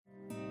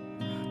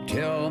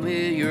Tell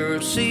me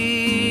your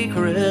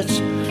secrets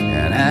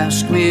and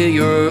ask me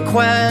your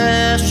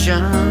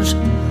questions.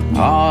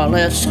 Oh,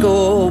 let's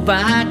go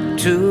back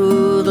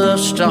to the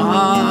start.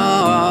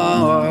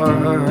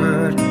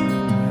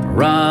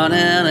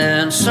 Running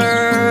in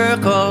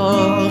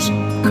circles,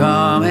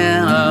 coming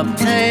up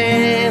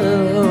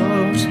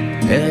tails,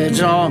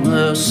 heads on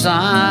the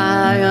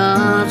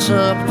science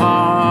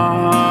apart.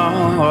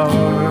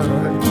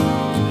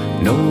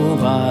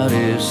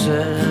 Nobody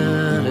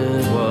said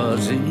it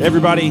was easy.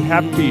 Everybody,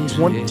 happy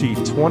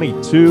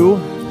 2022.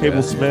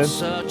 Cable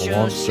Smith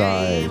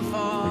alongside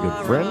a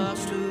good friend,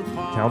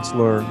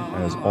 counselor,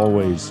 as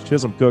always,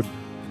 Chisholm Cook,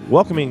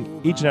 welcoming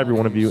each and every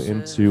one of you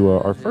into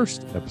our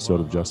first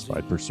episode of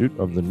Justified Pursuit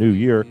of the new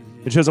year.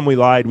 And Chisholm, we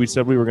lied. We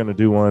said we were going to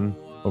do one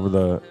over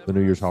the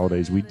New Year's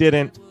holidays. We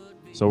didn't.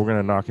 So we're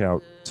going to knock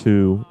out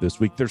two this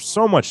week. There's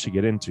so much to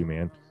get into,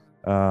 man.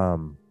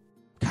 God,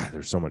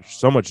 there's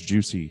so much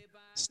juicy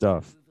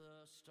stuff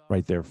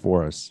right there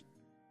for us.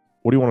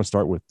 What do you want to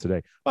start with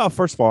today? Well,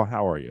 first of all,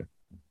 how are you?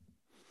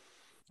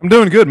 I'm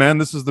doing good, man.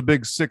 This is the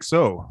big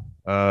 6-0.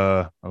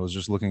 I was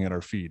just looking at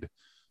our feed.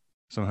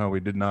 Somehow we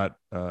did not.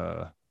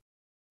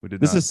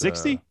 This is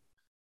 60?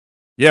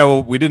 Yeah,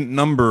 well, we didn't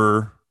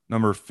number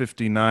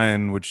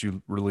 59, which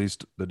you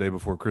released the day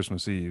before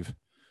Christmas Eve.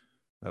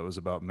 That was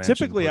about mansion.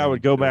 Typically, I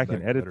would go back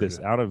and edit this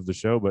out of the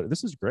show, but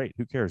this is great.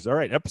 Who cares? All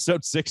right,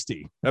 episode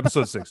 60.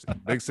 Episode 60.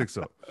 Big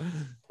 6-0.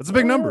 That's a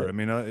big number. I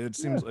mean, it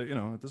seems like,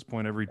 at this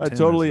point, every 10 I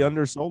totally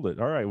undersold it.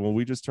 All right, well,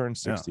 we just turned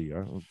 60.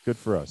 Yeah. Good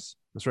for us.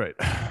 That's right.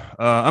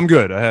 I'm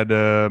good. I had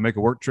to make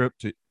a work trip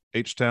to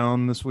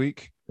H-Town this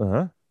week.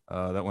 Uh-huh.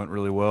 That went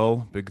really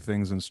well. Big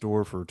things in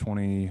store for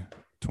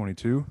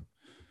 2022.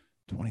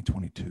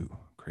 2022.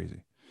 Crazy.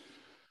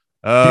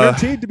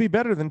 Guaranteed to be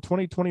better than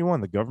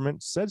 2021. The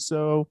government said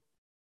so.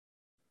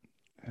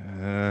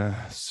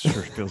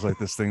 Sure feels like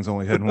this thing's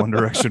only heading one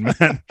direction,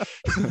 man.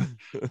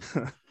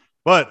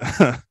 But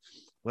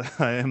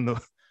I am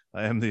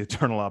the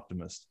eternal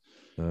optimist,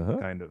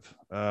 kind of.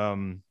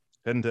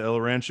 Heading to El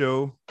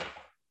Rancho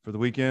for the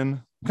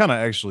weekend. Kind of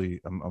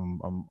actually,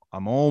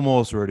 I'm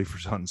almost ready for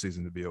hunting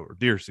season to be over,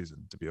 deer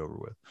season to be over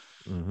with.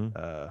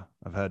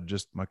 I've had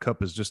my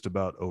cup is just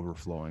about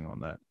overflowing on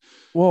that.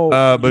 Well,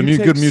 but a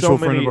good mutual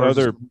friend of ours.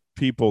 Other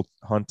people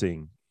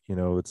hunting.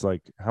 It's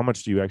like, how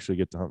much do you actually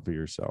get to hunt for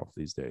yourself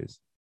these days?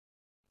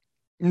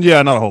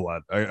 Yeah, not a whole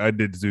lot. I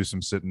did do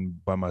some sitting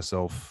by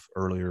myself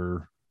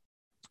earlier.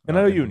 And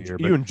I know you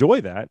enjoy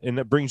that, and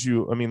that brings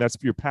you. I mean, that's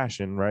your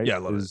passion, right? Yeah, I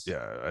love it.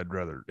 Yeah, I'd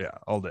rather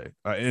all day.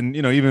 And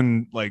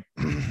even like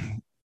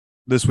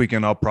this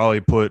weekend, I'll probably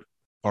put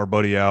our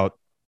buddy out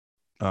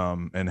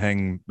and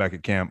hang back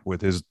at camp with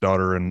his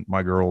daughter and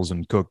my girls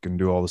and cook and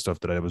do all the stuff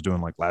that I was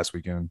doing like last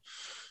weekend.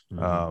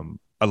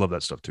 I love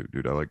that stuff too,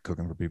 dude. I like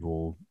cooking for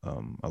people.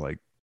 I like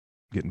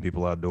getting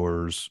people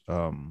outdoors.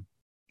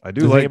 I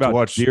do like to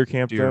watch deer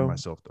camp though,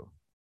 myself though.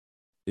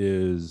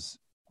 It's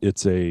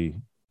a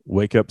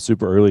wake up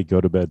super early, go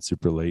to bed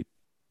super late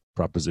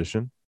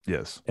proposition.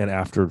 Yes. And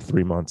after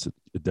 3 months,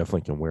 it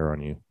definitely can wear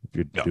on you if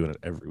you're doing it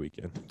every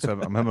weekend. So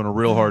I'm having a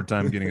real hard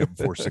time getting up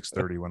before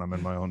 6:30 when I'm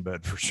in my own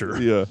bed for sure.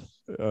 Yeah.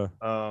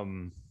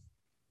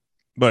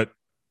 But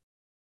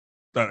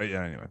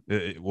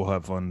anyway, we'll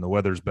have fun. The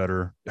weather's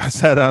better. I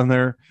sat down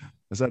there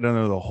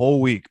the whole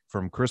week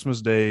from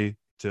Christmas Day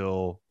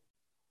till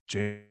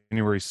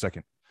January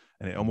 2nd,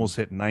 and it almost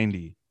hit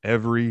 90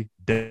 every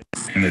day.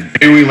 And the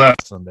day we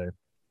left Sunday.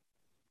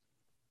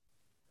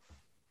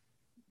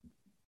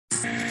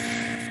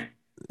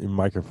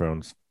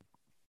 Microphones.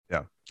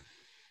 Yeah.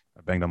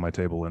 I banged on my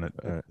table and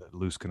that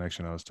loose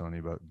connection I was telling you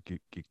about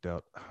geeked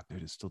out. Oh,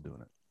 dude, it's still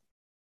doing it.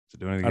 Is it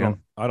doing it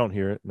again? I don't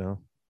hear it. No.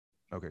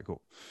 Okay,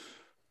 cool.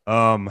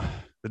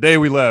 The day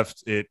we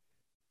left,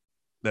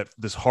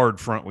 this hard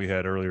front we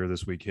had earlier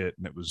this week hit,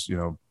 and it was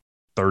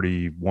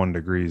 31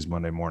 degrees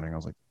Monday morning. I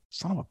was like,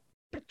 son of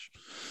a bitch.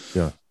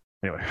 Yeah.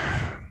 Anyway,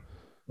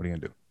 what are you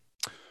gonna do?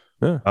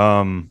 Yeah.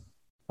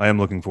 I am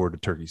looking forward to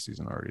turkey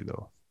season already,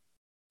 though.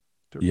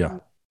 Yeah,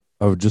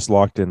 I've just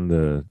locked in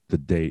the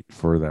date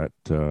for that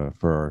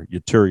for our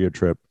Uturia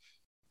trip.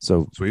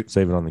 So sweet.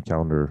 Save it on the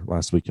calendar.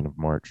 Last weekend of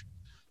March.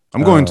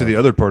 I'm going to the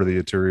other part of the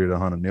Uturia to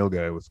hunt a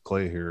nilgai with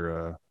Clay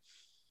here.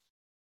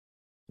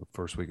 The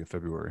first week of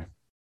February.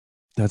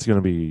 That's going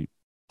to be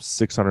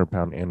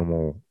 600-pound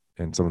animal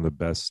and some of the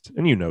best.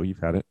 And you've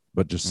had it,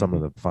 but just some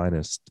of the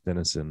finest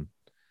venison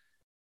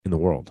in the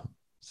world.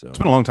 So it's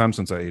been a long time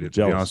since I ate it.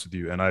 To be honest with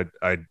you, and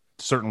I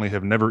certainly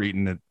have never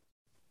eaten it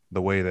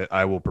the way that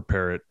I will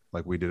prepare it,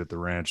 like we did at the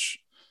ranch.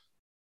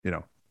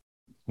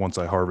 Once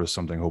I harvest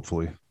something,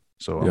 hopefully.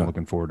 So I'm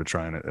looking forward to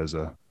trying it as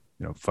a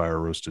fire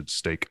roasted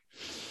steak.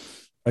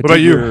 What about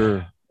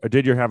you? I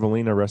did your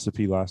javelina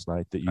recipe last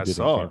night that you did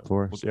in camp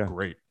for us. Yeah,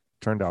 great.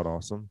 Turned out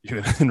awesome.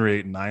 Henry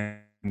ate 9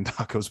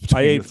 tacos.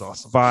 I ate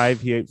 5.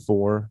 He ate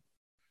 4.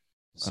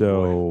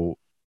 So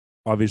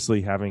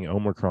obviously having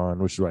Omicron,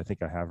 which is what I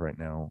think I have right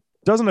now,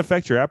 doesn't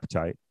affect your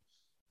appetite.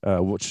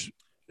 Which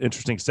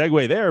interesting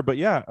segue there, but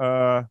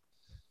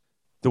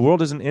the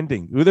world isn't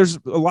ending. There's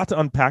a lot to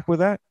unpack with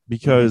that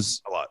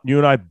because a lot. you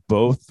and I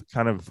both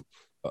kind of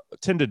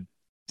tended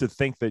to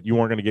think that you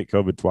weren't going to get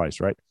COVID twice,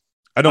 right?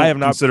 I have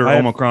not consider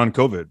Omicron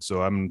COVID,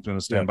 so I'm going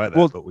to stand by that.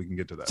 Well, but we can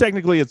get to that.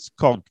 Technically, it's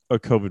called a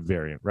COVID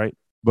variant, right?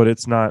 But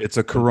it's not. It's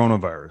a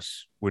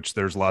coronavirus, which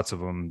there's lots of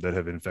them that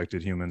have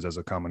infected humans as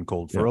a common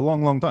cold for a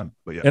long, long time.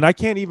 But yeah, and I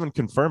can't even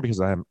confirm because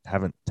I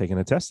haven't taken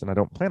a test, and I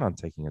don't plan on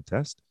taking a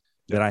test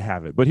that I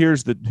have it. But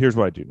here's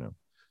what I do know.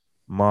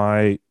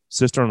 My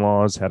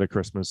sister-in-laws had a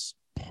Christmas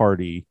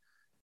party.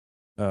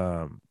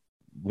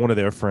 One of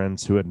their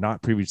friends who had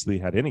not previously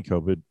had any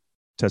COVID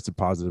tested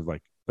positive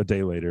like a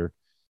day later.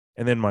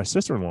 And then my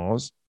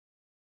sister-in-laws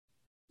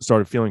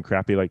started feeling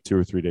crappy like 2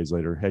 or 3 days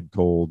later, head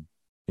cold,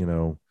 a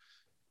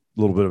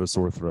little bit of a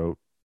sore throat.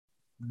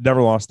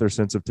 Never lost their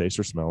sense of taste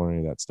or smell or any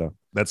of that stuff.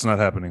 That's not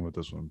happening with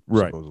this one,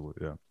 right? Supposedly,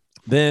 yeah.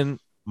 Then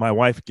my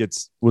wife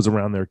was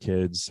around their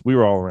kids. We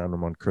were all around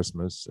them on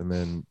Christmas. And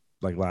then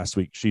like last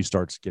week, she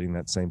starts getting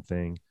that same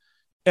thing.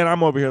 And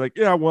I'm over here like,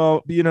 yeah,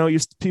 well,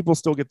 people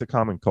still get the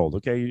common cold.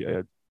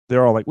 Okay.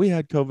 They're all like, we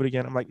had COVID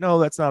again. I'm like, no,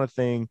 that's not a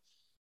thing.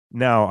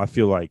 Now I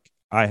feel like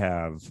I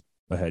have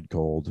a head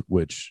cold,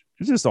 which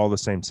is just all the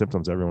same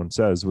symptoms everyone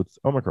says with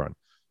Omicron.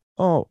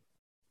 Oh,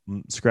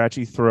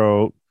 scratchy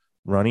throat,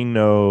 runny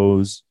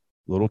nose,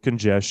 little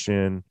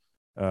congestion.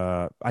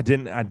 I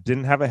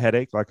didn't have a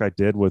headache like I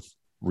did with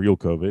real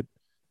COVID.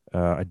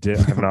 I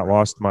have not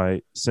lost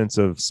my sense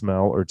of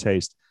smell or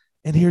taste.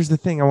 And here's the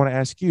thing I want to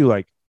ask you,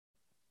 like,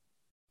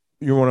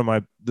 you're one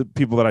of the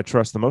people that I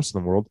trust the most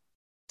in the world.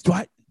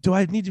 Do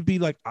I need to be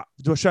like,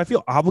 should I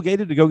feel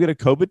obligated to go get a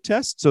COVID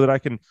test so that I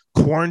can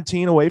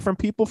quarantine away from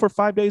people for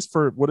 5 days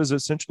for what is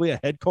essentially a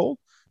head cold?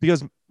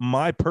 Because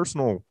I'm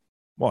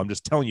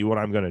just telling you what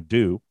I'm going to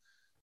do.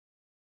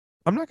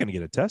 I'm not going to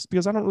get a test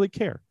because I don't really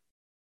care.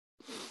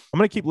 I'm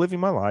going to keep living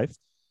my life.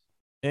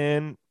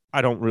 And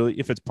I don't really,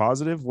 if it's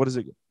positive, what is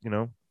it?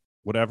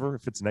 Whatever.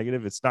 If it's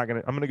negative, I'm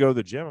going to go to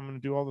the gym. I'm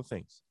going to do all the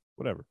things,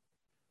 whatever.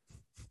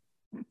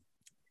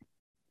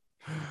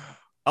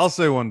 I'll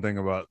say one thing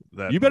about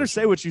that. You better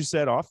say what you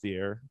said off the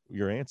air,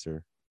 your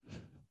answer.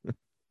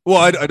 Well,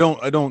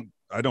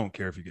 I don't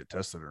care if you get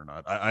tested or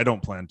not. I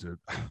don't plan to.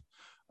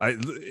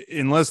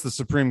 Unless the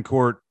Supreme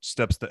Court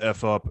steps the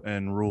F up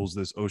and rules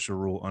this OSHA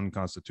rule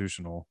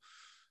unconstitutional,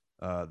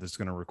 that's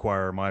going to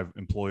require my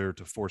employer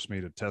to force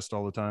me to test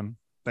all the time.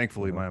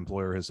 Thankfully, my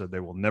employer has said they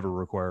will never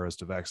require us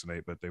to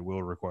vaccinate, but they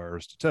will require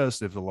us to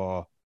test if the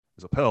law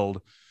is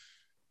upheld.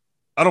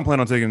 I don't plan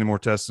on taking any more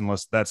tests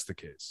unless that's the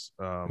case.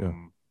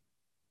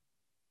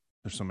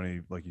 There's so many,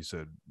 like you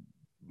said,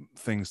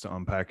 things to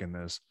unpack in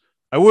this.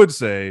 I would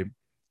say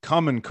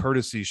common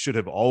courtesy should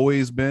have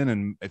always been,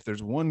 and if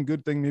there's one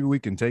good thing maybe we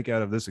can take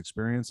out of this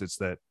experience, it's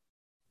that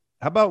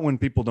how about when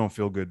people don't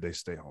feel good, they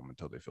stay home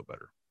until they feel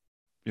better?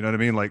 You know what I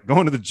mean? Like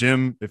going to the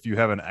gym if you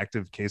have an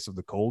active case of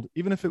the cold,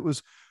 even if it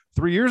was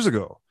 3 years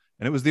ago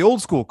and it was the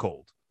old school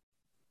cold,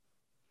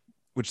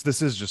 which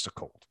this is just a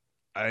cold.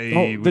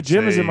 The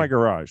gym is in my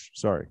garage.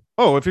 Sorry.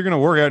 Oh, if you're going to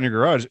work out in your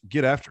garage,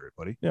 get after it,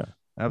 buddy. Yeah,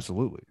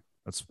 absolutely.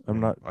 I'm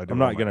not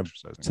going to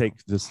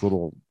take this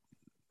little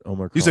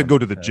Omicron. You said go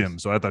to the gym,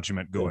 so I thought you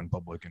meant go in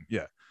public. And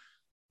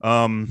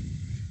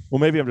well,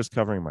 maybe I'm just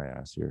covering my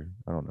ass here.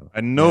 I don't know.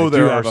 I know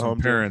there are some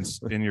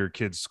parents in your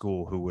kids'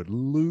 school who would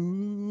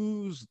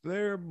lose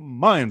their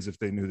minds if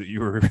they knew that you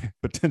were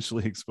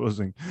potentially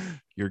exposing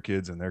your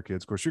kids and their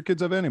kids. Of course, your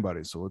kids have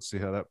antibodies, so let's see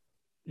how that.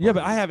 Yeah,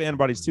 but I have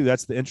antibodies too.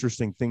 That's the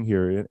interesting thing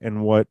here,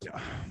 and what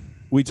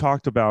we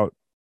talked about.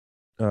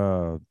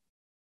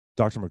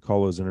 Dr.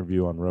 McCullough's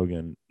interview on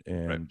Rogan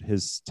and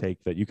his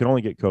take that you can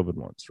only get COVID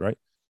once, right?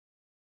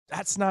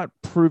 That's not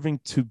proving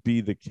to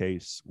be the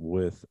case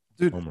with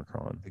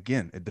Omicron.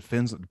 Again, it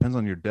depends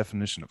on your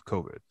definition of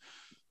COVID.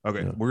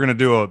 Okay, we're going to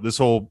do this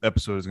whole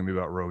episode is going to be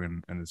about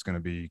Rogan, and it's going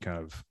to be kind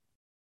of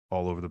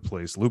all over the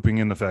place, looping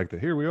in the fact that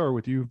here we are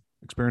with you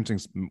experiencing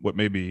what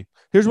may be.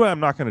 Here's what I'm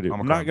not going to do.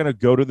 Omicron. I'm not going to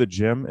go to the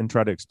gym and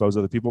try to expose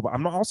other people, but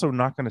I'm also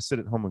not going to sit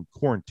at home and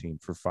quarantine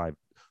for 5.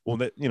 Well,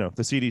 the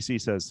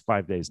CDC says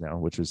 5 days now,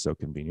 which is so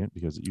convenient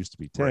because it used to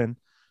be 10. Right.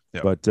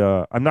 Yep.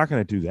 But I'm not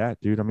going to do that,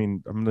 dude. I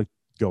mean, I'm going to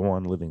go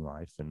on living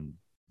life and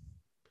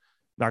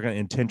not going to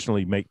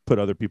intentionally put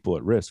other people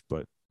at risk,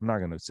 but I'm not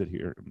going to sit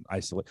here and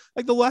isolate.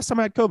 Like the last time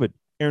I had COVID,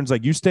 Aaron's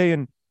like, you stay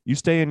in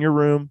your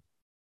room,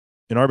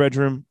 in our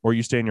bedroom, or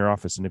you stay in your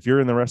office. And if you're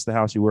in the rest of the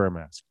house, you wear a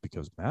mask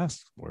because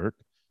masks work,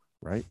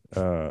 right?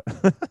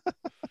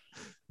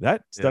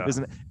 That stuff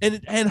isn't.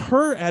 And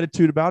her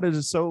attitude about it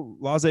is so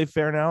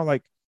laissez-faire now.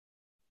 Like,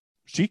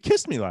 she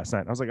kissed me last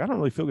night. I was like, I don't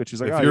really feel good.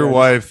 She's like, if your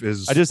wife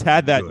is, I just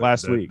had that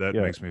last week. That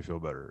makes me feel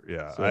better.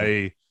 Yeah.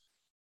 So,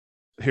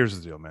 here's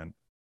the deal, man.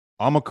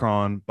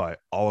 Omicron, by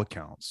all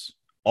accounts,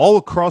 all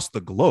across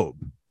the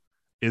globe,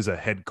 is a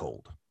head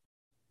cold.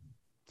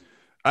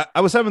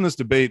 I was having this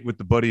debate with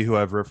the buddy who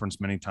I've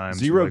referenced many times.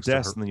 0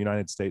 deaths in the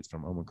United States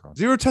from Omicron.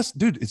 0 deaths,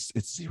 dude.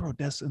 It's 0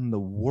 deaths in the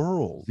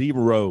world.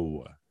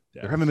 0 deaths.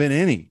 There haven't been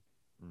any.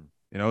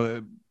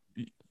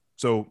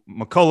 So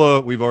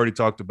McCullough, we've already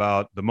talked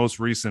about. The most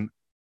recent,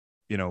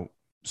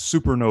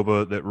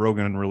 supernova that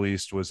Rogan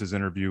released was his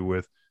interview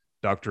with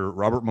Dr.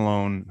 Robert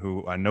Malone,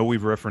 who I know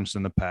we've referenced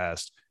in the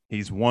past.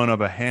 He's one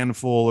of a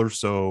handful or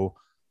so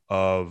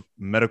of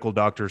medical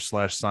doctors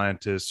 /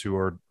 scientists who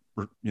are,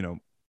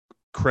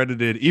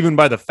 credited even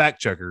by the fact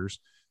checkers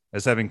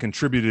as having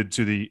contributed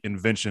to the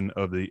invention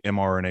of the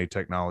mRNA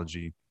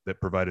technology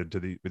that provided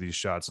to these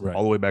shots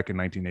all the way back in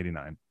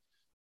 1989.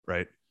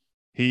 Right.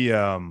 He,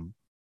 what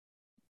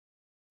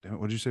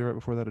did you say right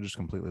before that? I just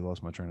completely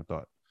lost my train of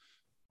thought.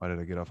 Why did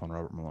I get off on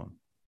Robert Malone?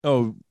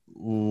 Oh,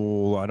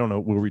 well, I don't know.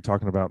 Were we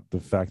talking about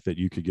the fact that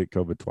you could get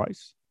COVID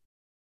twice?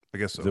 I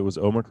guess so. It was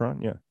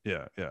Omicron.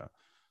 Yeah. Yeah.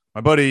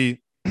 My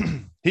buddy,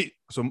 oh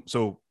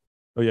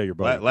yeah, your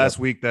buddy. Last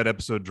week that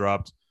episode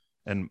dropped,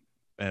 and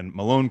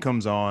Malone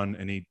comes on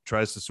and he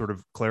tries to sort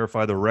of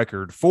clarify the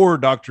record for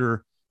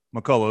Dr.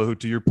 McCullough, who,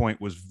 to your point,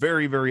 was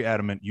very, very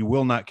adamant. You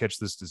will not catch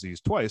this disease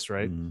twice,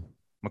 right?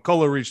 Mm-hmm.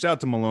 McCullough reached out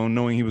to Malone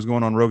knowing he was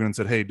going on Rogan and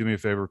said, hey, do me a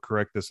favor,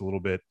 correct this a little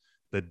bit.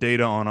 The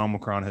data on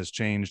Omicron has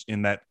changed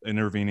in that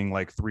intervening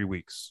 3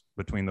 weeks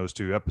between those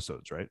two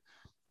episodes, right?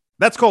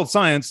 That's called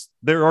science.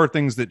 There are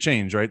things that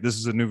change, right? This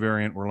is a new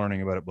variant. We're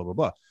learning about it, blah, blah,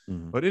 blah.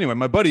 Mm-hmm. But anyway,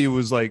 my buddy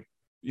was like,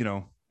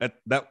 at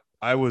that,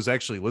 I was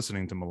actually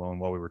listening to Malone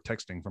while we were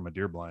texting from a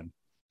deer blind.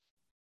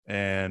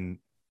 And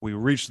we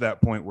reached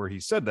that point where he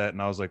said that.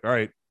 And I was like, all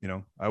right,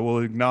 I will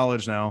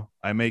acknowledge now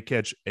I may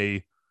catch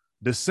a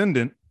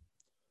descendant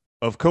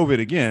of COVID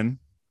again.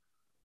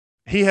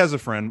 He has a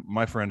friend.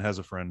 My friend has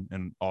a friend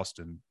in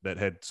Austin that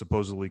had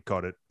supposedly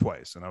caught it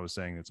twice. And I was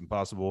saying it's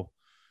impossible.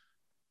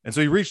 And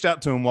so he reached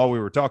out to him while we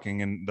were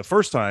talking. And the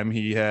first time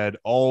he had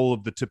all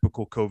of the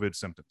typical COVID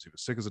symptoms. He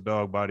was sick as a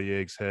dog, body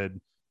aches,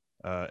 head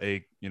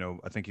ache.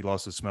 I think he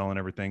lost his smell and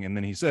everything. And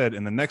then he said,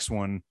 in the next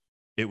one,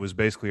 it was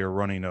basically a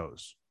runny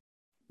nose.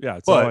 Yeah.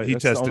 He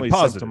tested the only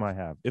positive. Symptom I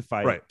have, if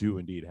I do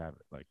indeed have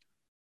it.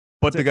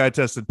 But the guy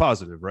tested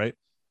positive, right?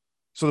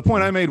 So the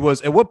point I made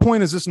was, at what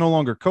point is this no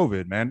longer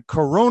COVID, man?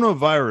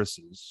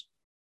 Coronaviruses,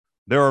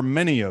 there are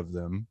many of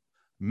them,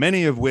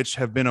 many of which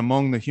have been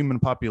among the human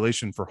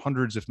population for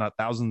hundreds, if not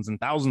thousands and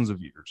thousands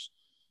of years,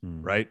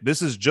 right?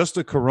 This is just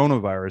a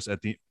coronavirus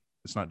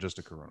it's not just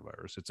a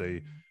coronavirus. It's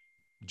a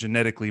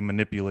genetically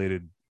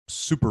manipulated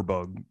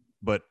superbug,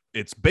 but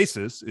its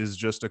basis is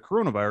just a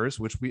coronavirus,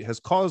 which has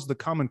caused the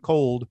common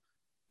cold.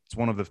 It's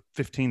one of the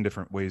 15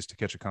 different ways to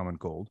catch a common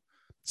cold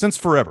since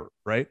forever,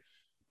 right?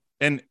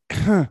 And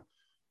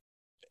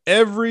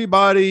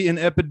everybody in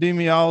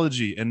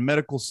epidemiology and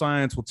medical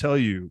science will tell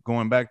you,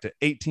 going back to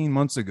 18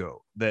 months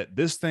ago, that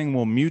this thing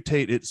will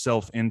mutate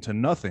itself into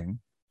nothing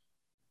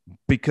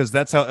because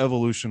that's how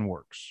evolution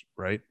works,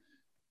 right?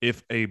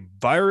 If a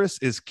virus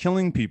is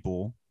killing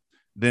people,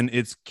 then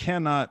it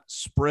cannot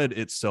spread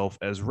itself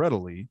as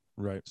readily.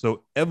 Right.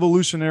 So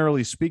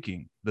evolutionarily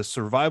speaking, the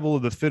survival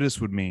of the fittest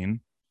would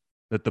mean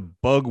that the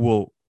bug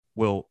will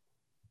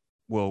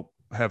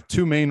have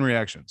two main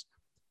reactions.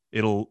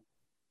 It'll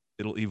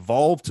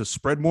evolve to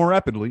spread more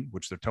rapidly,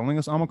 which they're telling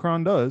us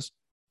Omicron does,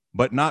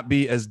 but not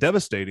be as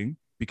devastating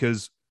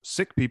because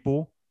sick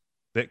people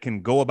that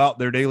can go about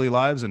their daily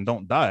lives and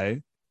don't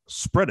die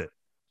spread it,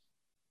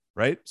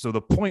 right? So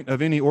the point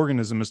of any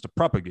organism is to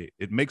propagate.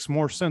 It makes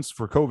more sense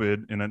for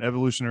COVID in an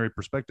evolutionary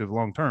perspective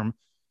long-term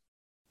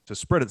to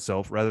spread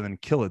itself rather than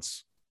kill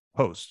its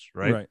hosts,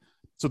 right?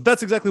 So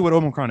that's exactly what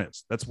Omicron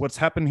is. That's what's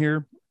happened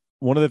here.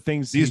 One of the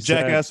things these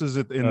jackasses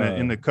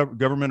in the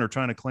government are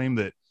trying to claim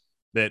that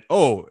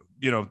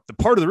the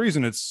part of the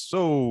reason it's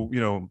so,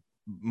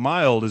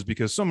 mild is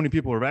because so many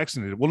people are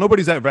vaccinated. Well,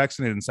 nobody's that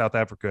vaccinated in South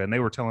Africa. And they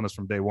were telling us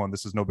from day one,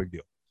 this is no big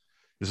deal.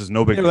 This is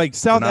no big deal. Like,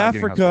 South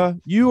Africa,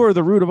 you are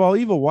the root of all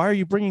evil. Why are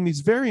you bringing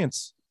these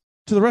variants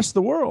to the rest of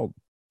the world?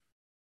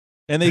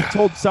 And they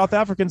told South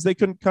Africans they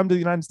couldn't come to the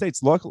United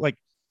States. Look,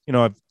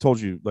 I've told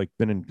you,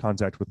 been in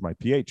contact with my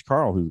PH,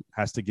 Carl, who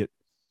has to get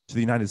to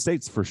the United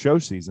States for show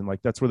season.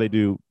 That's where they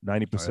do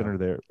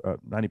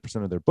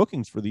 90% of their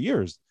bookings for the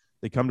years.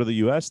 They come to the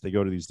U.S. They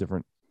go to these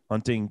different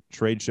hunting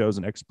trade shows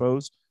and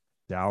expos,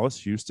 Dallas,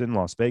 Houston,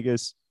 Las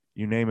Vegas,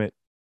 you name it.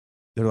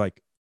 They're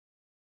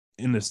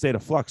in the state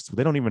of flux.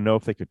 They don't even know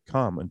if they could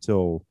come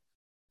until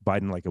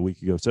Biden, a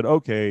week ago, said,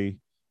 okay,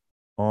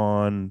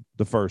 on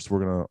the 1st,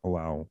 we're going to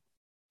allow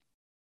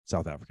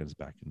South Africans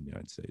back in the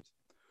United States.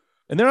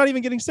 And they're not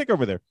even getting sick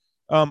over there.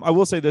 I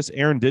will say this.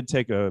 Erin did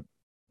take a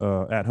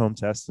at-home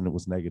test, and it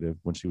was negative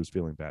when she was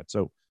feeling bad.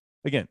 So,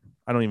 again,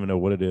 I don't even know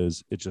what it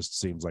is. It just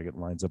seems like it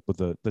lines up with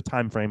the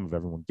time frame of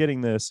everyone getting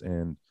this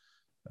and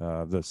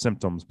the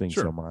symptoms being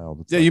so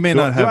mild. It's you may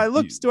not have.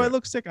 Do I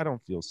look sick? I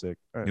don't feel sick.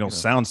 You don't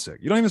sound sick.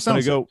 You don't even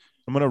sound sick.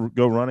 I'm gonna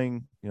go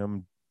running.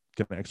 I'm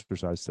gonna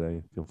exercise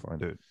today. Feel fine,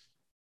 dude.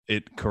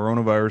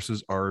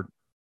 Coronaviruses are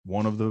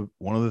one of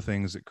the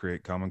things that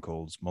create common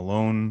colds.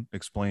 Malone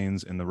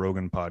explains in the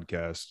Rogan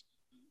podcast.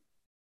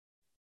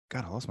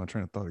 God, I lost my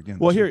train of thought again.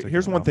 Well,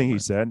 here's one thing he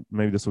said.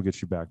 Maybe this will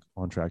get you back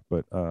on track.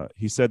 But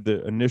he said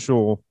the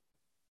initial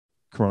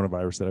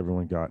coronavirus that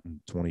everyone got in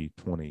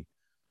 2020,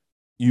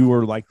 you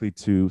were likely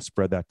to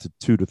spread that to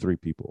 2 to 3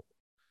 people.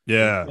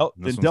 Yeah.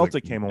 Then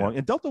Delta came along,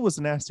 and Delta was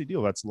a nasty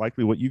deal. That's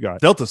likely what you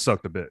got. Delta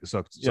sucked a bit. It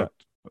sucked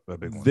a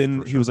big one.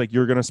 Then he was like,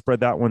 you're going to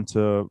spread that one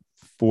to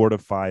 4 to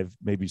 5,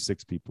 maybe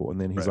 6 people. And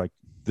then he's Right. like,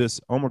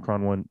 this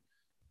Omicron one,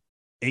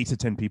 8 to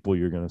 10 people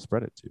you're going to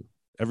spread it to.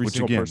 Every Which,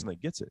 single again, person that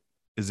gets it.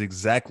 Is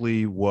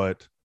exactly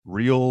what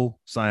real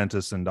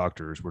scientists and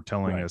doctors were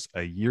telling Right. us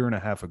a year and a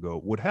half ago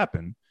would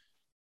happen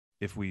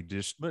if we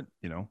just, But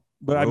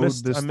I rode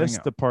missed this I thing missed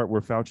out. the part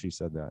where Fauci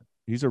said that.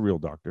 He's a real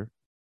doctor.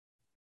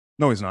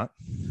 No, he's not.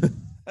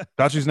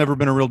 Fauci's never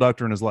been a real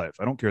doctor in his life.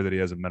 I don't care that he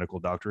has a medical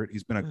doctorate.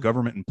 He's been a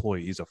government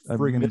employee. He's a I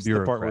friggin' missed the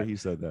part where bureaucrat he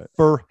said that.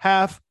 for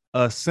half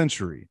a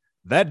century.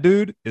 That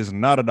dude is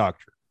not a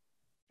doctor.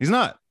 He's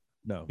not.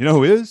 No. You know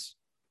who is?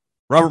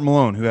 Robert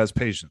Malone, who has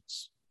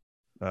patients.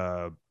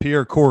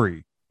 Pierre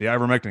Corey, the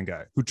ivermectin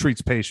guy, who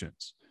treats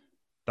patients.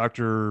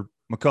 Dr.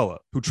 McCullough,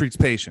 who treats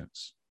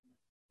patients.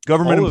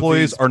 Government All of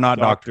employees these are not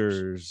doctors.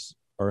 doctors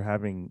are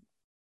having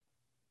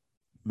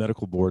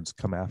medical boards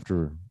come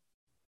after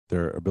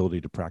their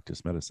ability to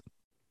practice medicine.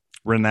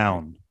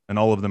 Renowned. And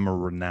all of them are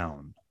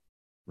renowned.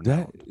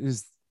 That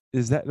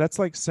that's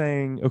like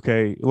saying,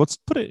 okay, let's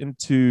put it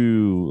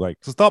into like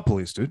It's a thought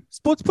police, dude.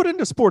 let's put it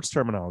into sports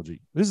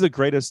terminology. This is the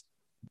greatest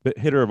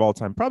hitter of all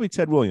time, probably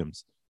Ted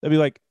Williams. They'd be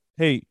like,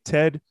 hey,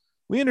 Ted,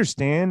 we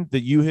understand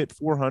that you hit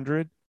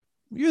 400.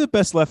 You're the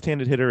best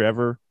left-handed hitter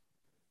ever,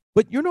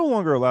 but you're no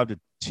longer allowed to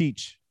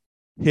teach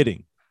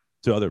hitting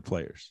to other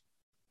players.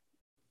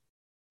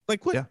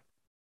 Like what? Yeah,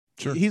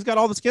 sure. He's got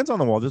all the skins on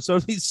the wall. So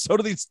do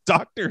these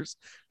doctors.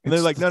 And they're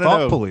It's like, the no.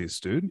 thought police,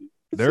 dude.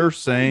 They're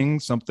saying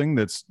something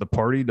that's the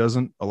party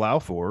doesn't allow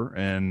for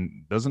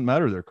and doesn't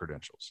matter their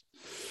credentials.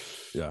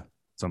 Yeah.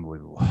 It's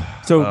unbelievable.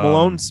 So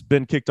Malone's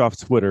been kicked off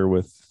Twitter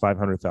with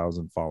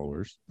 500,000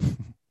 followers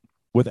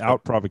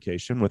without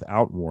provocation,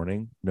 without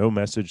warning, no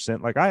message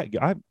sent. Like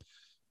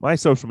my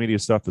social media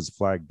stuff is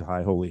flagged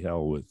high holy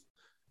hell with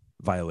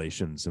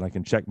violations, and I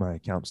can check my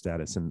account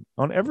status. And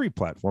on every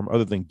platform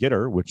other than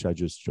Getter, which I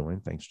just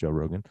joined, thanks Joe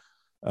Rogan,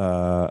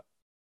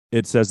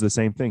 it says the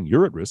same thing.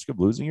 You're at risk of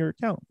losing your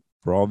account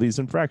for all these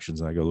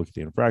infractions. And I go look at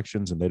the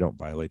infractions, and they don't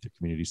violate the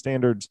community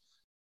standards.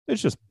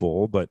 It's just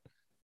bull. But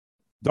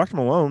Dr.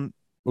 Malone,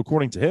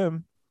 according to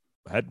him,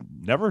 had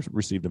never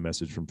received a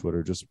message from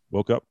Twitter, just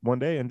woke up one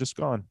day and just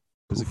gone.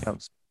 His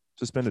account's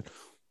suspended.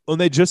 And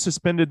they just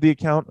suspended the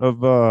account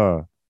of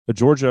a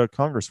Georgia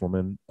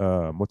congresswoman.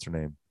 What's her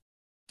name?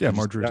 Yeah,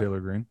 Marjorie Taylor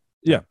Greene.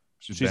 Yeah,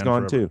 she's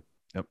gone forever. too.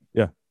 Yep.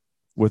 Yeah,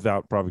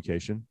 without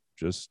provocation.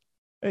 Just,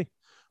 hey,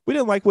 we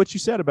didn't like what you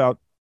said about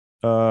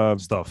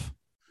Stuff.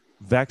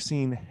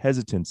 vaccine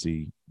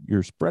hesitancy.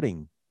 You're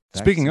spreading.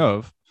 Speaking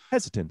of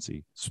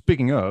hesitancy.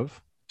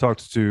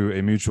 Talked to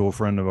a mutual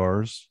friend of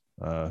ours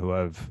who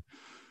I've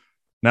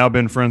now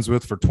been friends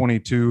with for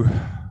 21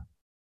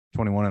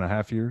 and a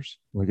half years.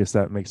 Well, I guess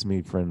that makes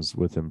me friends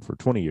with him for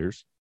 20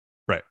 years.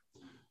 Right.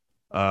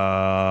 He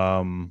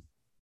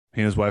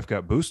and his wife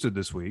got boosted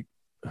this week,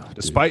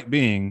 despite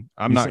being,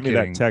 I'm not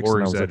kidding or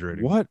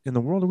exaggerating. Like, what in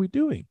the world are we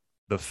doing?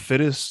 The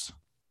fittest,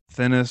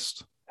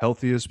 thinnest,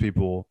 healthiest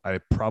people I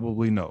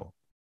probably know.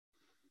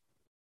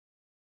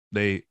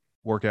 They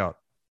work out.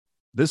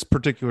 This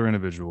particular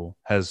individual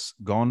has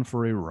gone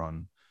for a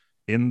run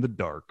in the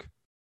dark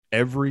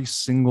every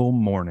single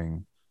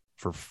morning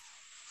for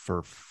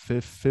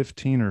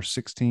 15 or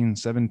 16,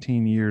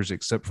 17 years,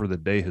 except for the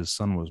day his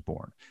son was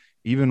born.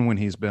 Even when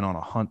he's been on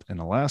a hunt in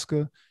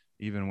Alaska,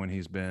 even when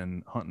he's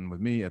been hunting with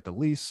me at the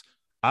lease,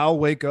 I'll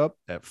wake up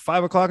at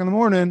 5 o'clock in the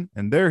morning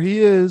and there he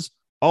is,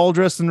 all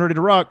dressed and ready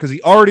to rock because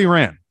he already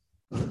ran.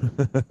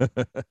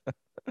 But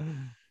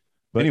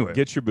anyway,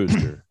 get your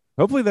booster.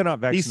 Hopefully they're not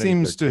vaccinated. He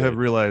seems to have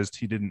realized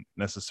he didn't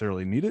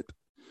necessarily need it,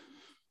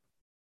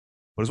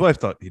 but his wife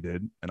thought he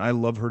did. And I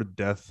love her to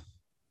death.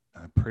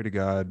 I pray to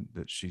God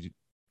that she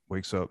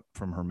wakes up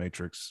from her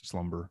matrix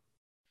slumber.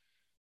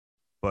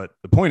 But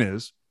the point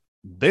is,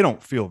 they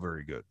don't feel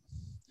very good.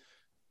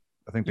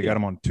 I think they got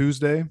him on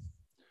Tuesday.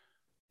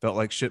 Felt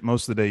like shit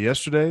most of the day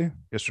yesterday.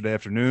 Yesterday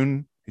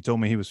afternoon, he told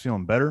me he was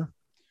feeling better.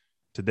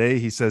 Today,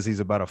 he says he's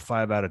about a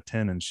 5 out of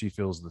 10, and she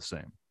feels the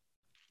same.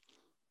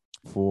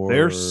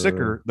 They're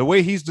sicker. The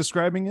way he's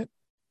describing it,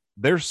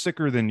 they're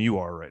sicker than you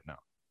are right now.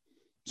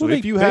 So well,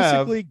 if you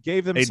basically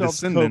gave themselves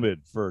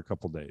COVID for a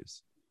couple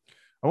days.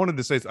 I wanted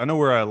to say, I know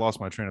where I lost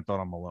my train of thought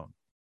on Malone.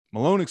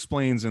 Malone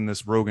explains in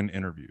this Rogan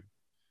interview,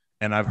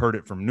 and I've heard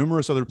it from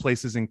numerous other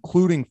places,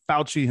 including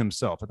Fauci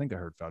himself. I think I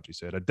heard Fauci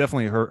say it. I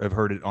definitely have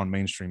heard it on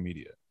mainstream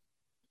media,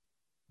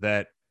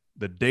 that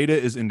the data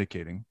is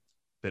indicating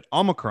that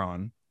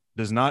Omicron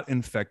does not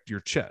infect your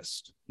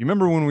chest. You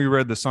remember when we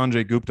read the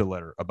Sanjay Gupta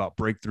letter about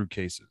breakthrough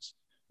cases?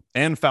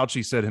 And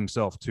Fauci said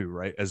himself too,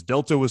 right? As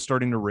Delta was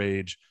starting to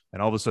rage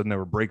and all of a sudden there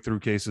were breakthrough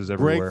cases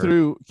everywhere.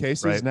 Breakthrough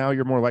cases, right? Now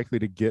you're more likely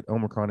to get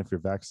Omicron if you're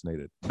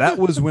vaccinated. That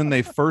was when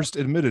they first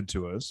admitted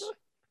to us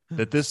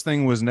that this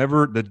thing was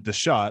never, the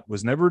shot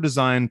was never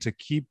designed to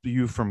keep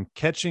you from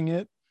catching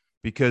it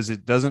because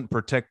it doesn't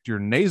protect your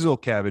nasal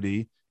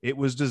cavity. It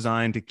was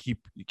designed to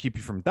keep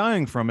you from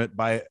dying from it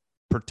by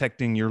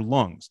protecting your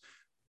lungs.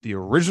 The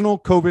original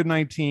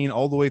COVID-19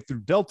 all the way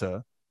through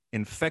Delta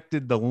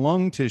infected the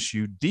lung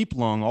tissue, deep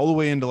lung, all the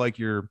way into like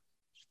your,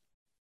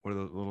 what are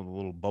the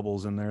little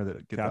bubbles in there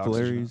that get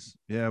capillaries?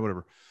 Yeah,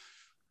 whatever.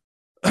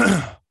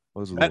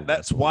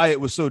 That's why it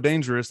was so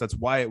dangerous. That's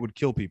why it would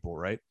kill people,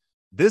 right?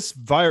 This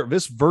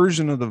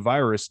version of the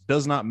virus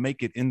does not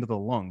make it into the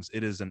lungs.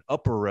 It is an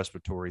upper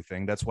respiratory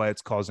thing. That's why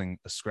it's causing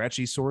a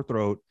scratchy sore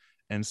throat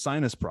and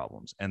sinus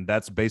problems. And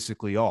that's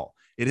basically all.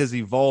 It has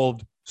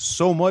evolved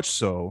so much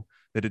so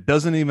that it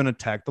doesn't even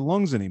attack the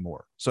lungs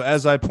anymore. So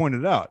as I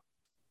pointed out,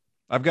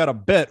 I've got a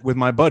bet with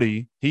my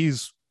buddy.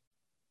 He's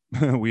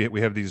we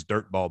have these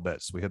dirt ball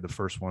bets. We had the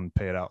first one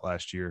pay it out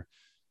last year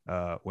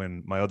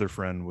when my other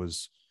friend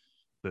was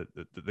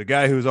the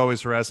guy who was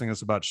always harassing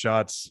us about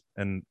shots,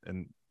 and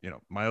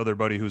my other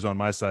buddy who's on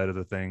my side of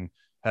the thing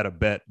had a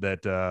bet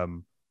that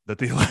that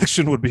the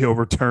election would be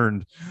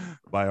overturned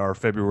by our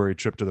February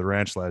trip to the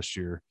ranch last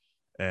year,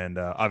 and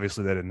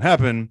obviously that didn't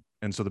happen.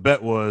 And so the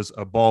bet was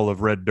a ball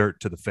of red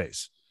dirt to the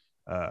face,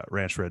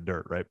 ranch red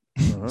dirt, right?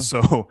 Uh-huh.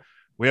 So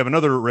we have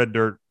another red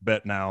dirt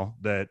bet now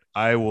that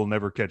I will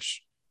never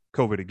catch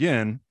COVID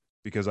again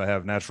because I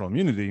have natural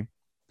immunity.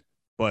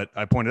 But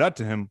I pointed out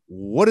to him,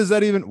 what does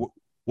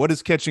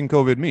catching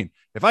COVID mean?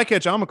 If I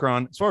catch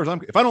Omicron,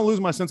 if I don't lose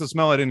my sense of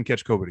smell, I didn't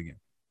catch COVID again.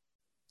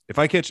 If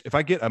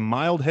I get a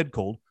mild head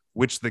cold,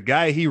 which the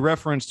guy he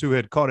referenced who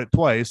had caught it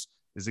twice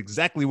is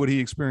exactly what he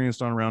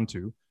experienced on round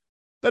 2,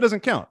 that doesn't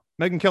count.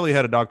 Megyn Kelly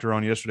had a doctor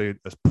on yesterday,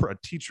 a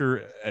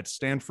teacher at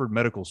Stanford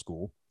Medical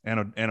School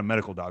and a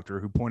medical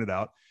doctor, who pointed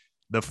out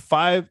the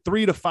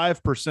 3 to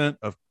 5%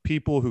 of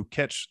people who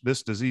catch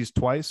this disease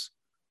twice,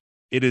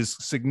 it is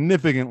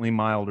significantly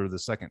milder the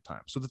second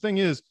time. So the thing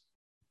is,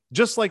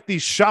 just like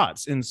these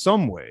shots, in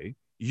some way,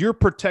 you're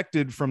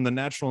protected from the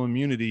natural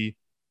immunity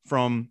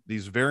from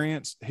these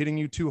variants hitting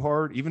you too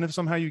hard. Even if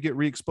somehow you get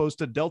re-exposed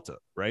to Delta,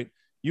 right?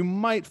 You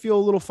might feel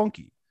a little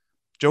funky.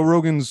 Joe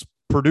Rogan's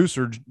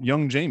producer,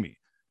 Young Jamie,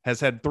 has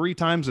had 3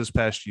 times this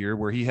past year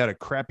where he had a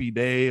crappy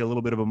day, a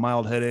little bit of a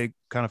mild headache,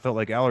 kind of felt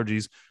like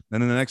allergies.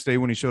 And then the next day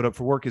when he showed up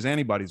for work, his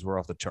antibodies were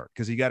off the chart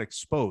because he got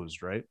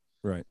exposed, right?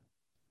 Right.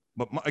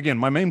 But again,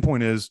 my main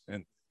point is,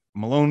 and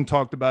Malone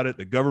talked about it,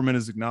 the government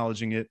is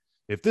acknowledging it.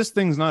 If this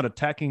thing's not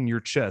attacking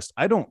your chest,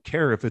 I don't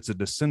care if it's a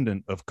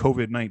descendant of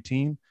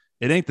COVID-19.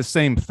 It ain't the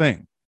same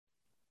thing.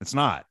 It's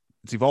not.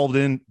 It's evolved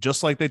in,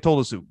 just like they told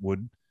us it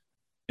would,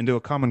 into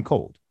a common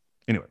cold.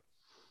 Anyway.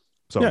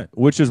 So yeah,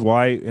 which is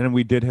why, and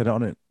we did hit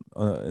on it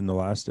in the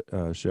last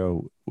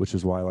show, which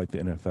is why, like, the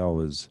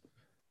NFL has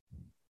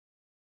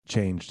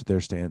changed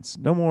their stance.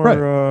 No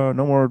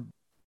more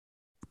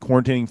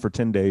quarantining for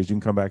 10 days. You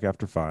can come back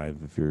after 5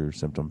 if you're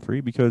symptom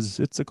free because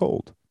it's a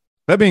cold.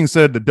 That being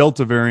said, the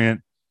Delta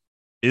variant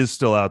is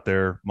still out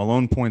there.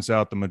 Malone points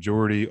out the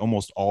majority,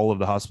 almost all of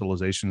the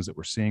hospitalizations that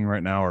we're seeing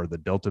right now are the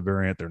Delta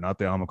variant. They're not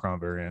the Omicron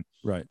variant.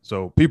 Right.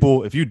 So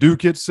people, if you do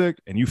get sick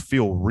and you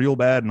feel real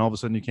bad and all of a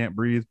sudden you can't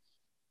breathe,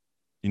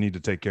 you need to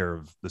take care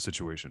of the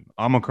situation.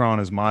 Omicron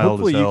is mild.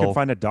 Hopefully as hell, you can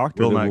find a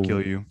doctor will that not will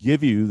kill you.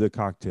 Give you the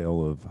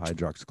cocktail of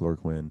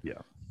hydroxychloroquine,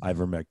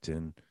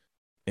 ivermectin,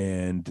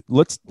 and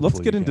let's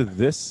get into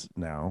this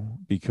now,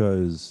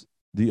 because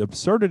the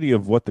absurdity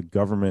of what the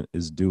government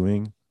is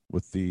doing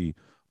with the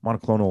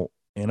monoclonal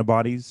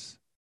antibodies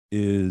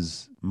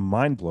is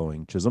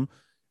mind-blowing, Chisholm.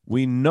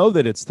 We know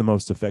that it's the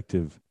most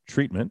effective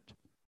treatment,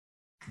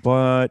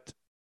 but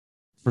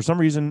for some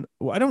reason,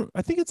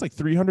 I think it's like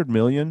 300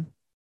 million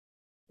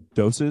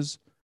doses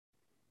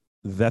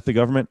that the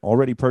government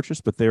already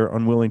purchased, but they're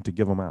unwilling to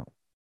give them out.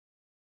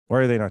 Why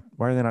are they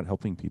not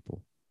helping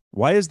people?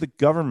 Why is the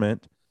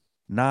government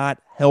not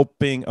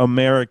helping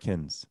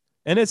Americans?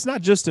 And it's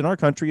not just in our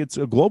country, it's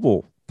a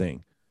global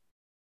thing.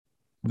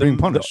 They're being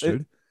punished,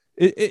 dude.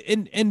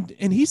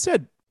 And he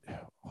said,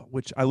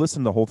 which I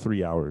listened the whole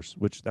 3 hours,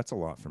 which that's a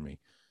lot for me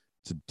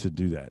to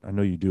do that. I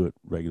know you do it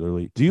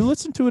regularly. Do you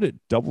listen to it at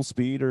double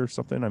speed or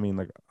something? I mean,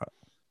 like,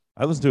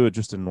 I listen to it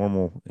just in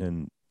normal,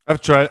 and I've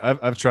tried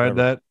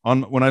that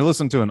on when I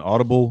listen to an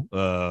Audible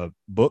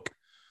book.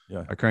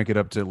 Yeah, I crank it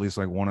up to at least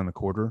like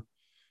 1.25.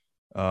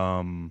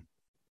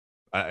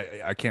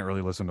 I can't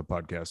really listen to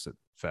podcasts at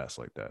fast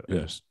like that. Yeah. I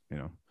just,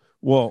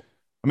 well,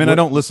 I mean, I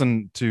don't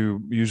listen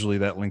to usually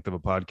that length of a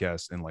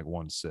podcast in like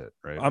one sit,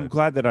 right? I'm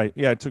glad that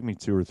it took me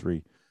 2 or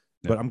 3,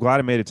 but I'm glad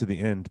I made it to the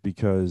end,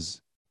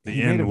 because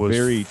the end was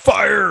very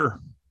fire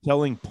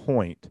telling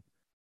point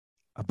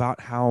about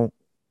how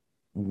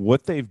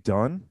what they've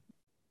done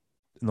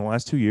in the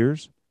last 2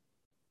 years,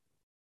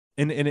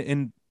 and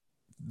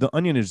the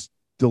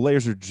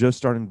layers are just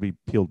starting to be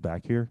peeled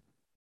back here,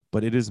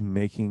 but it is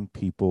making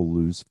people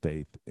lose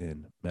faith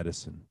in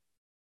medicine.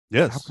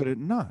 Yes. How could it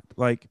not?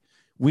 Like,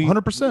 we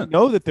 100%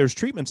 know that there's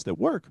treatments that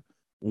work.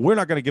 We're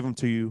not going to give them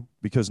to you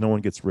because no one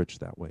gets rich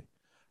that way.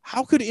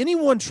 How could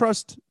anyone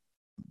trust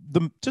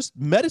just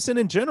medicine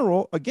in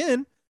general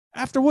again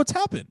after what's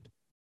happened?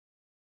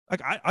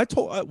 Like, I've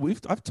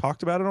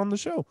talked about it on the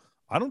show.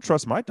 I don't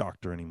trust my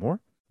doctor anymore.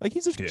 Like,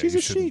 he's a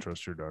sheep.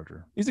 Trust your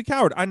doctor. He's a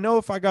coward. I know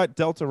if I got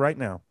Delta right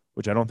now,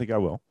 which I don't think I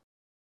will,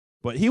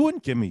 but he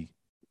wouldn't give me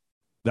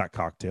that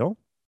cocktail.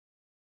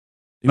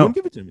 He wouldn't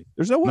give it to me.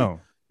 There's no way. No.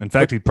 In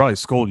fact, he'd probably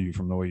scold you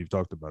from the way you've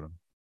talked about him.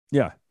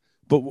 Yeah.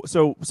 But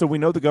so we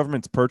know the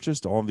government's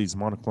purchased all of these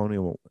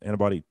monoclonal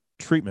antibody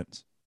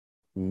treatments.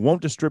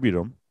 won't distribute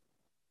them.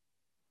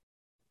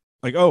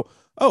 Like, oh,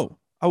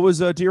 I was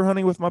deer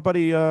hunting with my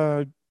buddy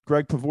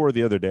Greg Pavor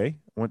the other day.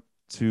 Went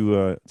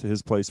to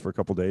his place for a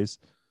couple days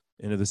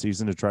into the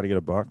season to try to get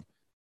a buck.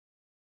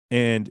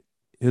 And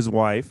his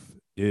wife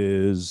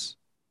is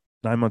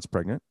 9 months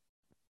pregnant.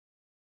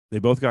 They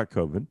both got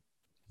COVID.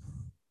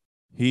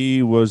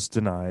 He was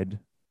denied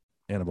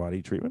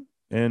antibody treatment,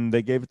 and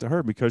they gave it to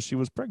her because she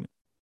was pregnant.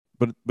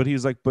 But he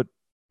was like, but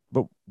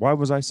why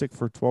was I sick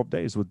for 12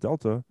 days with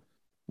Delta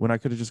when I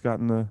could have just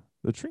gotten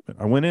the treatment?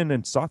 I went in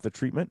and sought the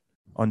treatment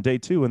on day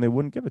 2, and they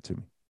wouldn't give it to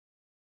me.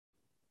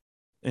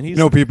 And he's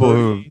people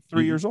who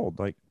 3 years old.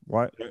 Like,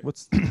 why?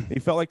 He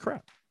felt like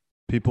crap.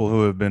 People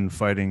who have been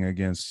fighting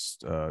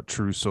against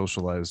true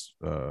socialized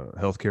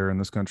healthcare in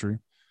this country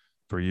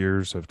for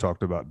years have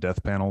talked about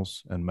death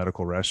panels and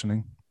medical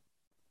rationing.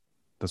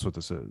 That's what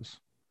this is.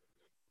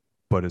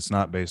 But it's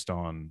not based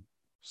on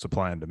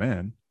supply and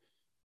demand.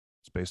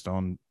 It's based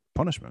on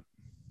punishment.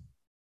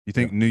 You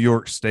think New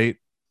York State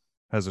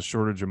has a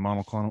shortage of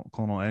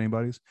monoclonal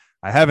antibodies?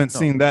 I haven't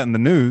seen that in the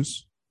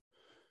news.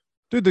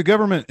 Dude, the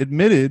government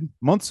admitted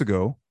months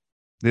ago,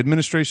 the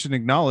administration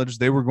acknowledged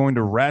they were going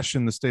to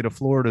ration the state of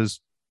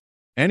Florida's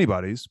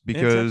antibodies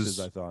because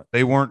Texas, I thought.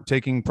 They weren't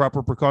taking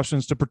proper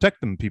precautions to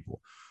protect them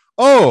people.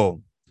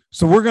 Oh,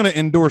 so we're going to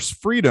endorse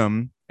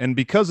freedom, and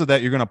because of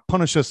that, you're going to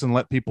punish us and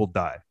let people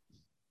die.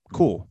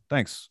 Cool.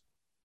 Thanks,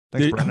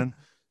 Brendan.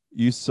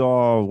 You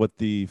saw what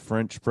the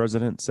French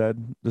president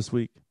said this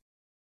week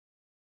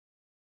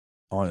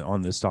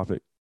on this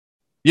topic?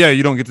 Yeah,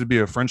 you don't get to be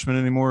a Frenchman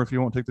anymore if you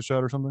won't take the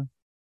shot or something?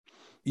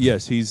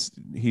 Yes, he's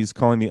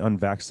calling the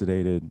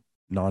unvaccinated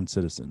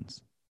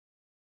non-citizens.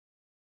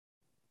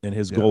 And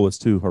his goal is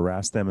to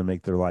harass them and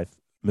make their life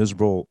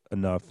miserable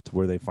enough to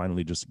where they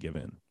finally just give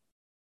in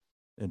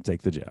and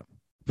take the jab.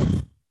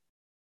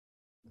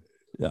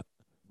 Yeah.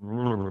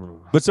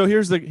 But so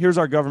here's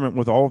our government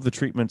with all of the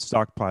treatments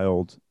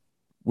stockpiled.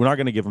 We're not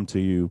going to give them to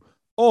you.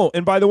 Oh,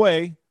 and by the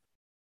way,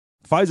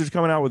 Pfizer's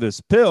coming out with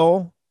this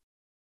pill,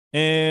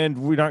 and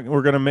we're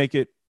going to make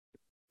it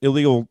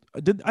illegal.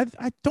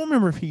 I don't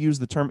remember if he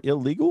used the term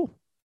illegal.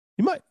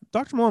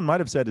 Dr. Malone might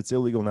have said it's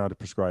illegal now to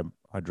prescribe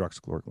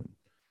hydroxychloroquine.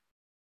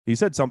 He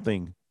said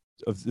something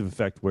of the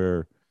effect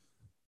where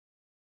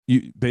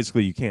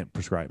you can't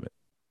prescribe it.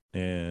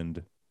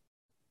 And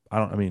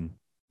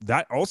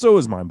that also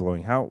is mind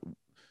blowing how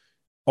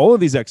all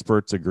of these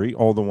experts agree,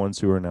 all the ones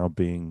who are now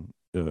being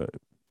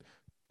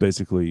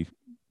basically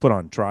put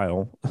on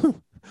trial,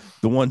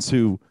 the ones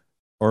who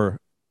are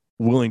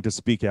willing to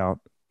speak out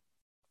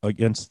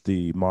against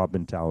the mob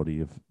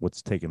mentality of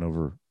what's taken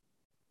over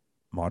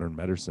modern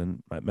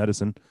medicine.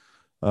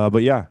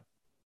 But yeah,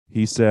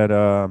 he said,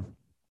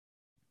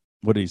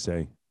 what did he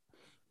say?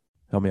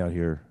 Help me out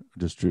here.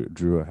 Just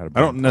drew.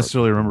 I don't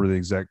necessarily remember the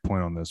exact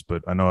point on this,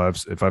 but I know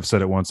if I've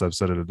said it once, I've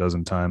said it a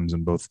dozen times,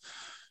 and both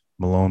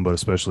Malone, but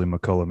especially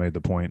McCullough, made the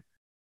point.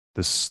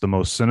 The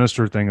most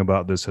sinister thing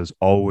about this has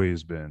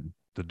always been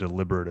the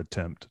deliberate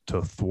attempt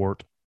to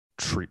thwart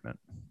treatment.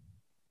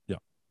 Yeah.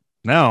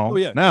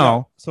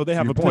 Now, so they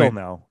have a pill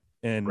now,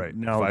 and right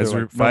now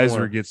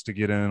Pfizer gets to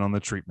get in on the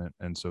treatment,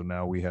 and so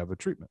now we have a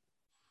treatment.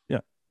 Yeah.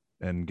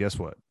 And guess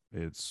what?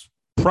 It's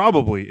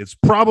probably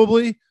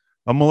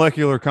a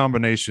molecular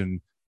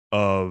combination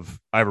of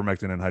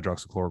ivermectin and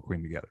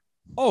hydroxychloroquine together.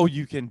 Oh,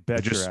 you can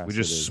bet we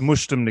just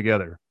smushed them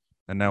together,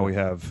 and now we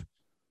have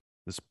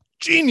this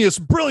genius,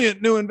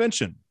 brilliant new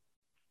invention.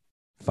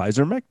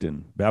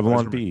 Pfizermectin,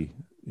 Babylon B.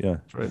 Yeah,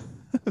 that's right.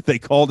 They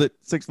called it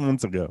 6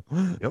 months ago.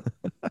 Yep,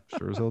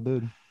 sure as hell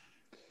did.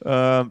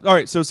 All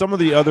right, so some of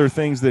the other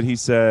things that he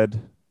said,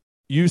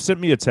 you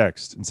sent me a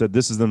text and said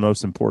this is the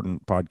most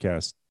important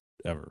podcast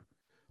ever.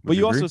 But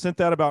you also sent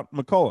that about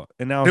McCullough,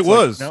 and now it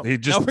was.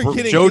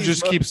 Joe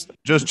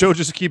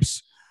just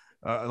keeps.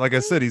 Like I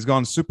said, he's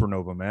gone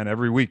supernova, man.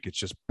 Every week, it's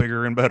just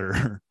bigger and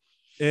better.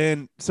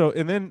 And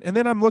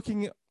then I'm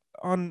looking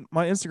on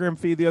my Instagram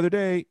feed the other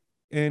day,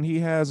 and he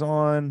has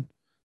on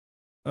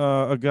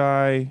a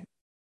guy,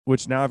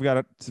 which now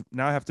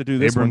I have to do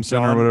this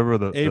Abramson or whatever.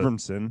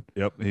 Abramson.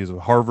 Yep, he's a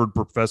Harvard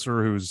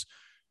professor who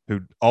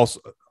also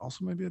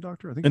may be a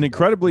doctor. I think an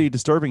incredibly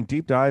disturbing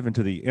deep dive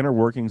into the inner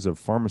workings of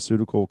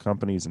pharmaceutical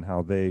companies and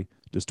how they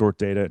distort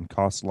data and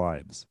cost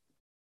lives.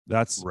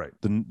 That's right.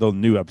 The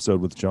new episode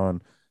with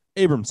John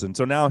Abramson.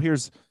 So now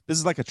this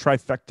is like a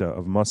trifecta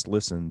of must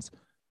listens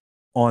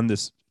on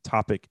this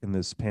topic in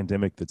this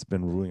pandemic that's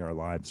been ruling our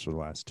lives for the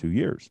last 2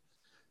 years.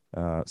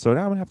 So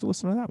now I'm gonna have to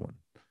listen to that one.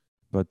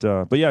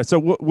 But yeah. So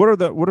what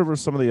are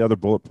some of the other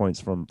bullet points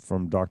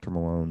from Dr.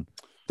 Malone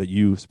that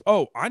you?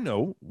 Oh, I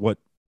know what.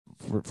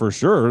 For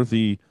sure,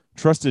 the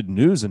Trusted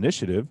News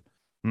Initiative,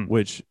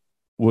 which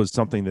was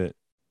something that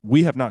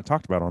we have not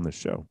talked about on this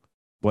show,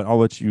 but I'll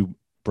let you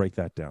break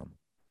that down.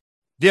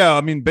 Yeah,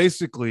 I mean,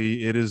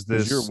 basically, it is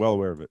this. You're well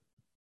aware of it,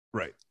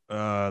 right?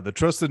 The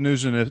Trusted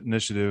News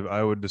Initiative,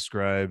 I would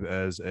describe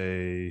as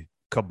a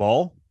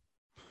cabal,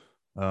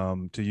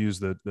 to use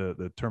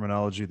the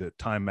terminology that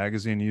Time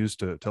Magazine used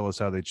to tell us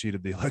how they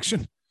cheated the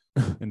election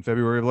in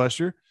February of last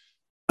year.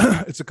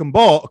 It's a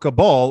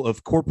cabal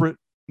of corporate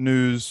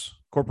news,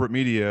 corporate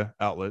media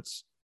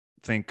outlets,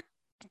 think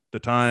the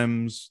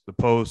Times, the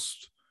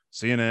Post,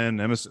 CNN,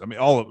 MSN, I mean,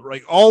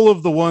 all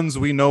of the ones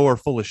we know are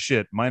full of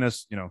shit,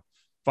 minus,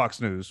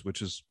 Fox News,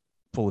 which is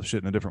full of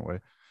shit in a different way.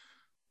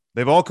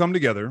 They've all come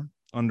together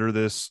under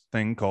this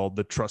thing called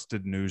the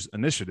Trusted News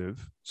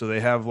Initiative. So they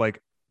have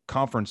like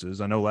conferences.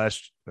 I know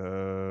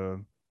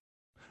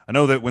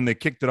that when they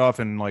kicked it off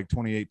in like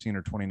 2018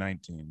 or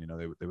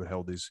 2019, they would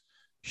hold these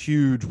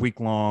huge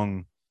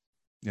week-long,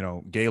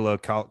 gala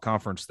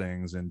conference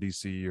things in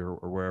DC or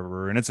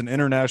wherever. And it's an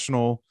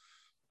international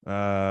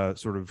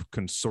sort of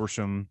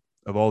consortium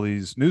of all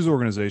these news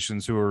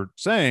organizations who are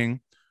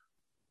saying,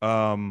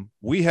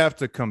 we have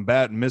to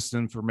combat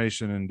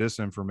misinformation and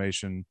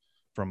disinformation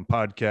from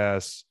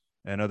podcasts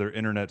and other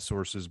internet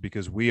sources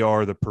because we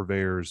are the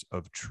purveyors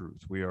of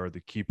truth. We are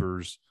the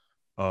keepers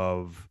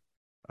of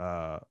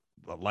the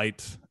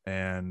light,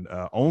 and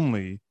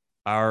only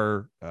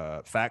our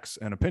facts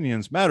and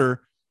opinions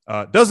matter.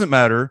 Doesn't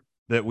matter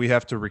that we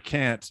have to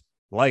recant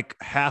like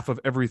half of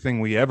everything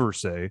we ever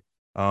say,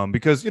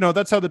 because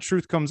that's how the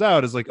truth comes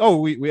out, is like, oh,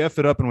 we F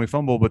it up and we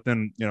fumble, but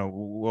then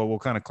we'll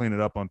kind of clean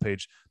it up on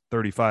page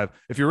 35.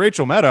 If you're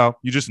Rachel Maddow,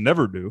 you just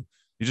never do.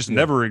 You just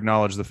never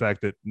acknowledge the fact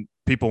that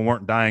people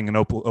weren't dying in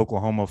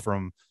Oklahoma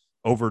from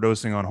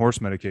overdosing on horse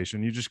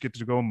medication. You just get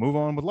to go and move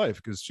on with life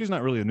because she's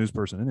not really a news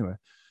person anyway.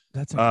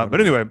 But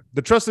anyway,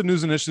 the Trusted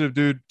News Initiative,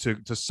 dude,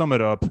 to sum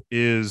it up,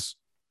 is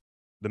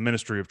the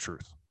Ministry of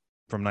Truth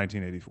from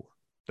 1984.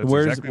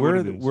 That's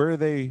where are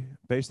they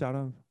based out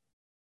of?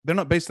 They're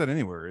not based out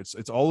anywhere.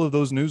 It's all of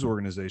those news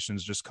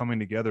organizations just coming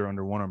together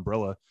under one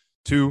umbrella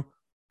to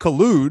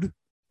collude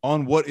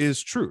on what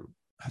is true.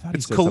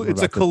 It's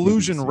a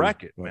collusion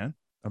racket, man.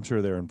 I'm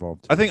sure they're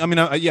involved.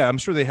 I'm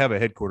sure they have a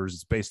headquarters.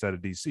 It's based out of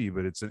DC,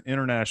 but it's an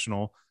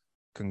international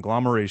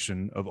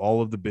conglomeration of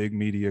all of the big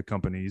media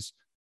companies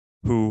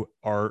who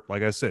are,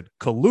 like I said,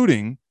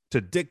 colluding to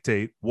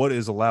dictate what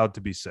is allowed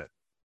to be said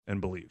and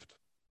believed.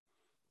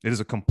 It is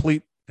a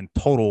complete and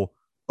total,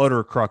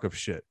 utter crock of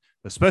shit,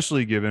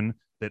 especially given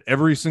that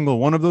every single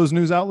one of those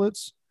news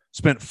outlets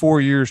spent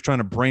 4 years trying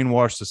to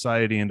brainwash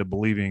society into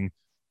believing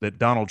that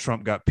Donald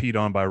Trump got peed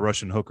on by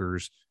Russian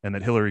hookers and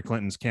that Hillary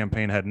Clinton's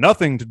campaign had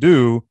nothing to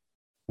do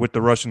with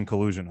the Russian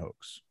collusion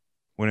hoax,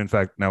 when in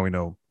fact now we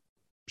know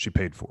she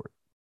paid for it.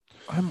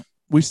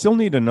 We still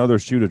need another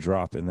shoe to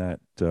drop in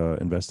that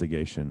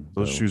investigation.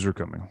 Those shoes are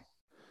coming.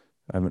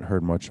 I haven't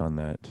heard much on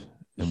that,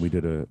 and we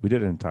did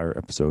an entire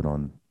episode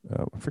on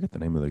I forget the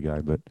name of the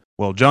guy, but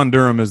John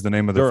Durham is the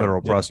name of the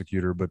federal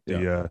prosecutor, but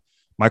the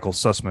Michael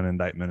Sussman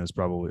indictment is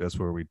that's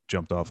where we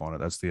jumped off on it.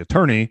 That's the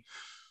attorney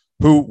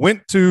who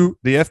went to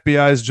the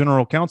FBI's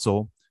general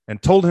counsel and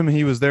told him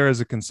he was there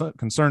as a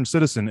concerned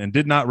citizen and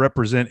did not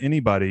represent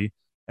anybody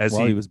as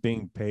he was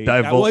being paid.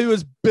 While he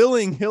was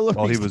billing Hillary.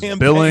 While he was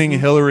billing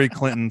Hillary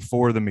Clinton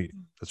for the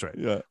meeting. That's right.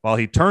 Yeah. While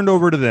he turned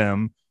over to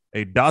them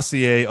a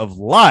dossier of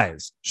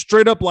lies,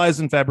 straight up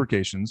lies and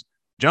fabrications.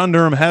 John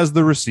Durham has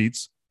the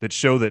receipts that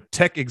show that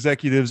tech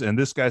executives and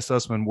this guy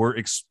Sussman were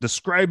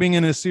describing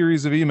in a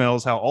series of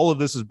emails how all of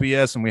this is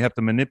BS and we have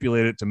to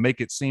manipulate it to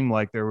make it seem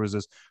like there was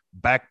this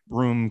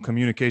backroom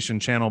communication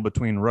channel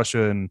between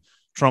Russia and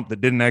Trump that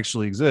didn't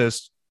actually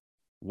exist.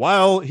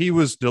 While he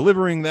was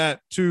delivering that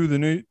to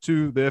the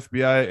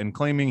FBI and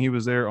claiming he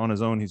was there on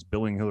his own, he's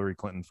billing Hillary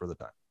Clinton for the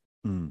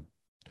time.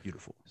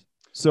 Beautiful.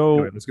 So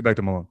anyway, let's get back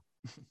to Malone.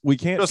 We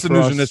can't trust the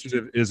News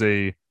Initiative is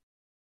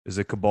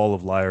a cabal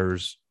of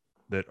liars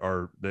that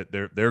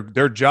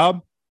their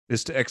job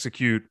is to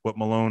execute what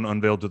Malone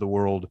unveiled to the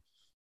world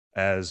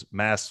as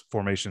mass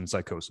formation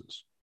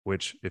psychosis,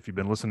 which, if you've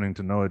been listening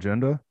to No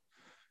Agenda,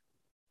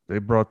 they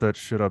brought that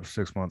shit up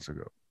 6 months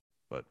ago.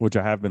 But which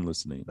I have been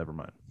listening. Never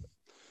mind.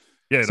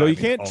 Yeah. So you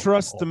can't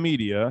trust the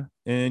media,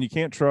 and you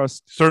can't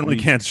trust. Certainly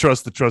can't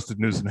trust the Trusted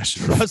News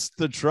Initiative. Trust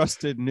the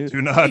Trusted News.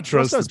 Do not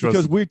trust us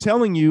because we're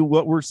telling you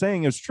what we're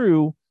saying is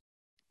true.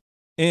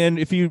 And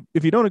if you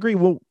don't agree,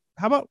 well,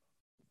 how about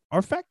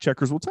our fact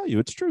checkers will tell you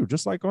it's true,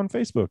 just like on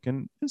Facebook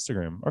and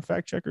Instagram. Our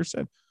fact checkers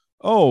said,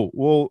 "Oh,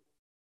 well,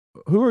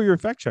 who are your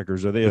fact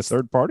checkers? Are they a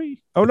third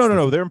party?" Oh, no,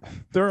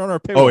 they're on our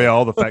payroll. Oh yeah,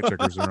 all the fact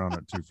checkers are on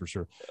it too, for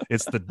sure.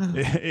 It's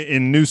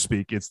in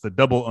newspeak, it's the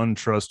double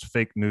untrust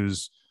fake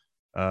news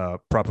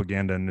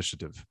propaganda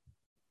initiative.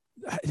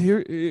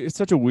 Here, it's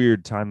such a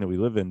weird time that we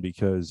live in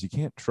because you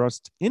can't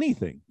trust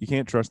anything. You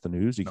can't trust the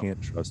news. You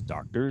can't trust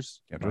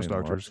doctors. Can't trust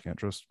doctors. Can't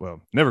trust. Well,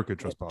 never could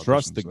trust politicians.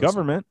 Trust the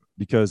government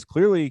because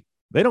clearly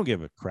they don't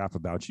give a crap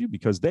about you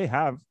because they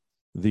have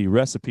the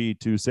recipe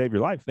to save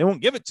your life. They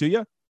won't give it to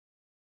you.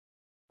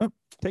 Oh,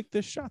 take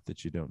this shot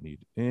that you don't need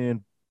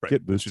and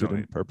get boosted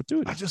in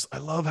perpetuity. I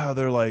love how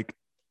they're like,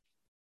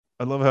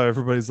 I love how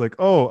everybody's like,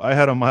 oh, I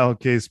had a mild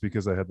case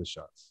because I had the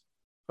shots.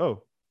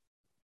 Oh,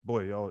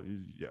 boy, y'all,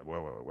 yeah,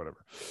 well, whatever.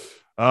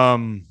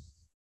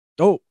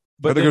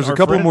 But there's a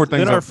couple more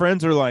things. Then our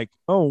friends are like,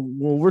 oh,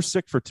 well, we're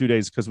sick for 2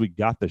 days because we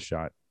got the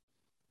shot.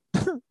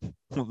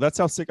 Well, that's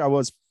how sick I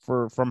was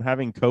from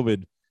having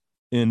COVID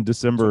in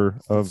December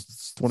of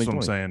 2020. That's what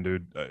I'm saying,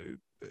 dude.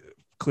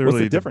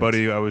 clearly the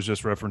buddy I was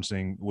just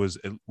referencing was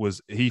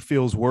he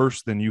feels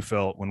worse than you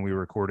felt when we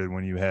recorded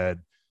when you had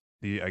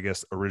the, I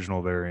guess,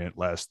 original variant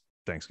last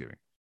Thanksgiving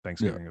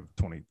of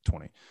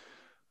 2020.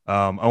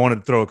 I wanted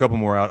to throw a couple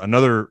more out.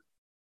 Another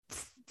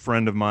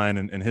friend of mine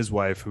and his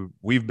wife, who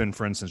we've been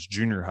friends since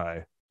junior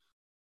high.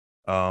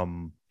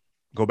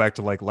 Go back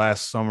to like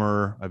last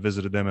summer. I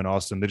visited them in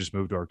Austin. They just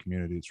moved to our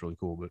community. It's really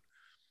cool, but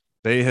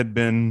they had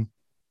been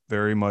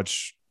very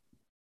much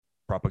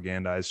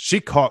propagandized. She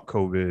caught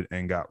COVID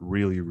and got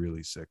really,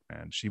 really sick,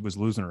 man. She was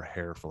losing her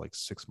hair for like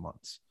 6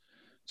 months.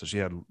 So she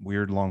had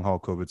weird long haul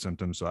COVID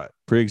symptoms. So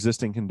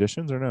pre-existing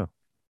conditions or no?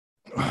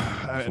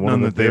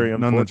 None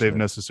that they've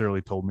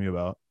necessarily told me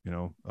about, you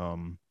know.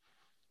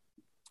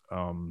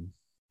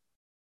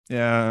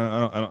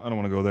 Yeah, I don't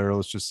want to go there.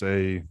 Let's just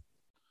say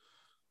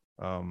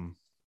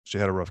she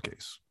had a rough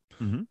case.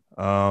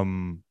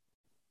 Mm-hmm.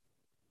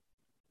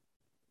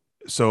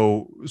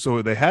 So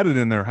they had it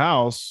in their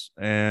house,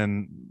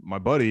 and my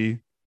buddy,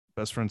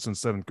 best friend since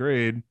 7th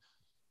grade,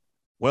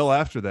 well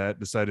after that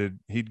decided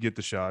he'd get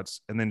the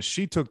shots. And then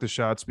she took the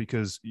shots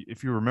because,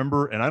 if you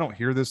remember, and I don't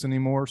hear this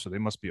anymore, so they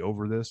must be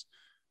over this,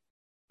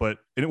 but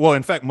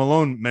in fact,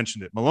 Malone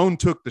mentioned it. Malone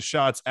took the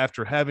shots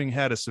after having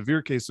had a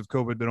severe case of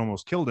COVID that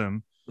almost killed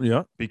him.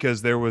 Yeah.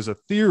 Because there was a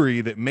theory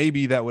that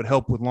maybe that would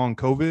help with long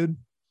COVID.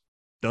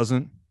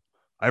 Doesn't.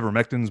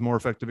 Ivermectin's more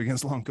effective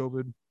against long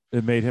COVID.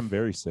 It made him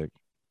very sick.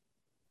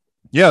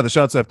 Yeah, the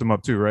shots effed him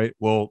up too, right?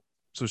 Well,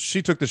 so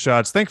she took the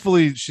shots.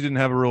 Thankfully, she didn't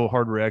have a real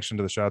hard reaction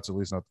to the shots, at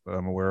least not that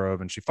I'm aware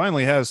of. And she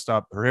finally has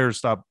stopped. Her hair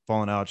stopped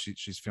falling out.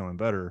 She's feeling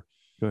better.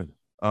 Good.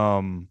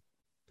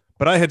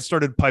 But I had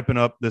started piping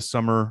up this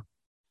summer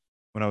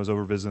when I was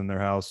over visiting their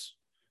house.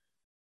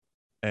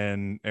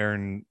 And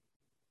Aaron,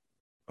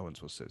 I wasn't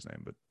supposed to say his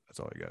name, but that's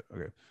all I got.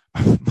 Okay.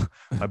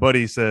 My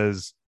buddy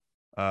says,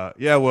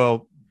 yeah,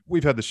 well,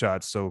 we've had the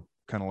shots. So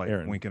kind of like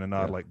Aaron, winking a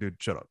nod, like, dude,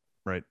 shut up.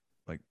 Right.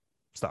 Like,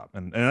 stop.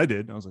 And I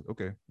did. I was like,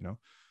 okay, you know.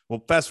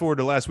 Well, fast forward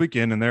to last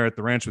weekend, and they're at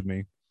the ranch with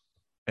me,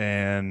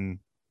 and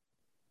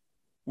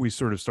we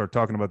sort of start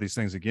talking about these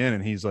things again.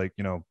 And he's like,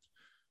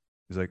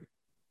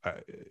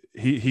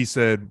 he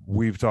said,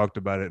 we've talked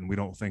about it, and we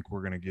don't think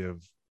we're going to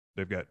give.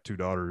 They've got 2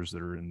 daughters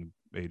that are in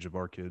the age of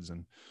our kids,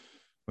 and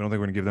we don't think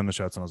we're going to give them the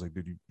shots. And I was like,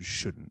 dude, you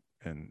shouldn't.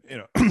 And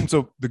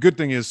so the good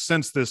thing is,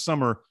 since this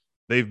summer,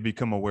 they've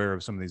become aware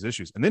of some of these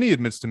issues. And then he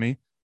admits to me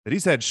that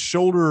he's had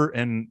shoulder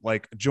and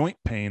like joint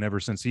pain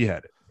ever since he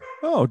had it.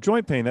 Oh,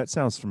 joint pain. That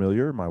sounds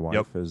familiar. My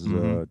wife has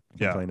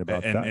complained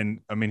about that. And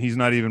I mean, he's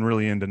not even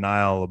really in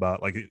denial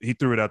about, like, he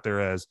threw it out there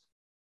as,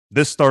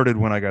 this started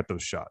when I got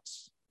those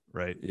shots,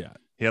 right? Yeah.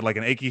 He had like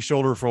an achy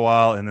shoulder for a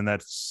while, and then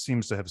that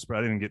seems to have spread.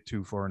 I didn't get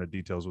too far into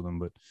details with him,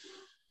 but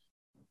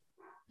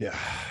yeah.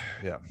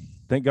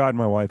 Thank God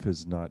my wife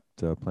is not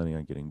planning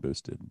on getting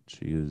boosted.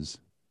 She is.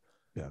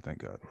 Yeah,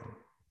 thank God.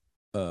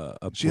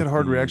 She had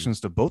hard reactions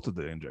to both of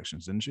the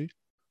injections, didn't she?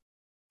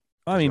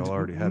 I mean,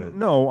 already had it.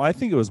 No, I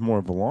think it was more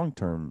of a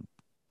long-term.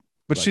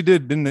 But she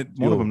did, didn't it?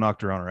 One of them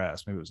knocked her on her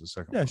ass. Maybe it was the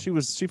second one.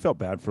 Yeah, she felt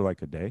bad for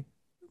like a day,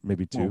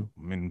 maybe 2. Well,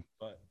 I mean,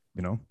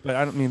 But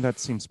I don't mean that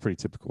seems pretty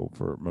typical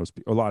for most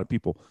people. A lot of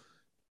people.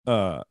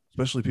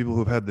 Especially people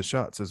who've had the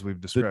shots, as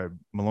we've described.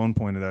 Malone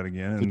pointed out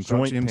again, and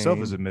Fauci himself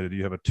has admitted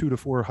you have a 2 to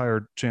 4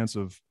 higher chance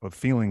of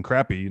feeling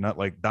crappy, not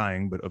like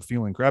dying, but of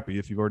feeling crappy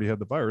if you've already had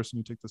the virus and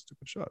you take the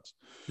stupid shots.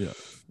 Yeah.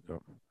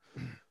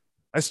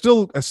 I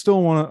still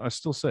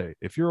say,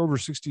 if you're over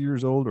 60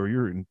 years old or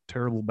you're in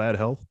terrible bad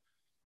health,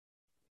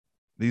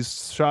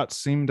 these shots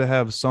seem to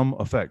have some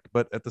effect.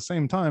 But at the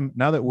same time,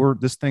 now that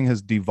this thing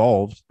has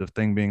devolved, the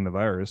thing being the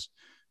virus,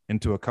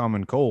 into a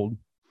common cold,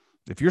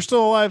 if you're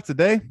still alive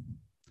today,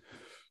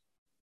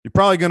 you're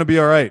probably going to be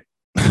all right.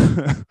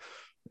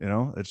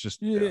 It's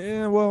just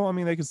yeah. Well, I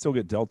mean, they can still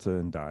get Delta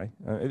and die.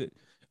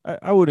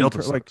 I would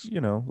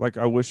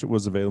I wish it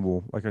was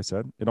available. Like I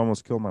said, it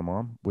almost killed my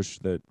mom. Wish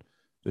that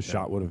the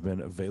shot would have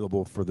been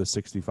available for the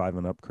 65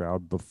 and up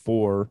crowd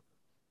before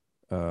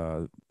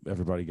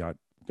everybody got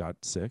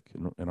sick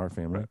in our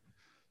family.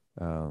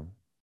 Right.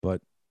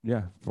 But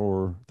yeah,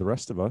 for the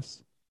rest of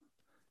us,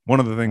 one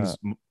of the things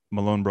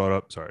Malone brought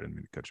up, sorry, I didn't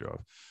mean to cut you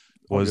off,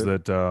 was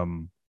that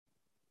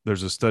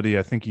there's a study,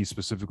 I think he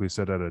specifically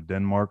said out of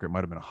Denmark, or it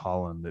might have been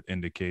Holland, that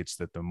indicates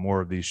that the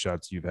more of these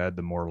shots you've had,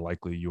 the more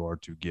likely you are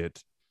to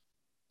get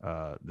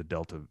the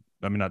Delta.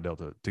 I mean, not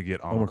Delta, to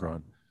get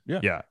Omicron.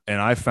 Yeah. And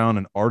I found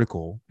an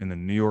article in the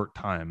New York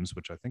Times,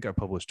 which I think I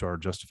published to our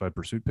Justified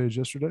Pursuit page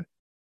yesterday.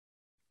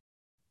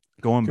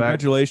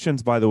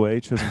 Congratulations, by the way.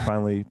 Chisholm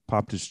finally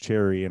popped his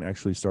cherry and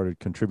actually started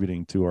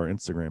contributing to our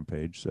Instagram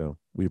page. So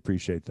we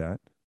appreciate that.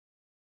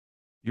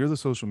 You're the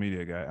social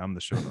media guy. I'm the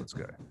show notes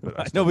guy. But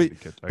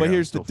but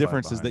here's the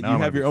difference is that you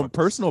have your own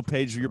personal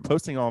page you're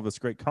posting all this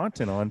great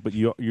content on, but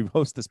you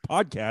host this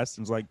podcast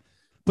and it's like,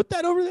 put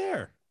that over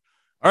there.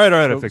 All right.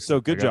 I fixed it.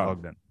 So good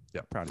job.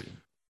 Yeah. Proud of you.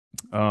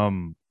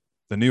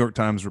 The New York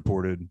Times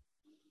reported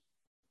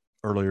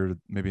earlier,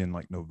 maybe in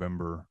like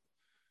November,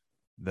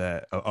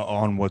 that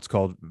on what's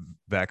called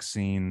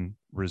vaccine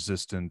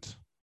resistant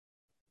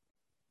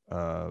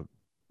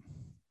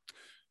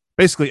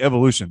basically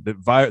evolution,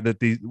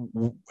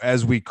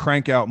 as we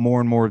crank out more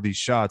and more of these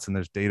shots, and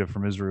there's data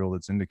from Israel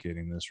that's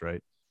indicating this,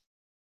 right?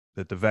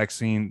 That the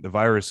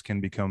virus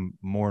can become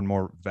more and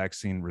more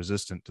vaccine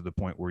resistant to the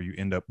point where you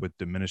end up with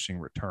diminishing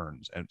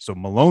returns. And so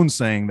Malone's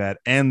saying that,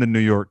 and the New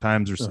York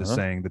Times is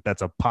saying that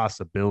that's a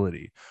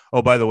possibility.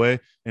 Oh, by the way,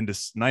 and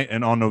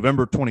on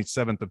November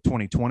 27th of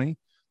 2020,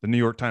 the New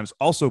York Times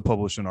also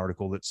published an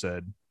article that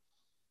said,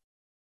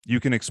 you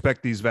can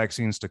expect these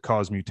vaccines to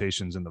cause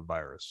mutations in the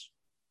virus.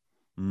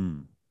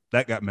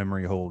 That got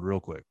memory hold real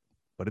quick,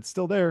 but it's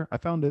still there. I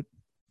found it.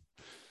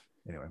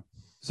 Anyway.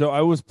 So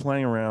I was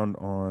playing around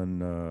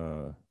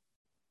on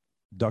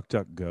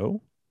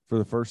DuckDuckGo for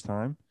the first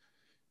time,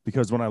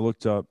 because when I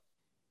looked up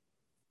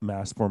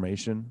mass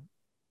formation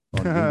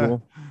on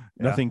Google,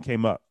 nothing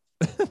came up.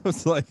 It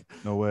was like,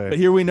 no way. But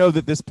here we know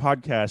that this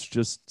podcast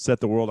just set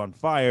the world on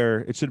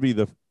fire. It should be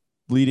the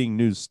leading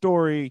news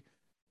story.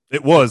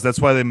 It was. That's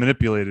why they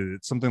manipulated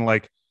it. Something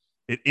like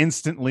it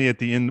instantly at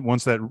the end,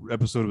 once that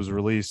episode was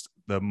released,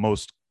 the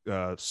most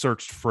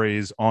searched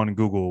phrase on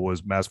Google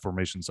was mass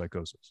formation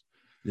psychosis.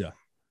 Yeah.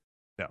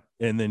 Yeah.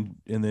 And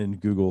then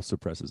Google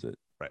suppresses it.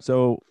 Right.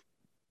 So,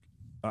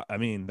 I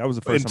mean, that was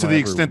the first and time to I the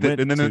ever extent went that,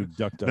 and then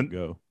to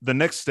DuckDuckGo. The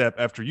next step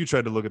after you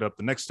tried to look it up,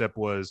 the next step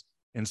was,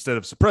 instead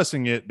of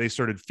suppressing it, they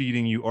started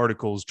feeding you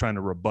articles trying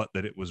to rebut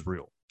that it was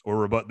real, or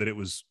rebut that it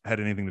had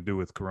anything to do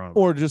with coronavirus.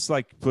 Or just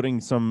like putting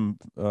some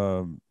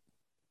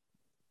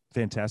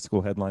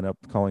fantastical headline up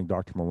calling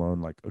Dr.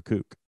 Malone like a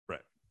kook.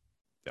 Right.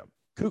 Yeah.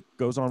 Kook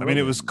goes on. I mean,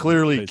 it was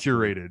clearly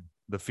curated,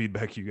 the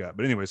feedback you got.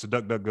 But anyway, so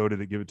DuckDuckGo,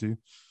 did it give it to you?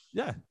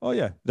 Yeah. Oh,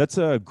 yeah. That's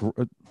I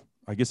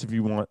guess if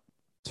you want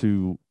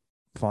to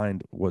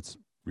find what's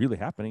really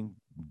happening,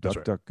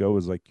 DuckDuckGo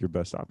is like your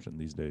best option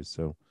these days.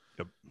 So,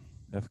 yep.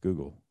 F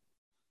Google.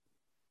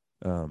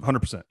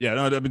 100%. Yeah.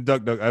 No, I mean,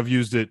 DuckDuck, I've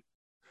used it.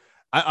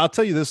 I'll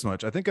tell you this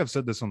much. I think I've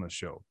said this on the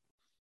show.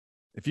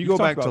 If you go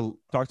back to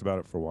talked about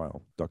it for a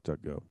while,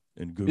 DuckDuckGo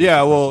and Google.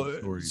 Yeah.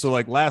 Well, so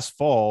like last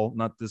fall,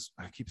 not this,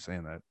 I keep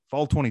saying that,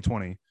 fall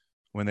 2020,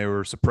 when they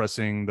were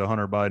suppressing the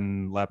Hunter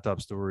Biden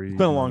laptop story. It's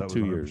been a long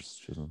 2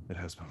 years. It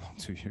has been a long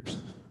 2 years.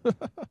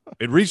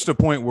 It reached a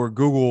point where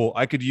Google,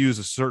 I could use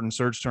a certain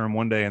search term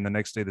one day, and the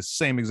next day the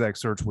same exact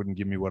search wouldn't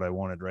give me what I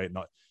wanted, right?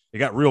 It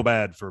got real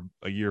bad for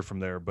a year from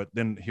there. But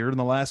then here in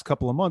the last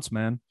couple of months,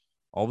 man,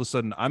 all of a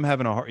sudden I'm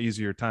having a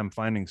easier time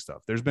finding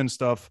stuff. There's been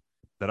stuff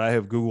that I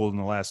have Googled in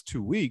the last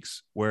 2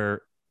 weeks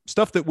where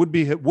stuff that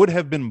would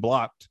have been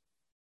blocked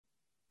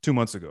 2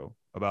 months ago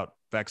about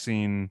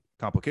vaccine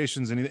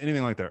complications,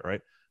 anything like that,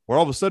 right? Where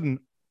all of a sudden,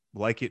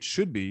 like it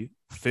should be,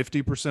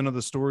 50% of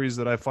the stories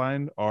that I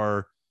find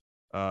are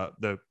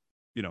the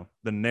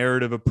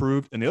narrative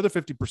approved, and the other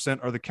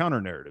 50% are the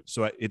counter narrative.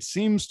 So it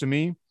seems to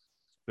me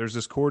there's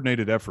this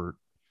coordinated effort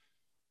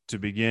to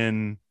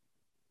begin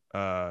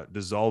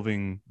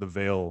dissolving the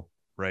veil,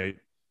 right?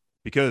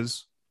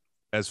 Because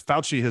as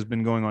Fauci has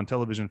been going on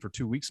television for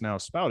 2 weeks now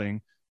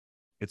spouting,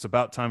 it's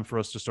about time for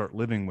us to start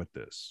living with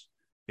this.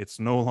 It's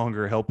no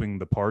longer helping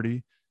the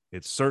party.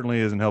 It certainly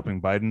isn't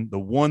helping Biden. The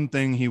one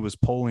thing he was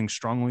polling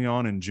strongly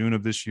on in June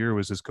of this year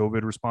was his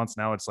COVID response.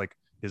 Now it's like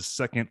his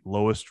second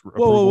lowest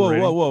approval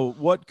rating. Whoa.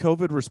 What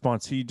COVID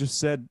response? He just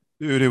said,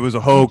 dude, it was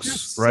a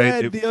hoax,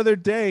 right? The other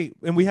day,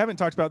 and we haven't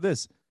talked about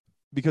this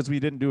because we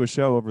didn't do a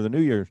show over the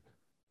New Year.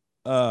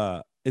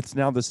 It's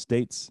now the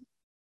state's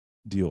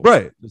deal.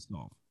 Right.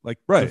 Like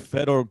right. The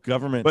federal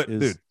government but, is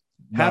dude,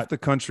 half the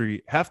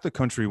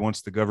country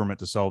wants the government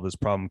to solve this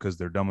problem because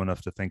they're dumb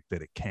enough to think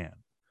that it can.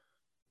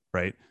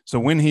 Right. So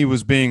when he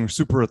was being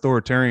super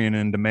authoritarian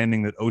and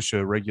demanding that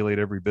OSHA regulate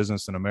every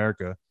business in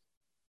America,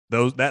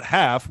 that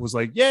half was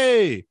like,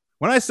 yay.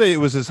 When I say it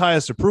was his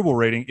highest approval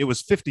rating, it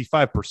was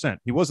 55%.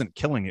 He wasn't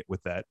killing it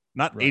with that.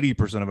 Not right.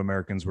 80% of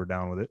Americans were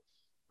down with it.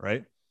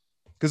 Right.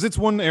 Because it's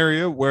one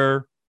area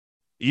where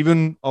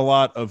even a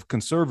lot of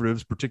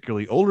conservatives,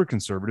 particularly older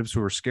conservatives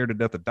who are scared to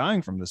death of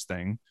dying from this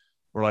thing,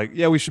 were like,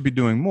 yeah, we should be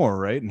doing more.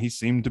 Right. And he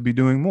seemed to be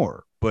doing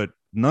more, but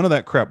none of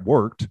that crap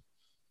worked.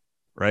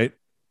 Right.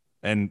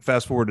 And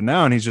fast forward to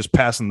now, and he's just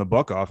passing the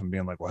buck off and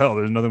being like, well, hell,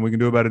 there's nothing we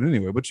can do about it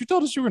anyway. But you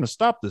told us you were going to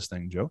stop this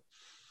thing, Joe.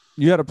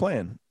 You had a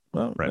plan.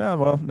 Well, right. Yeah,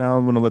 well, now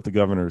I'm going to let the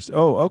governors.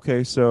 Oh,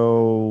 okay.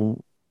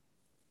 So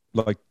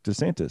like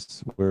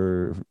DeSantis,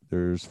 where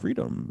there's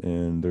freedom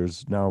and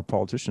there's now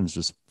politicians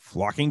just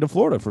flocking to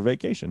Florida for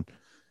vacation.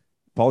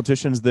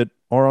 Politicians that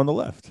are on the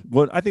left.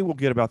 Well, I think we'll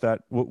get about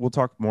that. We'll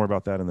talk more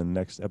about that in the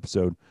next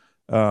episode.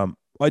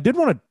 I did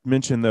want to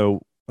mention,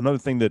 though, another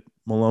thing that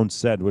Malone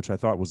said, which I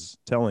thought was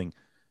telling.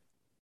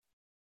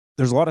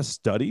 There's a lot of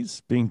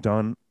studies being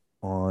done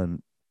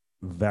on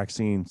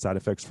vaccine side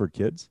effects for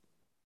kids.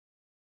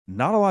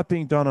 Not a lot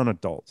being done on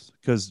adults,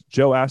 because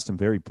Joe asked him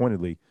very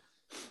pointedly,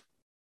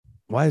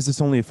 why is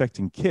this only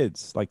affecting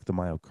kids, like the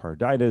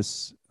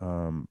myocarditis?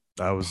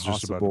 I was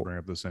just about to bring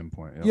up the same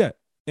point. Yep. Yeah.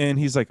 And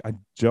he's like,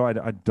 Joe,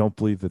 I don't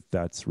believe that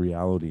that's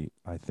reality.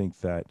 I think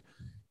that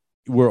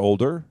we're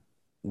older.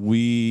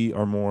 We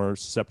are more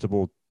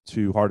susceptible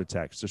to heart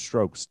attacks, to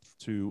strokes,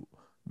 to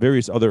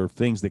various other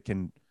things that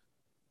can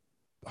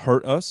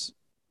hurt us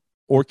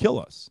or kill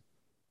us.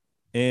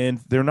 And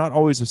they're not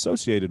always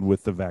associated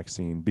with the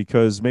vaccine,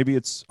 because maybe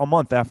it's a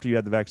month after you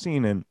had the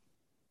vaccine and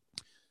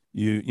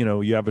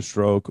you have a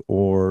stroke,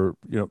 or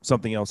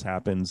something else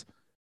happens.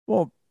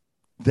 Well,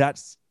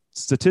 that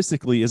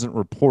statistically isn't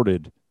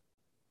reported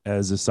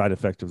as a side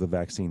effect of the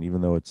vaccine,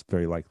 even though it's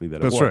very likely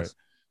that That's it was. right.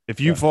 If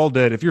you fall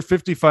dead, if you're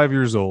 55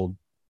 years old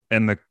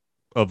and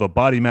of a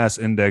body mass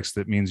index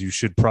that means you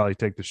should probably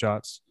take the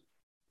shots,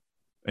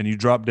 and you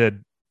drop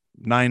dead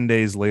 9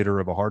 days later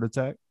of a heart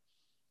attack,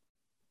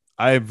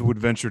 I would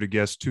venture to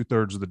guess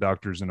 2/3 of the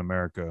doctors in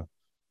America,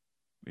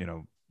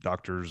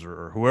 doctors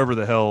or whoever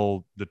the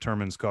hell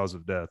determines cause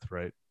of death,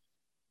 right,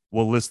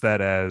 will list that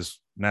as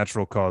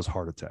natural cause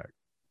heart attack.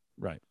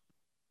 Right.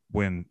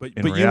 But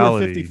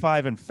reality, you were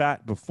 55 and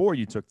fat before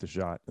you took the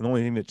shot, and the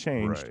only thing that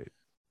changed. Right.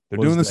 They're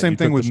doing the same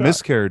thing with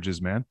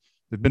miscarriages, man.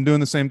 They've been doing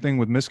the same thing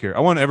with miscarriage.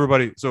 I want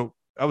everybody. So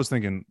I was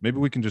thinking maybe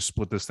we can just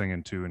split this thing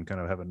in two and kind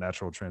of have a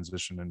natural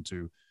transition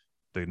into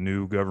the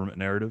new government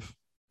narrative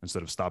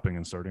instead of stopping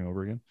and starting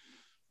over again.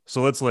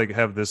 So let's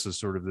have this as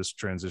sort of this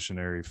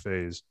transitionary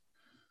phase.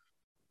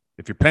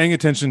 If you're paying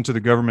attention to the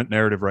government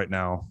narrative right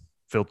now,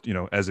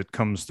 as it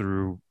comes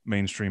through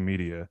mainstream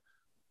media,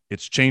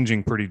 it's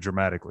changing pretty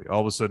dramatically.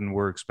 All of a sudden,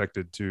 we're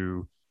expected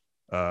to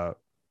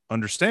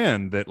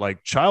understand that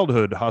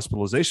childhood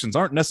hospitalizations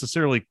aren't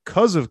necessarily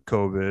because of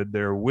COVID.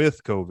 They're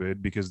with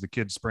COVID because the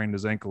kid sprained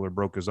his ankle or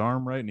broke his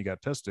arm, right? And he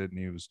got tested and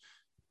he was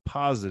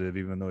positive,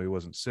 even though he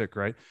wasn't sick,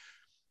 right?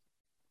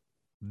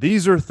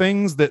 These are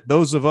things that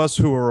those of us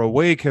who are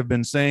awake have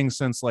been saying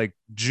since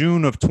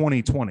June of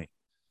 2020,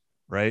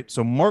 right?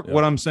 So mark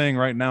what I'm saying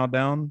right now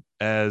down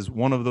as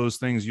one of those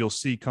things you'll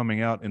see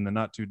coming out in the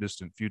not too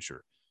distant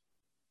future.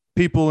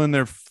 People in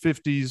their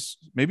 50s,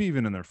 maybe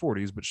even in their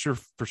 40s, but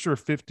for sure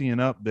 50 and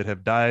up, that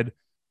have died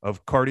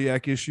of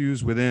cardiac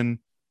issues within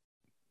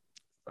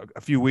a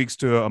few weeks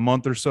to a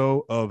month or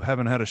so of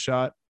having had a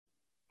shot.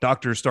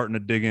 Doctors starting to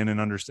dig in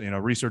and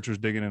understand, researchers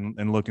digging in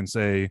and look and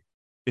say,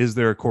 is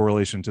there a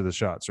correlation to the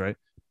shots, right?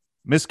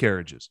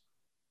 Miscarriages.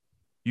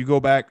 You go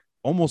back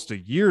almost a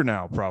year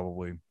now,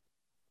 probably.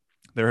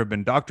 There have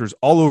been doctors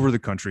all over the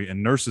country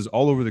and nurses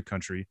all over the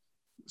country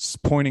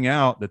pointing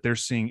out that they're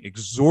seeing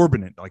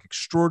exorbitant,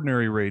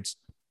 extraordinary rates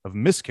of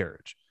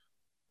miscarriage.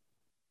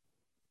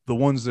 The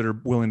ones that are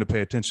willing to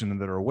pay attention and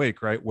that are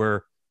awake, right?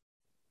 Where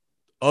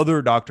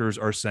other doctors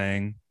are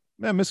saying,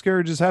 man,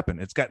 miscarriages happen.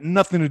 It's got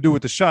nothing to do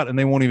with the shot, and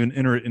they won't even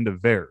enter it into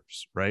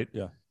VAERS, right?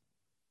 Yeah.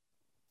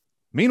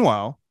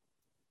 Meanwhile,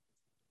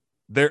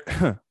 there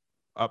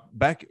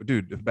back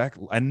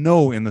I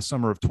know in the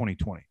summer of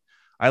 2020,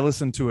 I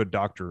listened to a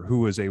doctor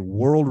who is a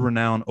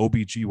world-renowned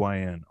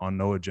OBGYN on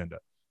No Agenda.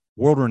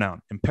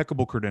 World-renowned,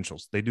 impeccable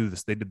credentials. They did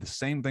the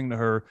same thing to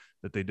her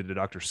that they did to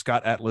Dr.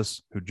 Scott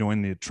Atlas, who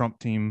joined the Trump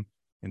team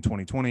in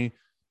 2020,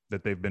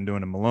 that they've been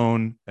doing to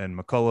Malone and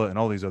McCullough and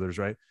all these others,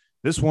 right?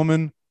 This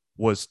woman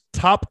was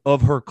top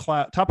of her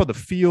class, top of the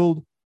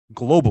field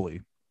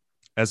globally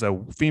as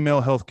a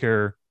female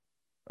healthcare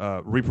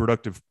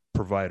reproductive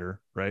provider,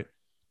 right?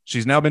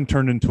 She's now been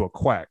turned into a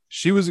quack.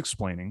 She was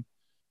explaining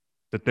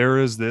that there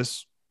is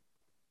this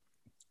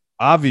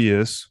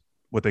obvious,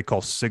 what they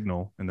call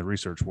signal in the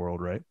research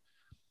world, right,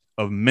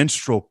 of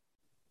menstrual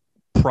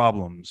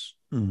problems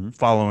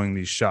following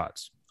these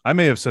shots. I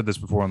may have said this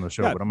before on the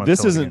show, but I'm not.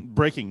 This isn't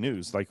breaking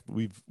news.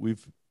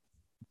 We've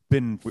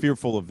been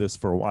fearful of this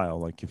for a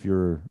while. If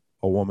you're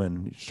a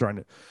woman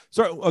trying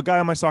to, a guy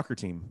on my soccer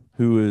team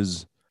who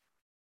is,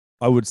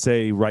 I would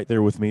say, right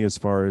there with me as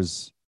far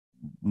as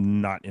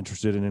not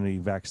interested in any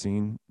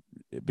vaccine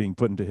being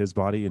put into his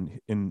body,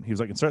 and he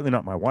was and certainly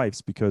not my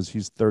wife's, because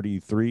he's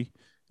 33,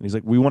 and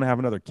he's we want to have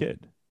another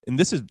kid. And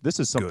this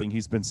is something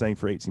he's been saying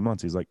for 18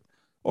 months. He's I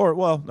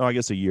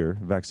guess a year.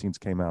 Vaccines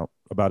came out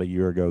about a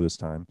year ago this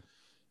time.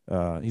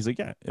 He's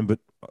but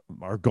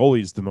our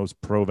goalie's the most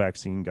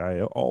pro-vaccine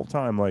guy all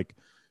time.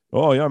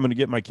 Oh yeah, I'm going to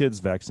get my kids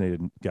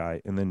vaccinated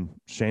guy. And then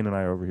Shane and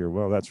I are over here,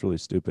 well, that's really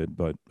stupid,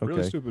 but okay.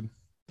 Really stupid.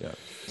 Yeah.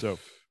 So,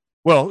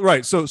 well,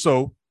 right.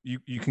 So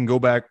you can go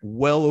back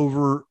well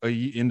over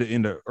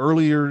into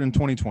earlier in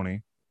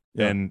 2020.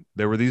 Yeah. And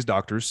there were these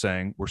doctors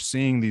saying, we're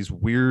seeing these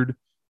weird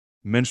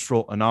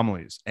menstrual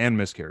anomalies and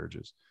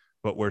miscarriages,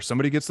 but where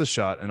somebody gets the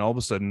shot and all of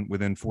a sudden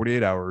within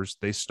 48 hours,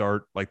 they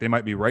start, they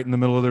might be right in the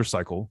middle of their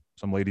cycle.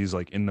 Some lady's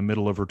in the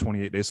middle of her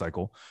 28-day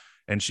cycle,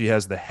 and she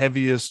has the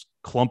heaviest,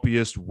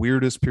 clumpiest,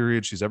 weirdest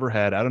period she's ever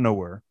had out of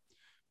nowhere.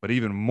 But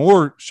even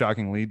more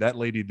shockingly, that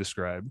lady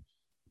described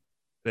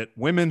that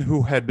women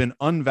who had been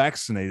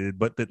unvaccinated,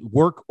 but that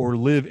work or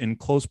live in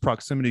close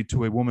proximity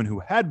to a woman who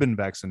had been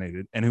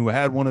vaccinated and who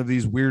had one of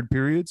these weird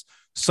periods,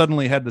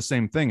 suddenly had the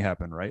same thing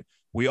happen, right?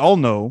 We all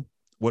know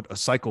what a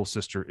cycle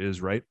sister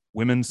is, right?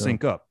 Women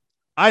sync up.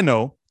 I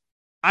know.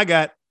 I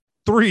got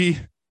three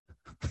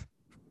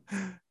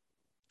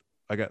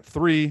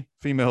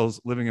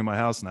females living in my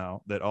house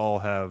now that all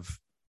have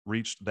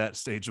reached that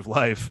stage of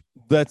life.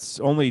 That's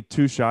only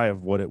too shy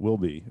of what it will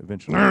be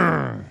eventually.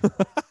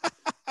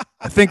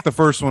 I think the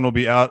first one will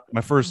be out.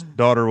 My first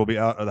daughter will be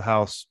out of the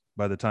house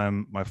by the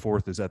time my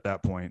fourth is at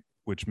that point.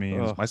 which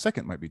means my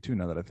second might be 2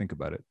 now that I think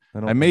about it.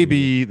 I may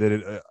be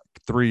that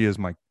 3 is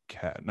my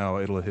cat. No,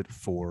 it'll hit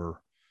 4.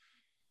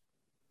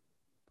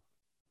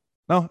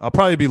 No, I'll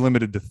probably be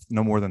limited to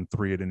no more than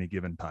 3 at any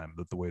given time.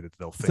 The way that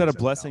they'll. Is that a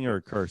blessing or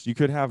a curse? You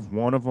could have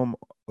one of them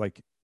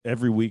like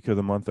every week of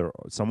the month, or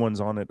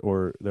someone's on it,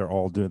 or they're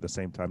all doing it at the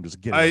same time.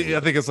 Just get it. I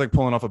think it's like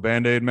pulling off a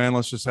Band-Aid, man.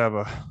 Let's just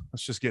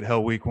get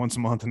Hell Week once a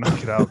month and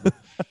knock it out.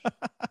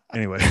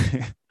 Anyway,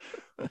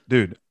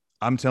 dude,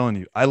 I'm telling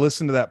you, I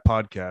listened to that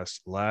podcast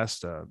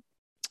last,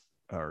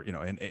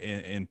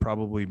 in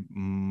probably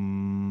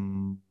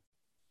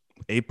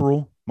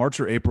March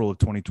or April of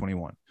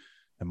 2021.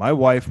 And my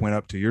wife went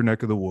up to your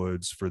neck of the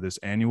woods for this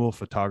annual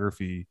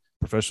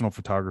professional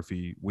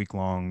photography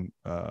week-long,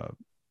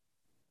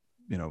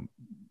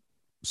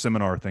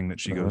 seminar thing that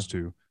she goes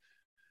to.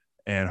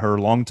 And her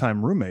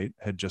longtime roommate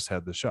had just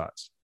had the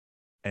shots.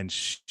 And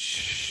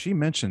she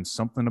mentioned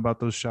something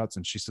about those shots.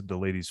 And she said the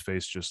lady's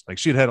face just like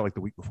she had it like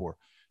the week before.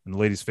 And the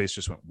lady's face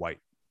just went white.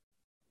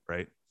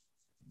 Right.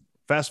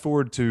 Fast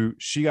forward to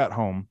she got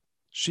home.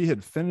 She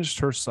had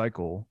finished her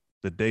cycle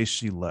the day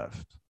she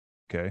left.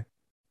 Okay.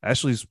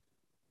 Ashley's,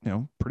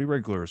 pretty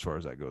regular as far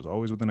as that goes,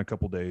 always within a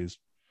couple days.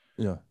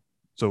 Yeah.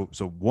 So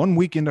 1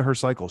 week into her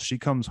cycle, she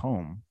comes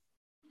home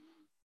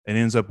and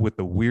ends up with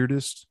the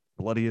weirdest,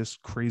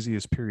 bloodiest,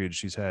 craziest period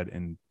she's had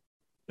in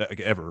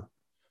ever.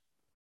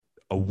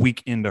 A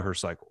week into her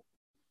cycle.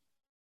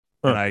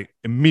 And I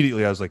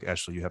was like,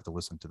 Ashley, you have to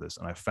listen to this.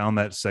 And I found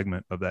that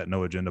segment of that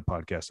No Agenda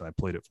podcast and I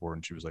played it for her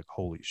and she was like,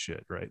 holy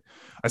shit. Right.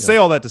 I say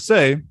all that to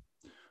say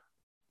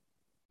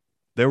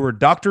there were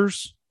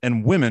doctors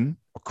and women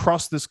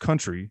across this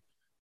country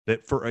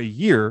that for a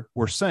year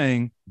were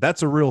saying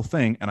that's a real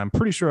thing. And I'm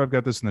pretty sure I've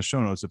got this in the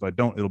show notes. If I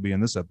don't, it'll be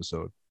in this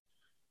episode.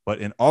 But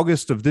in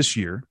August of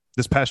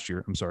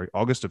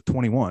August of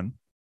 21,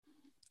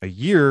 a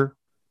year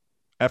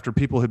after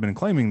people had been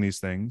claiming these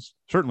things,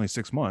 certainly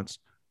 6 months,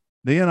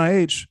 the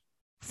NIH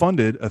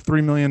funded a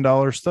 $3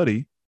 million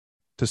study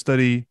to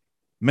study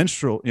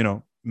menstrual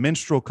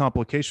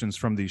complications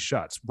from these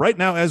shots. Right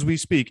now, as we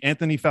speak,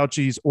 Anthony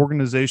Fauci's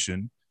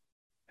organization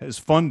is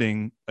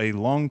funding a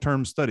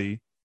long-term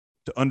study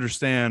to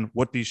understand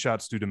what these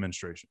shots do to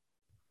menstruation.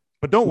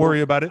 But don't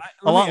worry about it.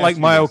 A lot like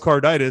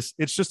myocarditis,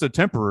 it's just a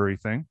temporary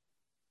thing.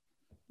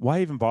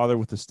 Why even bother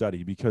with the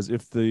study? Because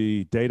if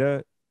the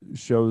data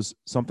shows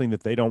something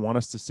that they don't want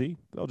us to see,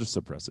 they'll just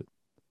suppress it.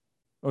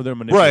 Or they're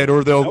manipulating.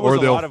 Right,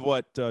 a lot of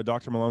what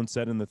Dr. Malone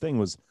said in the thing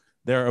was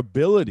their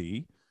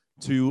ability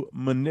to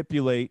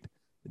manipulate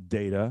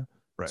data.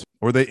 Right.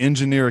 Or they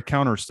engineer a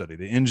counter study.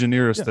 They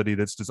engineer a study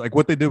that's just like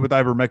what they did with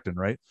ivermectin,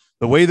 right?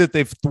 The way that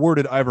they've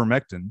thwarted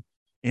ivermectin,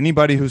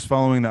 anybody who's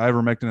following the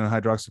ivermectin and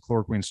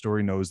hydroxychloroquine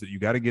story knows that you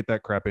got to get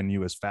that crap in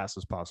you as fast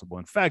as possible.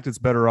 In fact, it's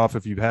better off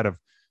if you've had a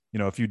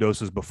few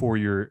doses before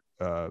you're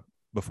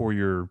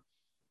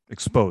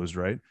exposed,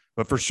 right?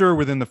 But for sure,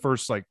 within the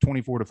first like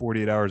 24 to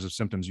 48 hours of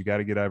symptoms, you got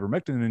to get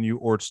ivermectin in you,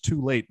 or it's too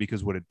late,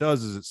 because what it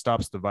does is it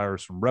stops the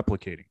virus from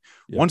replicating.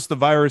 Yeah. Once the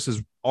virus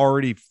is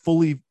already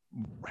fully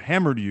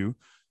hammered you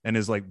and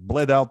is like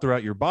bled out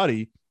throughout your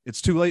body,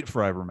 it's too late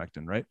for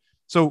ivermectin, right?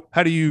 So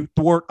how do you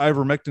thwart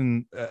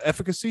ivermectin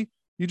efficacy?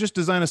 You just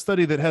design a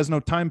study that has no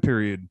time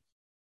period,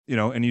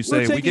 and you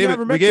say we gave it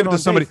to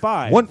somebody.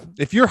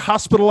 If you're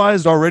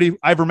hospitalized already,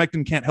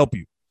 ivermectin can't help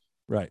you.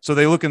 Right. So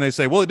they look and they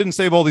say, well, it didn't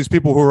save all these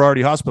people who are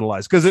already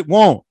hospitalized, because it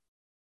won't.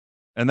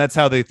 And that's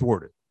how they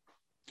thwart it.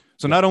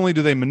 So not only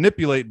do they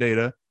manipulate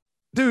data,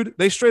 dude,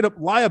 they straight up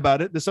lie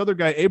about it. This other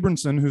guy,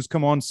 Abramson, who's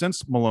come on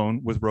since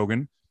Malone with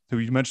Rogan, who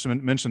you mentioned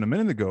a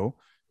minute ago,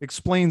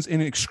 explains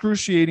in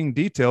excruciating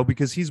detail,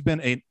 because he's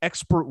been an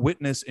expert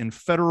witness in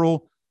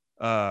federal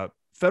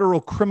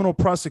criminal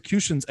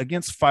prosecutions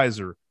against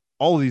Pfizer,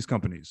 all of these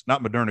companies,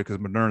 not Moderna, because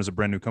Moderna is a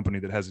brand new company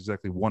that has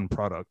exactly one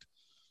product.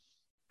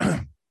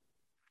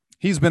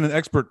 He's been an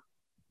expert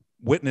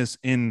witness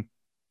in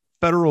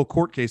federal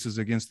court cases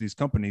against these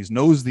companies,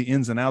 knows the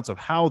ins and outs of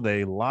how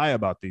they lie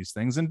about these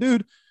things. And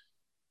dude,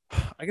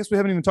 I guess we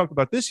haven't even talked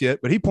about this yet,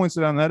 but he points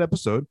it out in that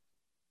episode.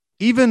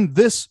 Even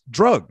this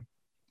drug,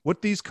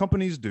 what these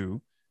companies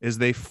do is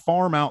they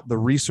farm out the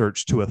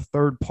research to a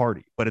third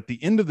party. But at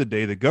the end of the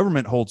day, the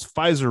government holds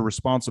Pfizer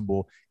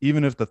responsible,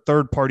 even if the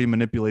third party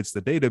manipulates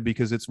the data,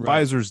 because it's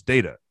Pfizer's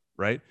data,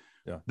 right?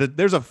 Yeah.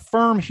 There's a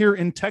firm here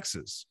in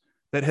Texas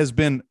that has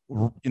been,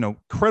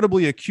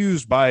 credibly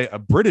accused by a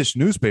British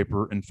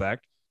newspaper, in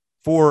fact,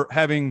 for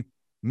having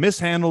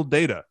mishandled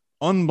data,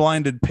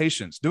 unblinded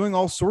patients, doing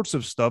all sorts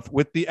of stuff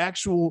with the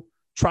actual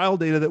trial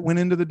data that went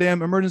into the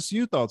damn emergency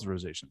use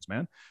authorizations,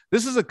 man.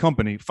 This is a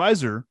company,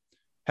 Pfizer,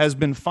 has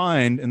been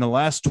fined in the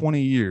last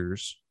 20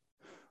 years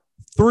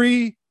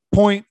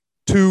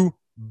 $3.2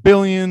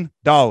 billion.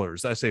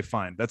 I say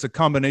fined. That's a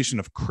combination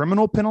of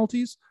criminal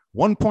penalties,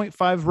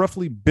 1.5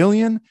 roughly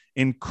billion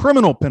in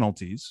criminal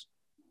penalties,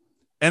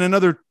 and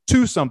another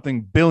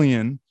 2-something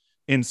billion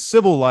in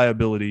civil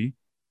liability,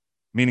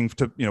 meaning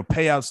to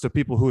payouts to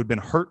people who had been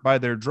hurt by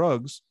their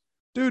drugs,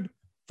 dude.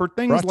 For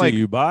things brought like to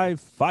you by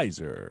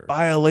Pfizer,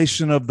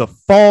 violation of the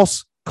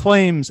False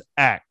Claims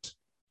Act,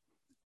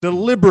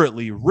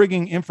 deliberately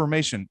rigging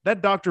information.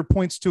 That doctor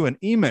points to an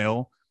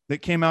email that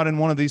came out in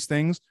one of these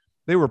things.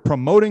 They were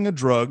promoting a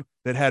drug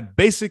that had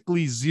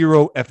basically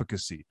zero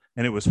efficacy,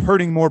 and it was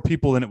hurting more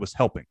people than it was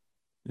helping.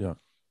 Yeah.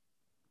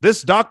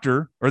 This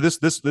doctor or this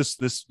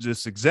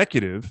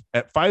executive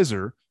at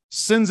Pfizer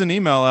sends an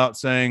email out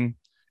saying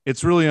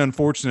it's really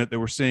unfortunate that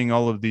we're seeing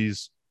all of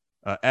these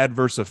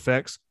adverse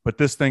effects, but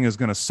this thing is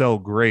going to sell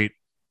great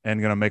and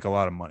going to make a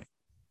lot of money.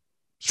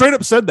 Straight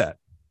up said that.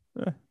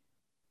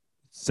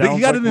 Sounds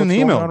he got like it in an what's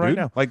email, going on right dude.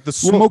 now. Like the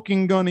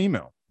smoking gun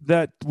email.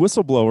 That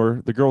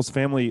whistleblower, the girl's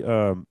family,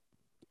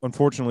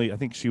 unfortunately, I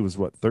think she was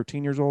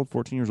 13 years old,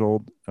 14 years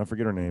old. I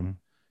forget her name,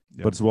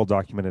 but it's well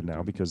documented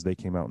now because they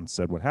came out and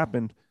said what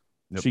happened.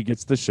 Yep. She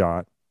gets the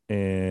shot,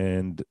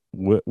 and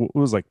what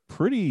was like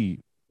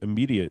pretty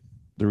immediate.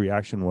 The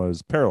reaction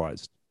was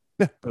paralyzed.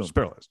 Yeah, it was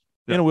paralyzed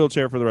in a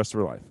wheelchair for the rest of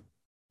her life.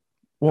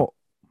 Well,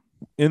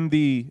 in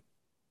the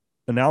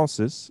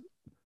analysis,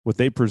 what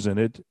they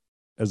presented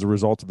as a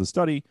result of the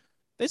study,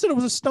 they said it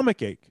was a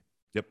stomach ache.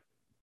 Yep.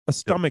 A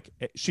stomach.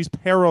 She's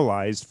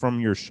paralyzed from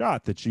your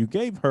shot that you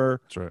gave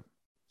her. That's right.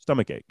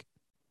 Stomach ache.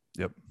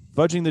 Yep.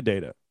 Fudging the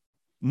data.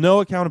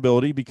 No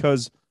accountability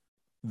because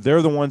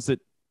they're the ones that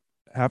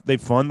they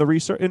fund the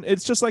research, and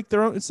it's just like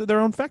their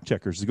own fact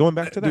checkers. Going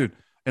back to that, dude.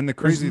 And the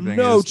crazy thing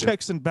no is,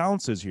 checks and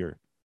balances here.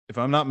 If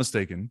I'm not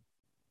mistaken,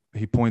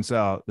 he points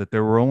out that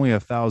there were only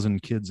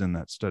 1,000 kids in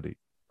that study,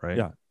 right?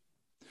 Yeah.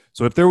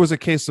 So if there was a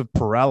case of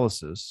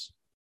paralysis,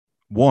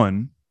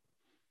 1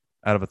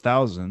 out of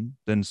 1,000,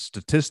 then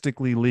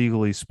statistically,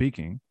 legally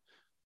speaking,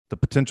 the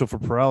potential for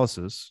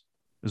paralysis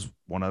is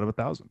 1 out of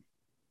 1,000.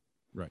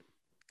 Right.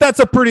 That's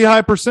a pretty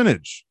high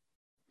percentage.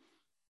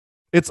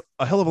 It's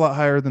a hell of a lot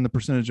higher than the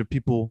percentage of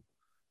people,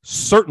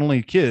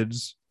 certainly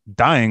kids,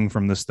 dying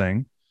from this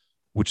thing,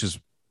 which is,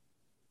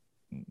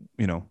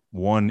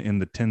 1 in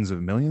the tens of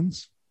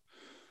millions.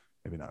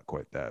 Maybe not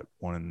quite that.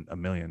 1 in a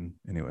million,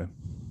 anyway.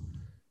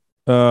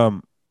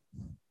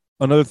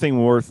 Another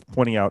thing worth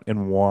pointing out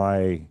and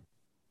why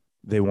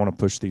they want to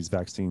push these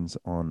vaccines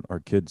on our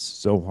kids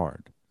so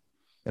hard.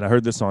 And I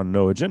heard this on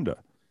No Agenda.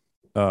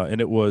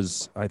 And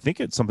I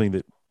think it's something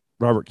that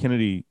Robert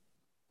Kennedy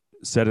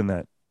said in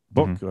that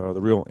book,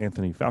 The Real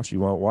Anthony Fauci.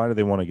 Well, why do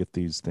they want to get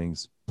these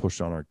things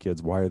pushed on our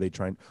kids? Why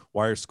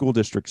are school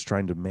districts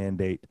trying to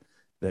mandate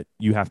that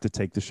you have to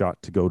take the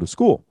shot to go to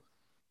school?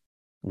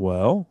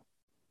 Well,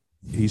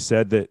 he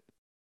said that,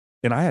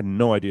 and I had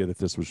no idea that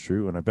this was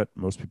true, and I bet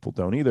most people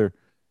don't either,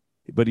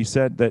 but he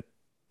said that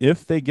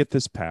if they get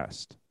this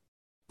passed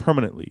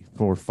permanently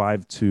for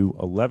 5 to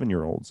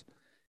 11-year-olds,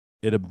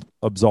 it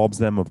absolves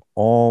them of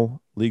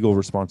all legal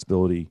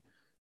responsibility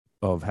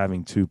of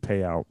having to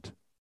pay out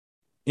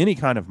any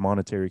kind of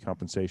monetary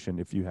compensation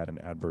if you had an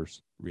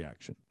adverse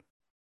reaction.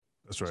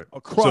 That's right.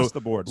 Across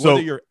the board,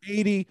 whether you're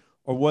 80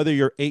 or whether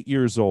you're 8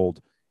 years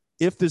old,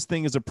 if this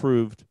thing is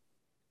approved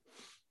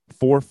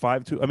for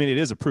 5 to, I mean, it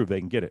is approved, they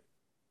can get it.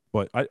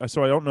 But I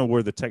don't know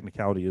where the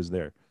technicality is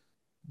there.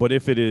 But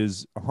if it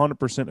is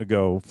 100% a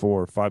go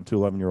for 5 to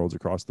 11-year-olds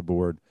across the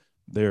board,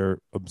 they're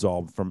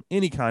absolved from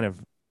any kind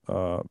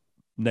of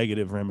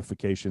negative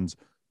ramifications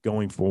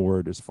going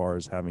forward as far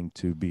as having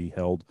to be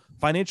held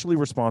financially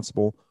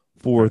responsible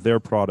for their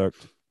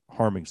product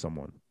harming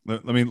someone.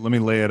 Let me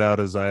lay it out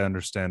as I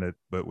understand it,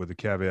 but with the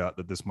caveat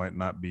that this might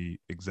not be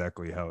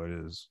exactly how it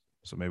is.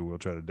 So maybe we'll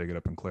try to dig it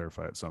up and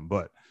clarify it some.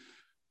 But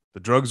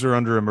the drugs are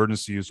under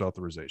emergency use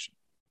authorization.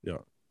 Yeah.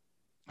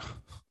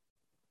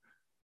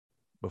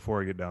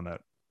 Before I get down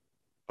that,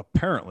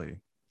 apparently,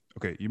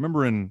 okay, you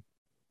remember in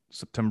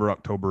September,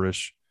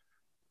 October-ish,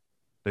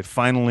 they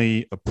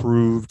finally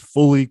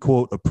fully,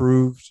 quote,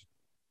 approved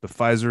the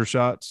Pfizer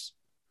shots,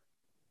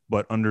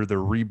 but under the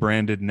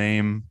rebranded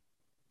name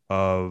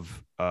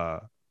of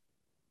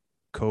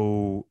you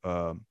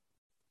know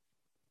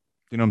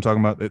what I'm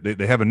talking about?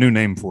 They have a new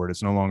name for it.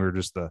 It's no longer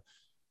just the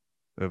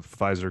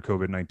Pfizer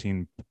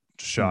COVID-19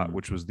 shot,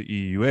 which was the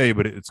EUA,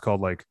 but it's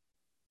called like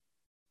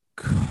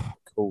I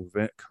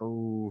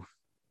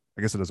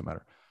guess it doesn't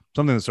matter.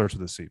 Something that starts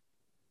with a C.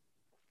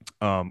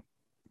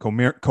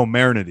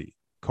 Comirnaty.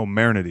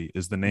 Comirnaty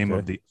is the name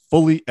of the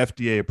fully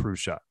FDA approved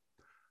shot.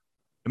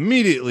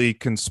 Immediately,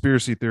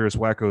 conspiracy theorist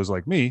wackos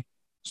like me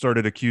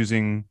started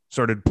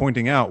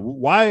pointing out,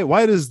 why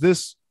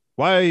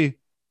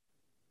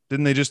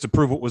didn't they just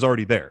approve what was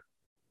already there?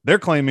 They're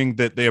claiming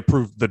that they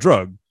approved the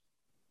drug,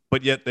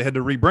 but yet they had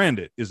to rebrand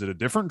it. Is it a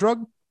different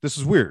drug? This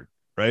is weird,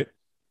 right?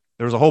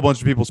 There was a whole bunch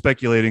of people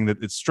speculating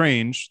that it's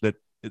strange that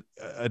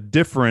a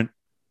different,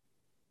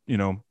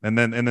 and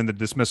then the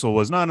dismissal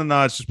was no,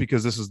 it's just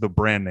because this is the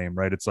brand name,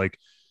 right? It's like,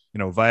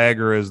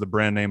 Viagra is the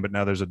brand name, but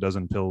now there's a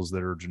dozen pills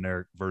that are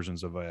generic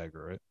versions of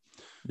Viagra, right?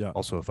 Yeah.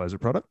 Also a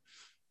Pfizer product.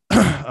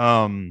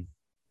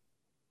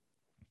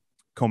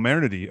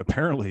 Comirnaty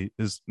apparently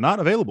is not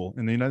available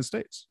in the United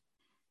States.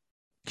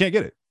 Can't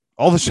get it.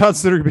 All the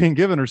shots that are being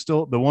given are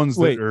still the ones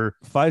that are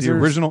the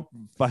original.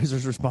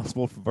 Pfizer's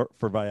responsible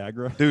for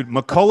Viagra. Dude,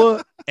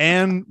 McCullough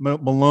and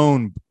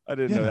Malone I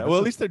didn't know that. Well,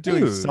 at least they're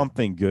doing Dude.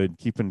 something good,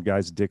 keeping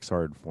guys' dicks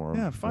hard for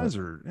them. Yeah,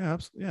 Pfizer. Yeah,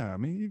 absolutely. Yeah, I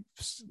mean, you've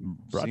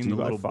Brought seen to you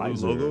the by little blue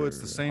Pfizer. logo. It's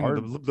the same.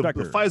 Art The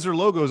Becker. Pfizer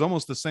logo is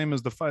almost the same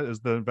as the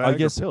Viagra I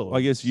guess pill.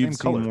 you've Same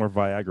color. seen more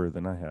Viagra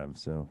than I have,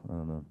 so I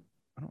don't know.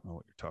 I don't know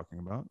what you're talking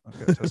about. I've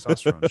got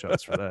testosterone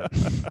shots for that.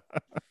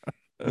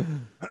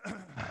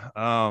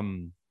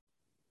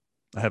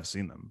 I have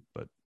seen them,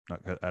 but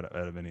not out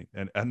of any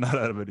and not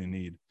out of any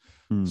need.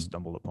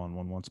 Stumbled upon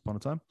one once upon a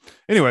time.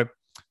 Anyway,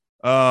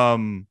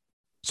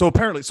 so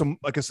apparently,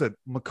 like I said,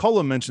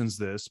 McCullough mentions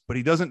this, but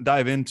he doesn't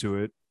dive into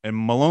it, and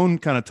Malone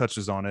kind of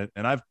touches on it,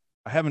 and I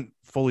haven't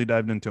fully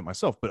dived into it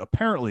myself, but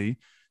apparently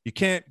you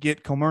can't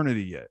get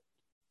Comirnaty yet.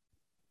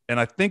 And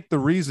I think the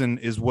reason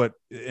is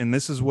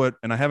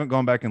and I haven't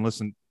gone back and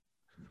listened.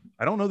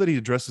 I don't know that he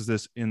addresses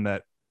this in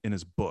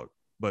his book,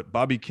 but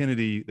Bobby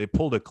Kennedy, they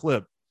pulled a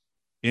clip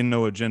in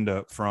No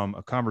Agenda from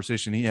a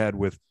conversation he had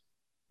with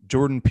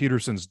Jordan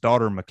Peterson's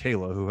daughter,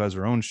 Michaela, who has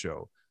her own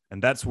show.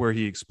 And that's where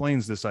he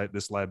explains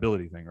this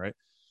liability thing, right?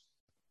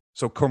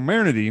 So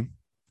Comirnaty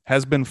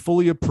has been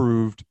fully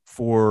approved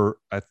for,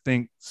 I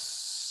think,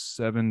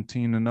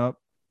 17 and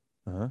up,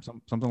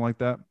 something like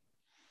that.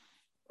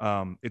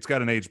 It's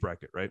got an age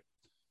bracket, right?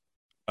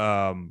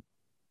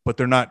 But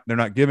they're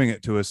not giving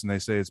it to us, and they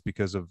say it's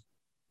because of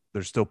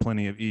there's still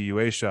plenty of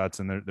EUA shots,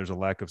 and there's a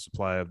lack of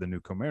supply of the new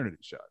Comirnaty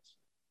shots.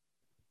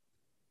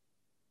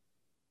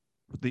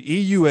 But the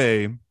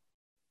EUA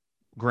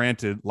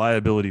granted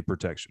liability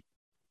protection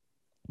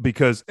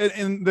because,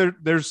 and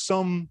there's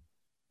some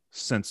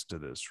sense to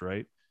this,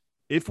 right?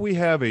 If we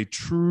have a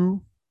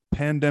true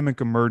pandemic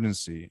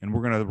emergency and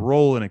we're going to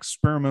roll an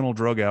experimental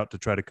drug out to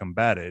try to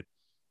combat it,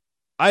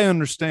 I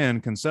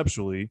understand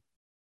conceptually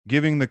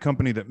giving the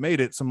company that made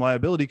it some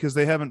liability because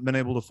they haven't been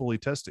able to fully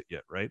test it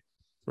yet, right?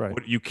 Right.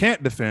 What you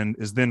can't defend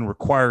is then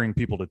requiring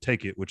people to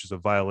take it, which is a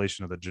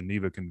violation of the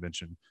Geneva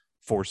Convention,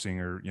 forcing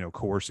or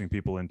coercing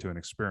people into an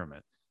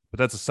experiment. But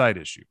that's a side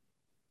issue.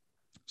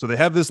 So they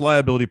have this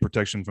liability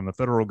protection from the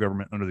federal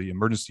government under the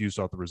emergency use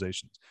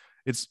authorizations.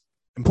 It's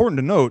important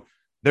to note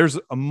there's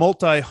a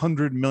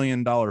multi-$100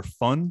 million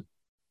fund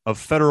of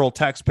federal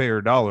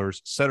taxpayer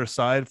dollars set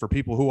aside for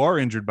people who are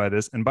injured by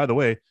this. And by the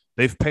way,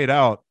 they've paid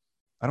out,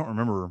 I don't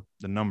remember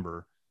the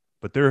number,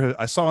 but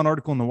I saw an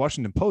article in the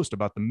Washington Post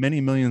about the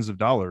many millions of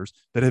dollars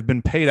that have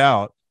been paid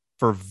out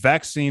for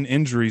vaccine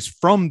injuries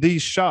from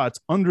these shots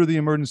under the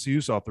emergency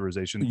use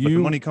authorization. But the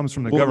money comes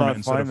from the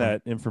government. Not find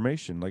that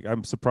information. Like,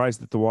 I'm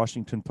surprised that the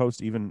Washington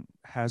Post even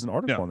has an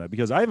article on that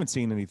because I haven't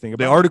seen anything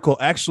about the article.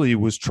 Actually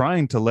was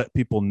trying to let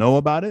people know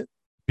about it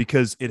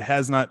because it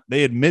has not,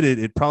 they admitted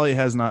it probably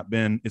has not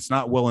been, it's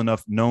not well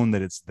enough known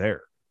that it's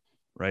there,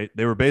 right?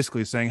 They were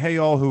basically saying, hey,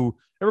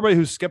 everybody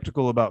who's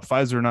skeptical about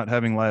Pfizer not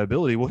having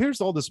liability, well, here's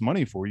all this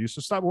money for you,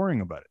 so stop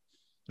worrying about it.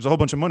 There's a whole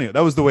bunch of money.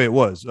 That was the way it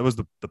was. That was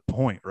the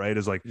point, right?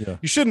 Is like,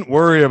 you shouldn't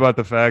worry about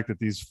the fact that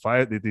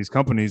these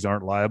companies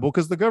aren't liable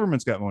because the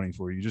government's got money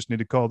for you. You just need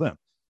to call them.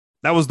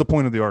 That was the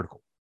point of the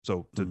article.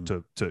 So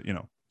to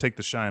take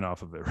the shine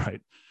off of it,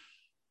 right?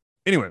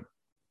 Anyway,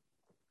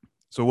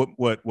 so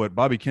what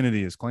Bobby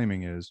Kennedy is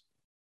claiming is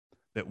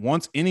that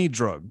once any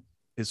drug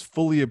is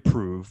fully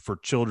approved for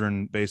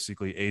children,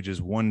 basically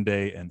ages 1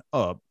 day and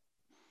up,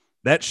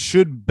 that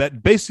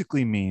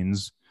basically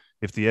means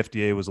if the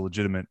FDA was a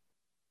legitimate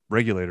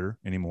regulator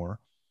anymore,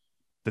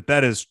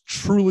 that is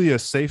truly a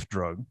safe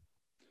drug.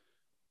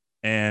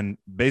 And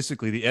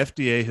basically the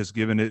FDA has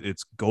given it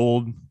its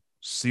gold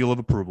seal of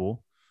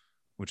approval,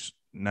 which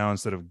now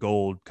instead of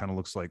gold kind of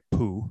looks like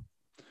poo.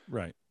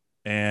 Right.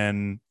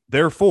 And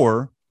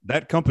therefore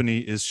that company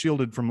is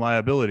shielded from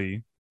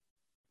liability.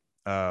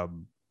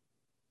 And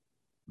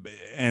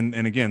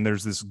again,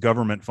 there's this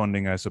government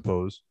funding, I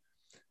suppose.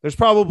 There's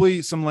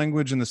probably some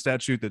language in the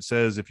statute that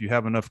says if you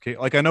have enough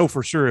like I know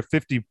for sure if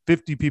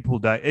 50 people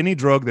die, any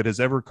drug that has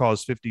ever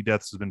caused 50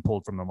 deaths has been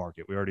pulled from the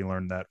market. We already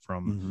learned that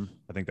from,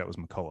 I think that was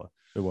McCullough.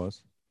 It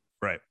was.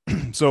 Right.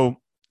 So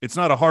it's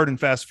not a hard and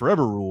fast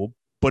forever rule,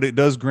 but it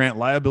does grant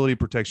liability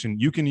protection.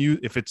 You can use,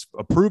 if it's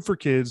approved for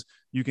kids,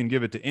 you can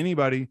give it to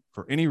anybody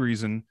for any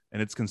reason,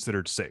 and it's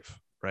considered safe,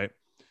 right?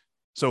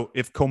 So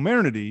if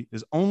Comirnaty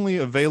is only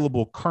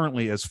available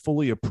currently as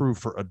fully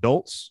approved for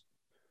adults,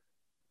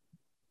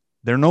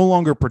 they're no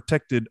longer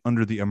protected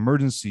under the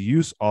emergency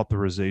use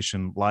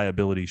authorization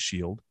liability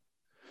shield.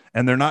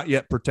 And they're not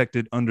yet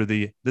protected under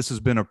this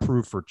has been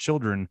approved for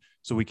children,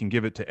 so we can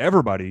give it to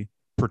everybody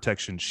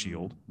protection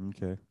shield.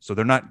 Okay. So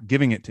they're not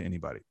giving it to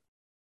anybody.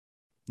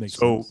 Makes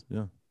sense.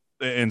 Yeah.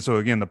 And so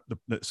again,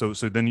 so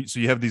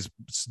you have these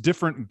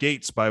different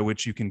gates by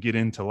which you can get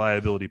into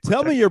liability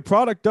protection. Tell me your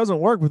product doesn't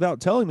work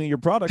without telling me your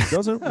product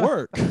doesn't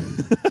work.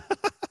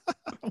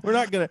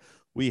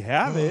 We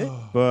have it,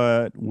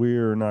 but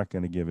we're not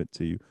going to give it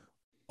to you.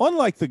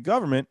 Unlike the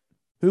government,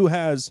 who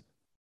has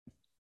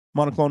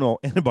monoclonal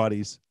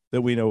antibodies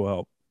that we know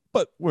help,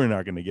 but we're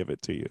not going to give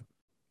it to you.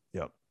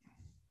 Yep.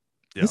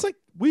 It's like,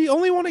 we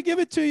only want to give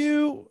it to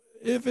you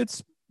if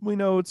we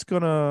know it's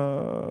going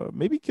to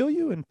maybe kill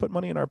you and put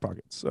money in our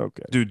pockets.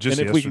 Okay. Dude, just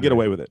and if we can get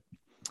away with it.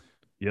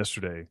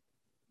 Yesterday,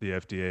 the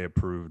FDA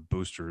approved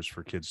boosters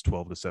for kids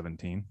 12 to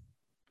 17.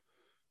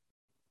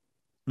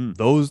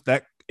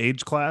 That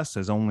age class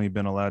has only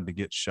been allowed to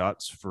get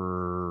shots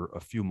for a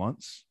few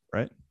months,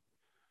 right?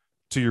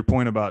 To your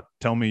point about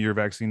tell me your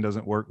vaccine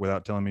doesn't work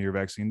without telling me your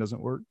vaccine doesn't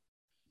work.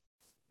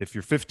 If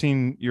your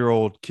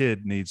 15-year-old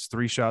kid needs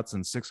 3 shots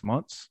in 6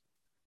 months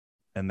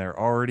and they're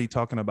already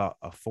talking about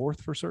a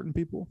 4th for certain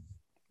people,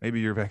 maybe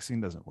your vaccine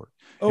doesn't work.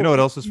 You know what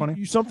else is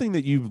funny? Something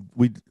that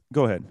we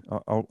go ahead.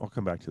 I'll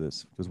come back to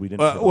this because we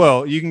didn't.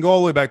 Well, you can go all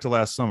the way back to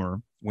last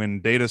summer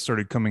when data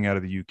started coming out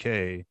of the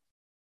UK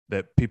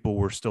that people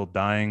were still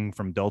dying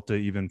from Delta,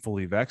 even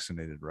fully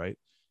vaccinated, right?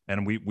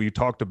 And we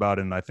talked about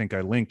it, and I think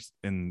I linked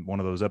in one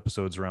of those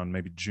episodes around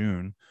maybe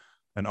June,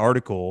 an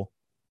article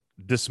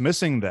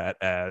dismissing that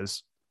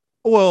as,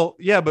 well,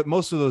 yeah, but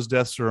most of those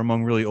deaths are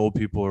among really old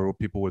people or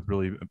people with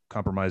really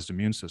compromised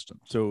immune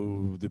systems.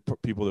 So the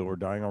people that were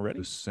dying already?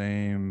 The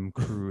same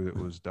crew that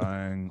was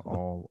dying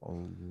all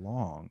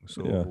along.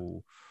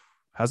 So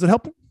how's it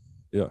helping?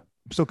 Yeah.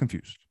 I'm still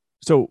confused.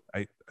 So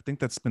I think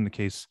that's been the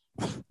case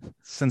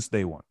since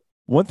day one.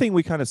 One thing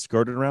we kind of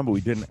skirted around, but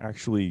we didn't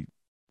actually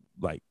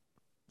like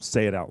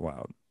say it out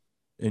loud.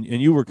 And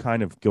you were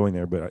kind of going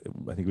there, but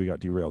I think we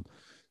got derailed.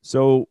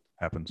 So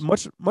happens.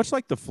 Much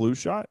like the flu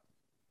shot,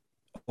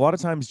 a lot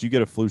of times you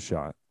get a flu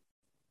shot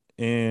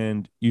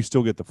and you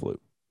still get the flu.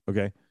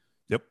 Okay.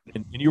 Yep.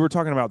 And you were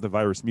talking about the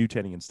virus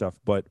mutating and stuff,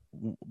 but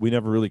we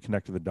never really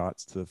connected the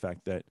dots to the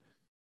fact that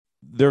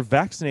they're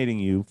vaccinating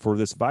you for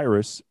this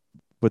virus,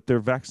 but they're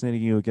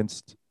vaccinating you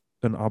against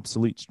an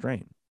obsolete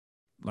strain.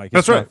 Like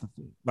that's right.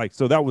 Like,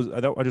 so that was,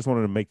 I just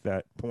wanted to make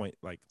that point.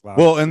 Like, loud.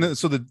 Well, and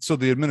so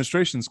the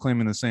administration's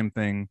claiming the same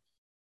thing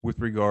with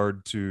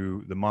regard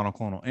to the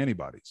monoclonal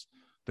antibodies.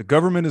 The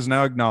government is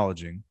now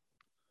acknowledging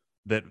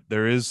that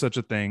there is such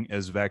a thing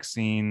as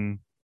vaccine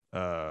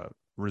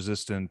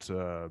resistant,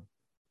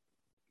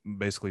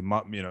 basically,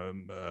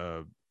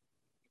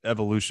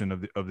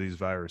 evolution of these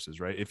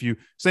viruses, right?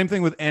 Same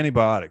thing with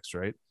antibiotics,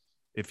 right?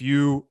 If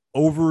you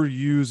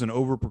overuse and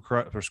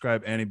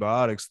overprescribe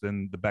antibiotics,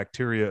 then the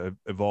bacteria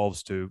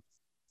evolves to,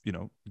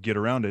 get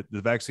around it.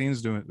 The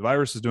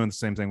virus is doing the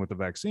same thing with the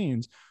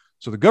vaccines.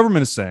 So the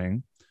government is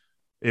saying,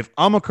 if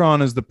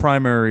Omicron is the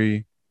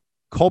primary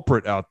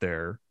culprit out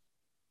there,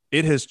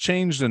 it has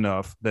changed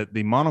enough that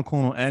the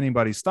monoclonal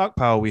antibody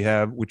stockpile we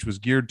have, which was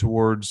geared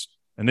towards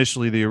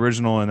initially the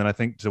original and then I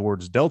think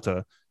towards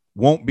Delta,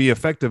 won't be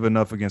effective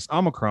enough against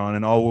Omicron.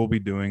 And all we'll be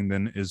doing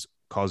then is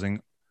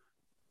causing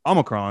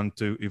Omicron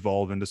to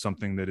evolve into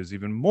something that is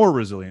even more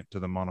resilient to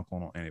the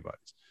monoclonal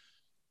antibodies.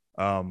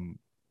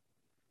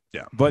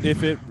 But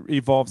if it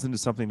evolves into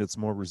something that's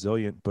more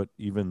resilient, but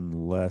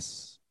even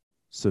less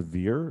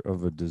severe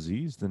of a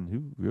disease, then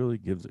who really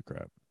gives a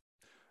crap?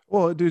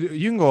 Well, dude,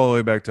 you can go all the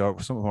way back to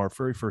some of our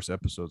very first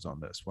episodes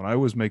on this. When I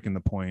was making the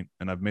point,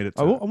 and I've made it.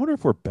 I wonder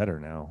if we're better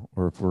now,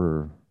 or if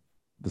we're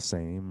the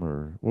same,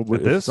 or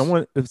at this.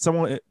 If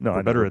someone, no,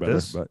 we're better at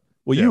this.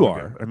 But you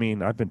are. I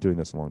mean, I've been doing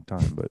this a long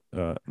time, but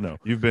no,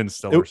 you've been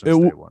stellar since day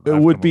one. It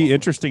would be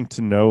interesting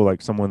to know,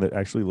 like, someone that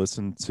actually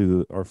listened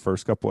to our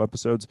first couple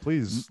episodes.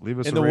 Please leave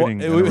us a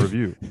rating and a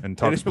review, and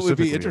talk specifically. It would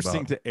be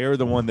interesting to air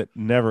the one that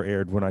never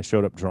aired when I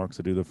showed up drunk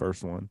to do the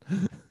first one.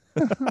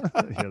 I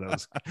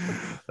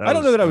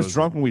don't know that I was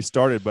drunk when we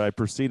started, but I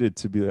proceeded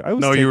to be.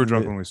 You were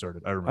drunk when we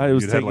started. I remember. I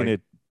was taking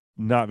it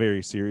not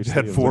very seriously.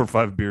 You had 4 or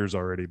 5 beers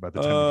already by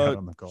the time we got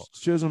on the call.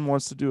 Chisholm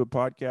wants to do a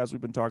podcast. We've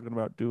been talking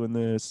about doing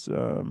this.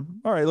 All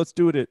right, let's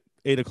do it at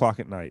 8:00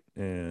 at night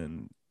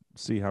and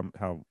see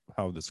how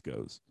this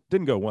goes.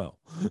 Didn't go well.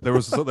 There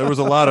was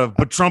a lot of,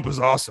 but Trump is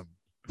awesome.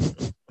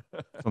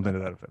 Something to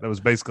that effect. That was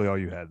basically all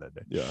you had that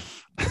day. Yeah,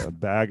 a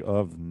bag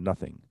of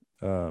nothing.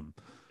 Yeah.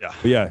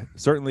 But yeah,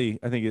 certainly.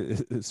 I think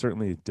it's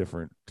certainly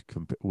different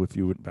if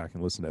you went back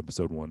and listened to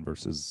episode 1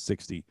 versus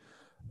 60.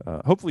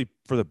 Hopefully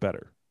for the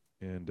better.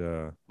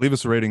 And leave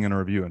us a rating and a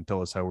review and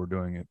tell us how we're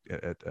doing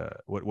it at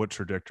what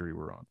trajectory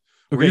we're on.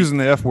 Okay. We're using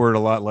the F word a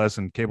lot less,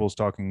 and Cable's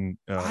talking.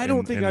 I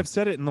don't think I've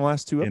said it in the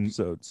last 2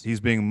 episodes. He's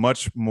being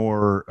much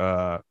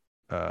more.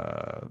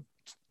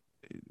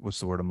 What's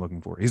the word I'm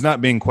looking for? He's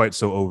not being quite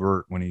so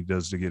overt when he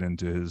does to get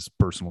into his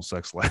personal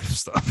sex life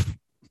stuff.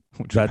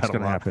 That's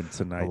going to happen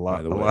tonight,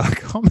 by the way. A lot of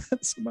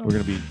comments about. We're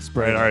going to be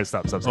spreading. All right,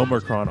 stop.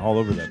 Omicron all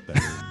over that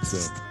thing. So,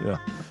 yeah.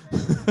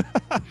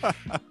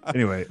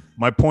 Anyway,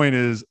 my point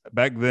is,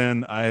 back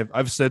then,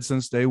 I've said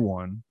since day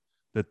one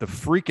that the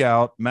freak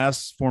out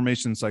mass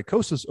formation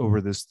psychosis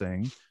over this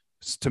thing,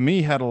 to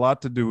me, had a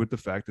lot to do with the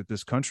fact that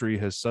this country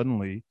has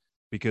suddenly,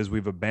 because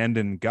we've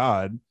abandoned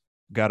God,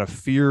 got a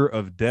fear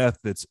of death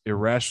that's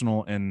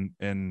irrational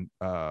and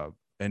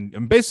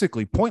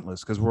basically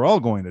pointless, because we're all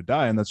going to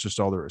die, and that's just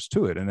all there is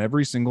to it. And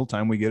every single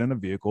time we get in a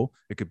vehicle,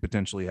 it could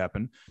potentially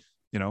happen.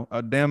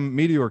 A damn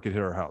meteor could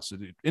hit our house.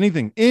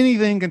 Anything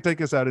can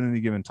take us out at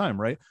any given time,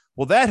 right?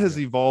 Well, that has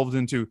evolved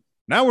into,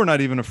 now we're not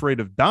even afraid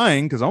of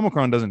dying because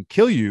Omicron doesn't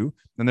kill you,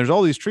 and there's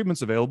all these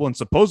treatments available, and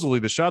supposedly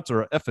the shots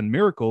are an effing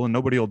miracle, and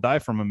nobody will die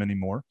from them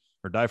anymore,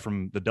 or die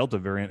from the Delta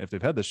variant if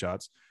they've had the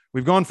shots.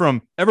 We've gone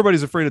from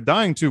everybody's afraid of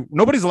dying to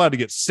nobody's allowed to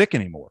get sick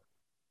anymore.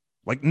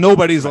 Like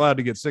nobody's allowed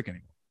to get sick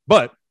anymore.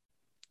 But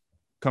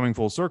coming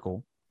full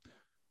circle,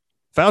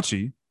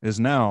 Fauci is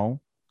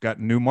now got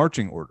new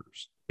marching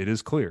orders. It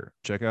is clear.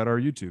 Check out our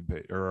YouTube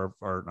page, or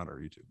our not our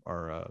YouTube,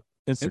 our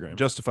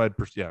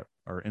Instagram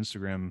our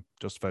Instagram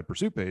Justified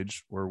Pursuit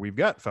page, where we've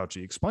got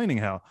Fauci explaining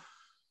how,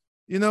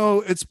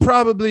 it's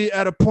probably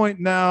at a point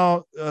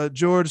now,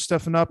 George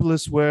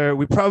Stephanopoulos, where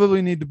we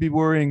probably need to be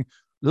worrying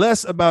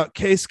less about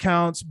case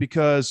counts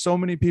because so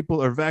many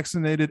people are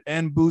vaccinated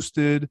and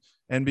boosted,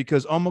 and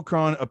because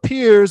Omicron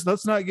appears,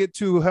 let's not get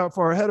too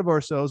far ahead of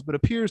ourselves, but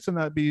appears to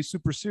not be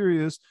super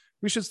serious.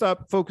 We should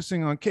stop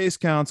focusing on case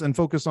counts and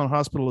focus on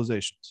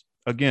hospitalizations.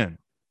 Again,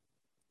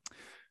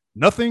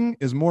 nothing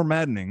is more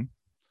maddening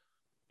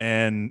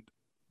and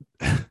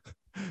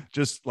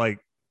just like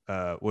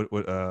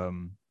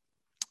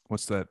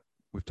what's that?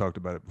 We've talked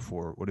about it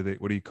before. What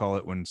do you call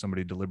it when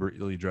somebody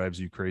deliberately drives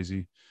you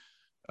crazy?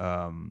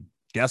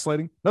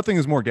 Gaslighting. Nothing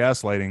is more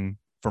gaslighting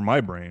for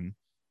my brain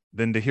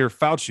than to hear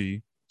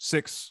Fauci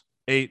 6,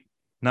 8,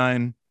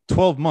 9,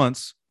 12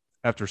 months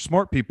after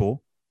smart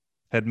people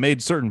had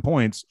made certain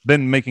points,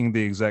 then making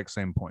the exact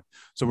same point.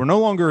 So we're no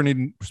longer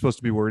supposed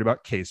to be worried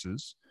about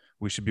cases.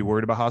 We should be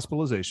worried about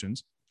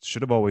hospitalizations.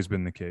 Should have always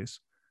been the case.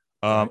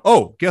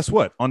 Guess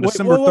what? On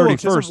December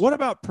 31st. What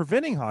about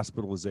preventing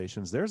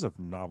hospitalizations? There's a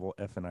novel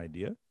effing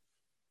idea.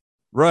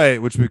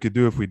 Right, which we could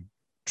do if we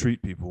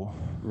treat people.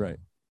 Right.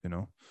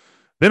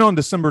 Then on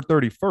December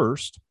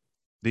 31st,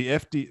 the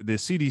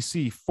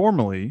CDC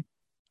formally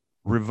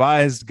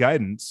revised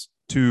guidance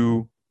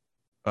to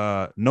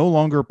no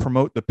longer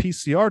promote the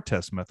PCR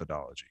test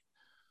methodology.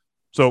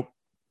 So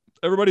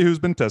everybody who's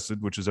been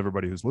tested, which is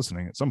everybody who's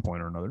listening at some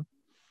point or another,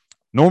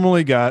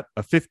 normally got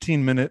a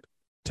 15-minute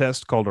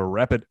test called a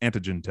rapid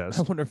antigen test.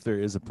 I wonder if there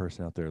is a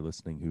person out there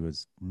listening who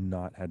has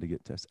not had to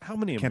get tested. How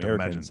many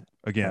Americans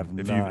Again,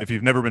 if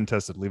you've never been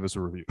tested, leave us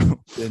a review.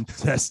 Been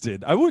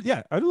tested.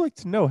 I'd like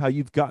to know how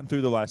you've gotten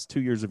through the last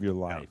 2 years of your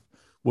life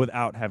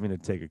without having to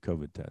take a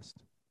COVID test.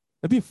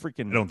 That'd be a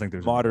freaking I don't think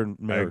there's modern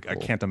miracle. I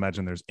can't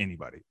imagine there's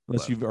anybody.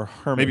 Unless you are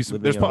hermit. Maybe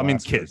there's probably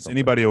kids.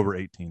 Anybody over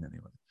 18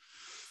 anyway.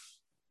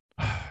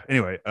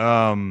 Anyway,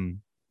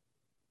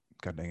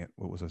 God dang it.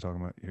 What was I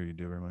talking about? Here you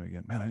do everybody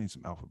again. Man, I need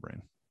some alpha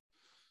brain.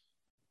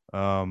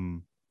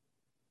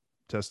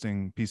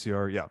 Testing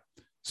PCR. Yeah.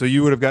 So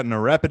you would have gotten a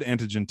rapid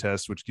antigen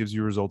test, which gives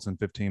you results in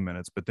 15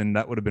 minutes, but then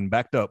that would have been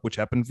backed up, which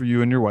happened for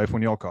you and your wife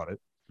when y'all caught it,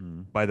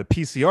 by the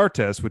PCR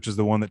test, which is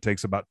the one that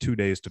takes about 2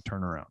 days to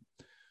turn around.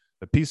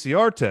 The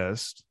PCR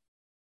test,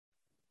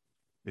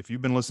 if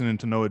you've been listening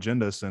to No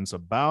Agenda since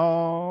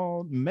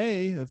about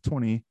May of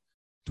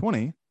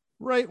 2020,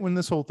 right when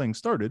this whole thing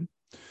started,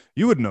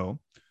 you would know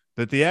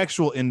that the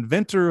actual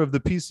inventor of the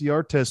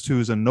PCR test,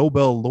 who is a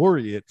Nobel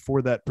laureate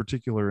for that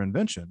particular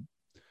invention,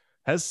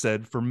 has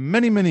said for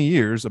many, many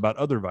years about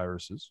other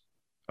viruses,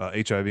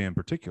 HIV in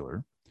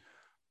particular,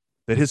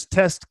 that his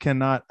test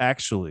cannot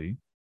actually,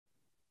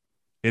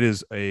 it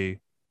is a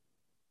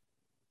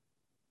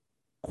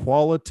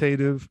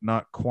qualitative,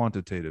 not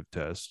quantitative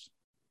test,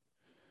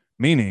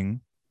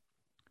 meaning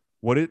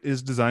what it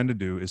is designed to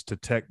do is to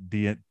detect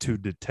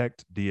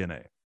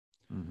DNA.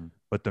 Mm-hmm.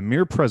 But the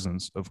mere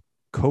presence of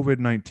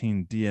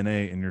COVID-19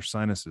 DNA in your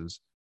sinuses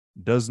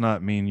does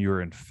not mean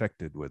you're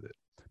infected with it,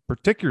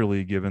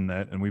 particularly given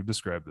that, and we've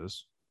described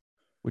this,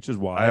 which is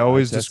why I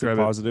always tested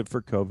positive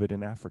for COVID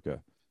in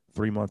Africa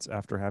 3 months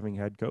after having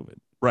had COVID.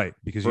 Right,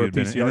 because you had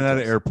been in and out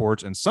of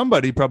airports, and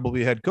somebody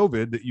probably had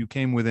COVID that you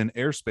came within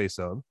airspace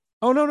of.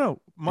 Oh, no.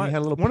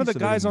 One of the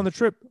guys on the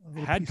trip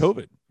had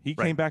COVID. He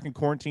came back in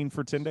quarantine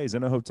for 10 days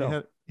in a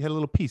hotel. He had a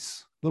little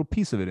piece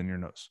of it in your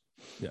nose.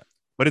 Yeah.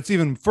 But it's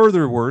even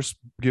further worse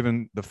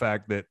given the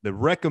fact that the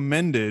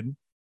recommended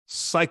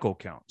cycle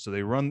count. So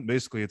they run,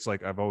 basically, it's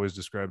like I've always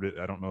described it.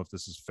 I don't know if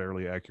this is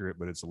fairly accurate,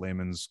 but it's a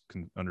layman's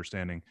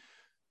understanding.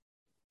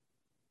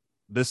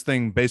 This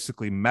thing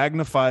basically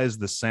magnifies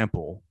the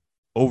sample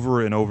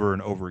over and over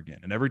and over again.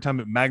 And every time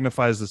it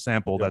magnifies the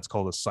sample, that's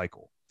called a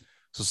cycle.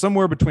 So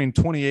somewhere between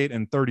 28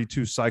 and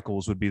 32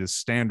 cycles would be the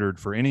standard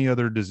for any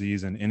other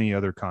disease in any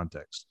other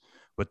context.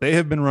 But they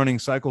have been running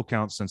cycle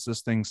counts since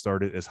this thing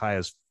started as high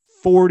as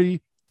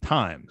 40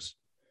 times.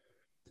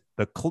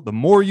 The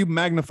more you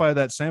magnify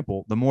that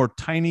sample, the more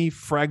tiny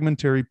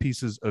fragmentary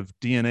pieces of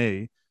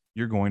DNA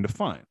you're going to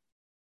find.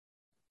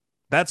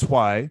 That's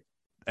why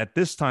at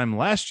this time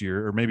last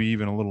year, or maybe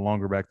even a little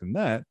longer back than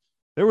that,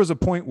 there was a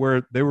point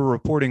where they were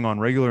reporting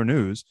on regular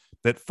news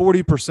that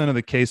 40% of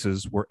the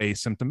cases were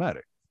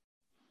asymptomatic.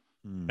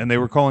 And they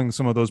were calling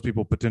some of those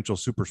people potential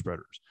super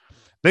spreaders.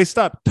 They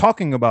stopped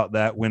talking about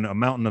that when a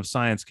mountain of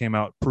science came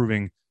out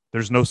proving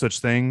there's no such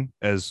thing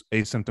as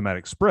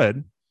asymptomatic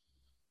spread.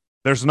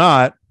 There's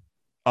not.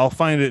 I'll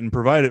find it and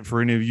provide it for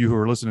any of you who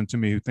are listening to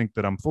me who think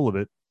that I'm full of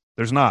it.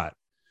 There's not.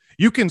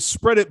 You can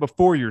spread it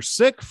before you're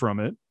sick from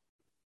it,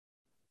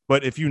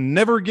 but if you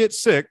never get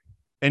sick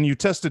and you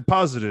tested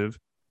positive,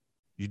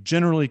 you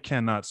generally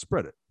cannot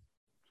spread it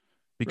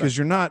because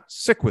you're not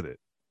sick with it,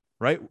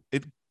 right?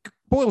 It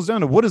boils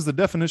down to what is the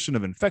definition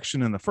of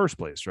infection in the first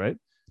place, right?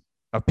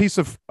 A piece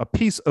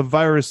of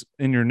virus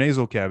in your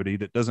nasal cavity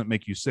that doesn't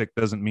make you sick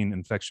doesn't mean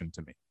infection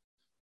to me.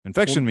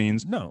 Infection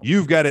means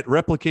you've got it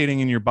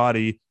replicating in your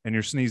body and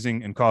you're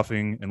sneezing and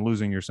coughing and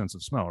losing your sense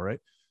of smell, right?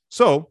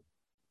 So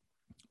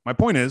my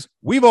point is,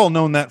 we've all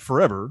known that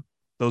forever,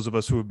 those of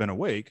us who have been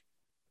awake.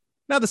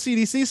 Now the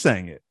CDC is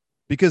saying it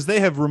because they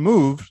have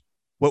removed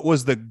what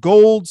was the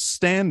gold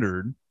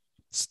standard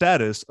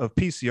status of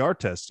PCR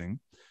testing,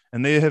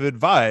 and they have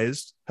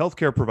advised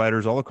healthcare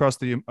providers all across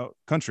the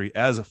country,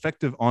 as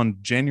effective on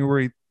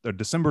December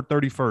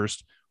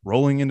 31st,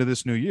 rolling into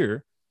this new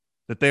year,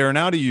 that they are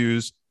now to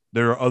use.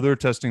 There are other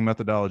testing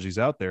methodologies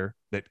out there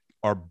that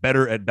are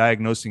better at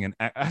diagnosing. And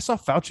I saw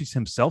Fauci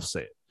himself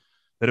say it,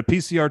 that a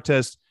PCR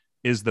test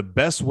is the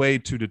best way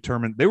to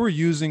determine. They were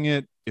using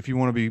it, if you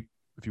want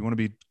to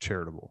be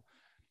charitable,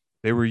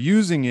 they were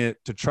using it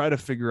to try to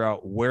figure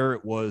out where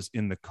it was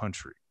in the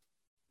country,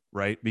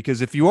 right? Because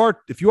if you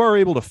are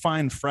able to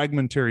find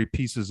fragmentary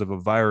pieces of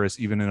a virus,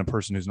 even in a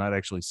person who's not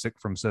actually sick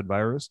from said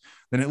virus,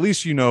 then at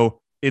least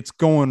it's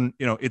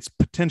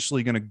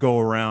potentially going to go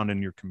around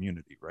in your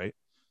community, right?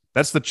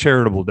 That's the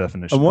charitable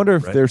definition. I wonder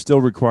if they're still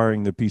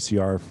requiring the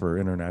PCR for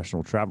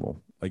international travel.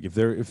 Like if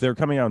they're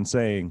coming out and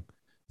saying,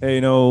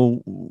 hey,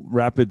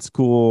 rapid's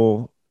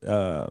cool.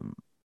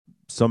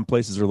 Some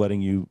places are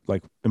letting you,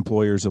 like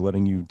employers are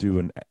letting you do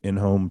an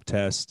in-home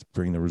test,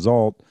 bring the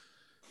result.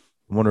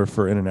 I wonder if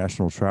for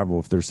international travel,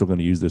 if they're still going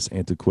to use this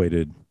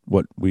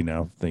what we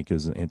now think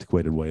is an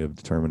antiquated way of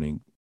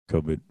determining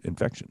COVID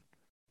infection.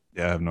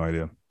 Yeah, I have no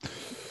idea.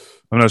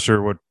 I'm not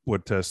sure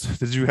what test.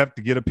 Did you have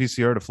to get a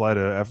PCR to fly to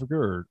Africa,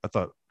 or I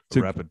thought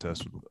a rapid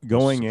test was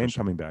going and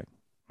coming back?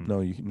 No,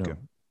 Okay.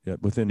 Yeah,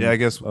 within I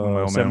guess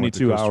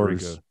 72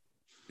 hours.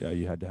 Yeah,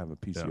 you had to have a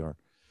PCR.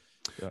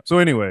 Yeah. So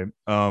anyway,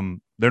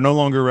 they're no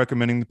longer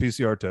recommending the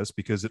PCR test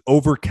because it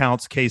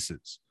overcounts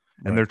cases,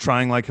 and they're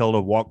trying like hell to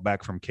walk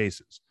back from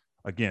cases.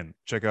 Again,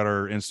 check out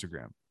our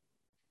Instagram.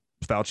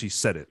 Fauci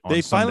said it.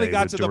 They finally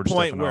got to the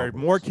point where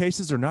more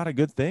cases are not a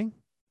good thing.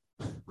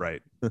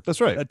 Right. That's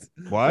right.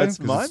 Why?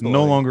 Because it's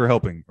no longer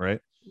helping,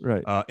 right?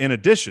 Right. In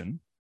addition,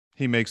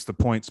 he makes the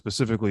point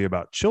specifically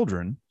about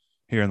children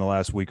here in the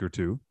last week or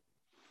two.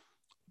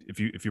 If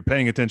you're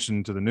paying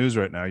attention to the news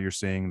right now, you're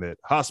seeing that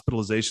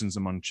hospitalizations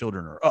among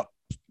children are up,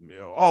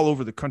 all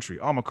over the country.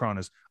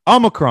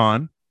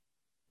 Omicron.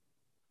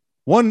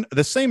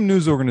 The same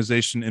news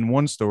organization in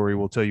one story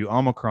will tell you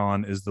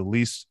Omicron is the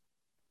least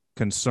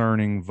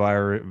concerning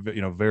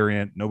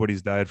variant.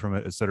 Nobody's died from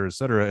it, et cetera, et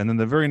cetera. And then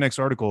the very next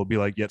article will be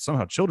like, yet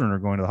somehow children are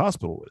going to the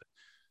hospital with it.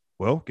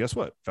 Well, guess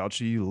what?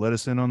 Fauci let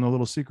us in on the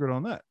little secret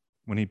on that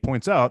when he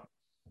points out,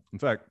 in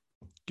fact,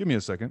 give me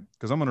a second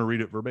because I'm going to read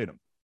it verbatim.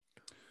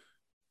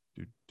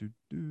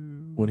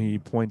 When he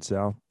points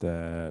out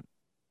that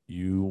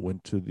you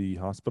went to the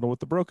hospital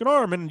with a broken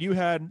arm and you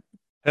had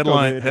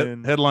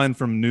headline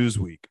from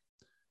Newsweek.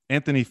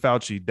 Anthony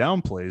Fauci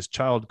downplays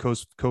child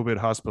COVID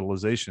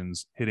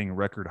hospitalizations hitting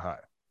record high.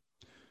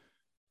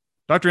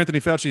 Dr. Anthony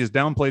Fauci has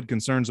downplayed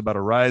concerns about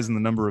a rise in the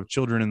number of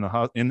children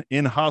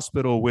in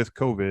hospital with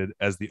COVID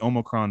as the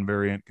Omicron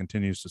variant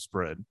continues to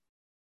spread.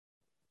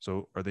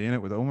 So are they in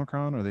it with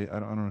Omicron? I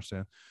don't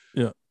understand.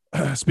 Yeah.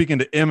 Speaking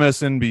to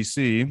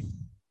MSNBC,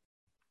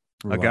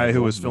 a guy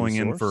who was filling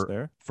in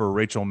for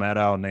Rachel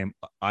Maddow named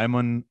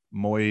Ayman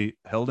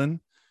Moy-Heldon,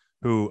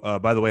 who,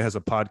 by the way, has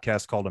a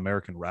podcast called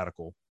American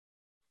Radical.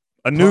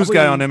 News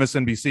guy on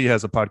MSNBC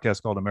has a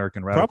podcast called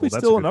American Radical. Probably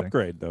still an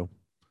upgrade, though.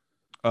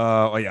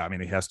 Yeah, I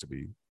mean, he has to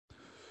be.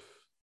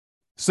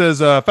 Says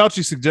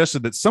Fauci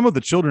suggested that some of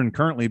the children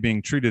currently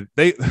being treated.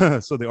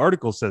 So the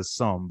article says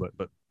some,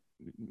 but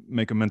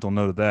make a mental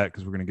note of that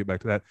because we're going to get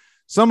back to that.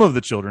 Some of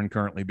the children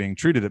currently being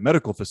treated at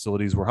medical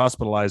facilities were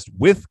hospitalized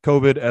with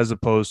COVID as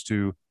opposed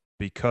to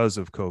because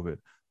of COVID.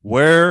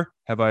 Where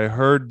have I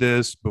heard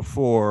this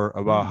before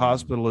about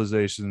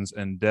hospitalizations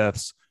and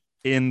deaths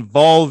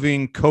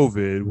involving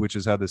COVID, which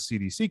is how the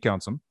CDC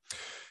counts them?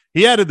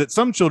 He added that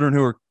some children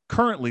who are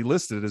currently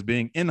listed as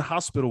being in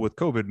hospital with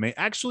COVID may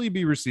actually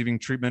be receiving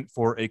treatment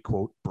for a,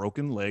 quote,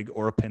 broken leg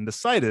or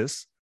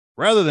appendicitis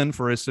rather than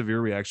for a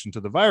severe reaction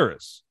to the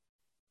virus.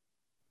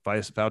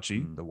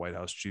 Fauci, the White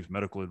House chief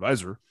medical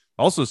advisor,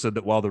 also said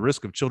that while the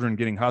risk of children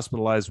getting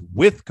hospitalized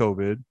with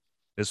COVID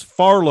is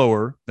far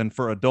lower than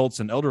for adults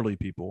and elderly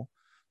people,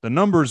 the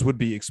numbers would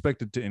be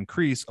expected to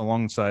increase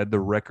alongside the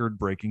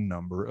record-breaking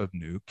number of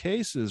new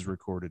cases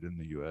recorded in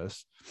the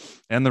U.S.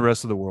 and the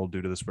rest of the world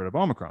due to the spread of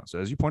Omicron. So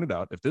as you pointed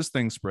out, if this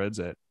thing spreads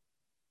at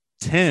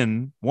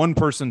 1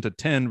 person to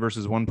 10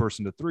 versus 1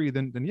 person to 3,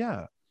 then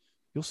yeah,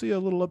 you'll see a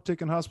little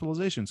uptick in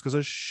hospitalizations because a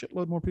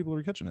shitload more people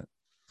are catching it.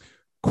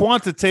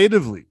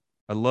 Quantitatively,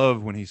 I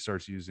love when he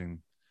starts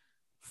using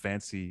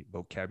fancy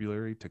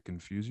vocabulary to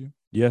confuse you.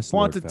 Yes.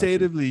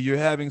 Quantitatively, you're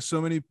having so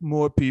many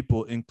more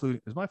people, including.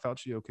 Is my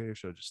Fauci okay, or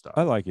should I just stop?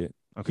 I like it.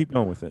 I'll keep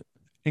going with it.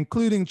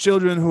 Including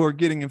children who are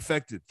getting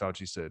infected,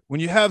 Fauci said. When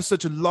you have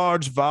such a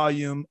large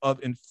volume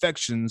of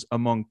infections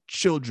among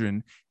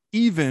children,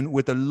 even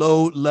with a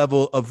low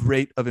level of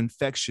rate of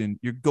infection,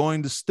 you're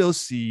going to still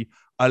see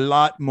a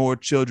lot more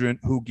children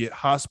who get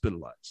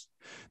hospitalized.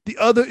 The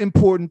other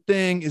important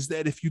thing is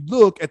that if you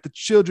look at the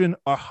children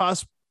are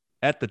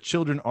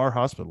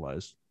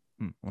hospitalized.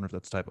 Wonder if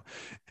that's a typo.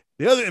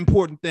 The other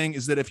important thing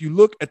is that if you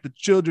look at the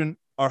children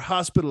are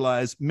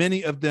hospitalized,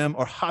 many of them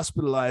are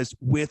hospitalized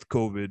with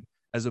COVID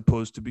as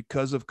opposed to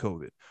because of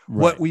COVID. Right.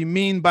 What we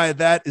mean by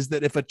that is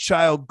that if a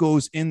child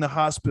goes in the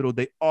hospital,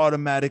 they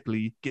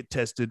automatically get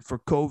tested for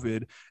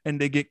COVID and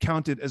they get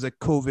counted as a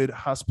COVID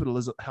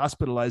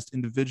hospitalized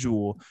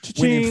individual.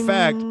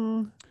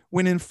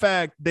 When in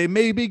fact, they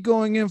may be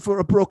going in for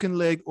a broken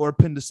leg or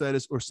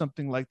appendicitis or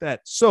something like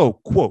that. So,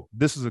 quote,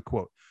 this is a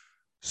quote.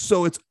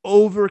 So it's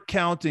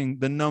overcounting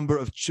the number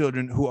of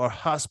children who are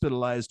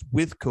hospitalized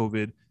with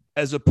COVID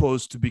as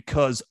opposed to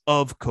because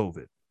of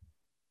COVID.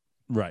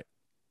 Right.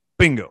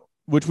 Bingo.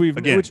 Which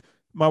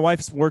my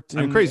wife's worked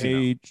in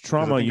a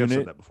trauma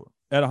unit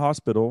at a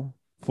hospital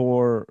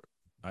for,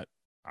 I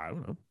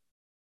don't know,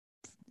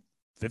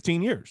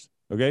 15 years.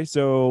 Okay.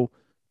 So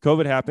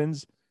COVID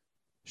happens.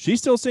 She's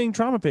still seeing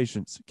trauma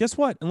patients. Guess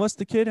what? Unless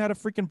the kid had a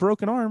freaking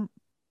broken arm,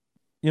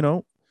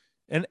 and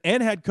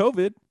had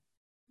COVID,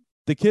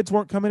 the kids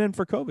weren't coming in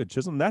for COVID.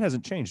 Chisholm, that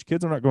hasn't changed.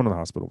 Kids are not going to the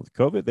hospital with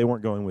COVID. They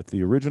weren't going with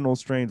the original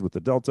strains, with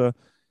the Delta,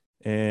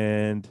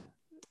 and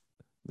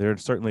they're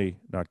certainly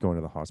not going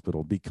to the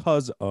hospital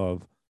because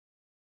of,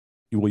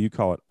 you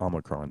call it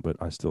Omicron, but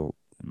I still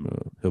am a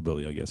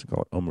hillbilly, I guess. I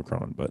call it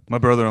Omicron. But my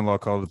brother-in-law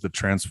called it the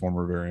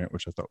Transformer variant,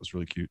 which I thought was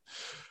really cute.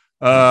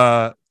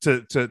 To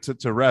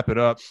wrap it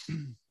up,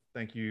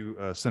 thank you,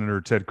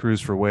 Senator Ted Cruz,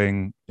 for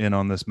weighing in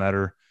on this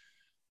matter.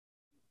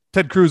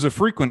 Ted Cruz, a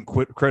frequent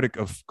critic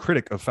of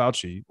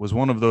Fauci, was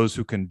one of those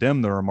who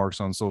condemned the remarks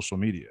on social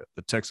media.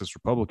 The Texas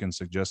Republican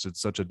suggested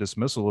such a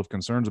dismissal of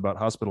concerns about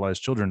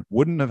hospitalized children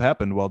wouldn't have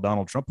happened while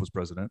Donald Trump was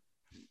president.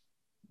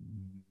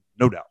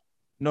 No doubt.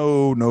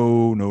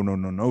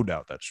 No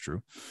doubt that's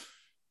true.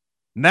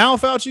 Now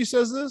Fauci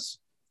says this.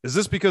 Is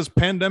this because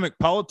pandemic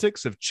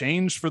politics have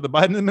changed for the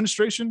Biden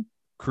administration?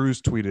 Cruz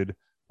tweeted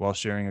while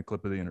sharing a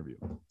clip of the interview.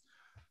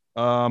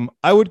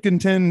 I would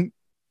contend,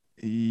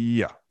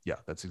 yeah,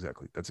 that's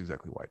exactly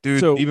why. Dude,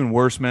 so, even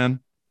worse,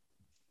 man.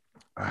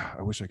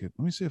 I wish I could.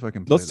 Let me see if I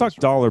can. Let's talk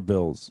dollar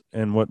bills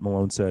and what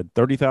Malone said.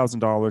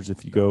 $30,000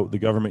 if you go, the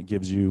government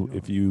gives you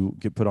if you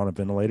get put on a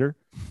ventilator.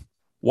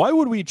 Why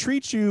would we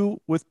treat you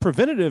with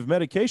preventative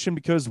medication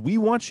because we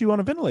want you on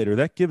a ventilator?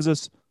 That gives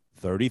us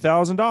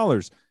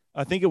 $30,000.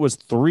 I think it was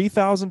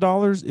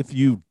 $3,000 if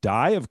you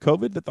die of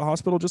COVID that the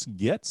hospital just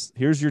gets.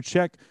 Here's your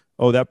check.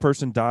 Oh, that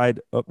person died.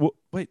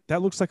 Wait,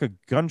 that looks like a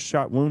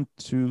gunshot wound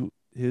to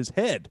his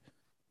head.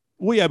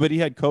 Well, yeah, but he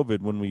had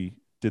COVID when we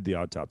did the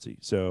autopsy.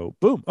 So,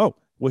 boom. Oh,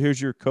 well,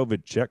 here's your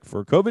COVID check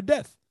for COVID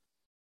death.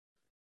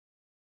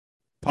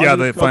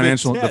 Positive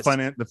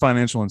the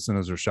financial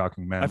incentives are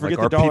shocking, man. I forget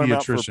like the dollar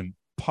amount for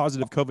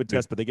positive COVID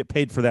test, but they get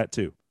paid for that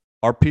too.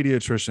 Our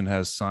pediatrician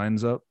has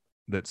signs up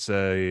that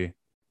say,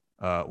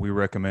 we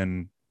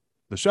recommend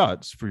the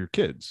shots for your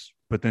kids.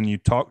 But then you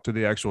talk to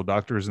the actual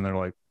doctors and they're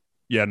like,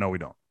 yeah, no, we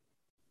don't.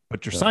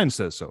 But your sign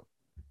says so.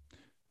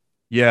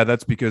 Yeah,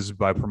 that's because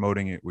by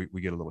promoting it, we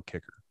get a little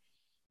kicker.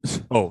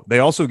 Oh, they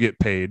also get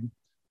paid.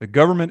 The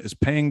government is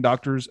paying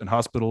doctors and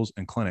hospitals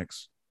and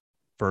clinics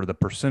for the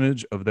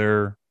percentage of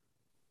their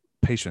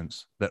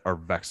patients that are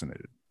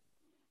vaccinated.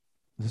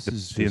 This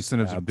is the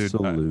incentives are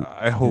dude.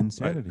 I hope.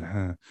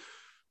 Okay,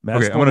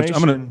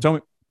 I'm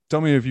gonna tell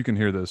me if you can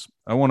hear this.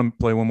 I want to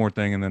play one more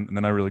thing, and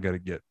then I really got to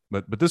get.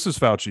 But this is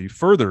Fauci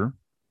further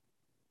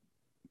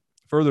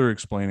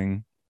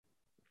explaining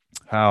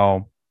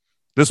how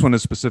this one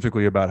is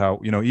specifically about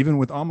how even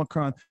with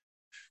Omicron,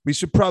 we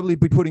should probably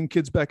be putting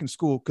kids back in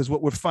school because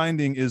what we're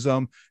finding is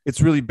it's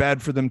really bad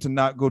for them to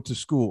not go to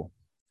school.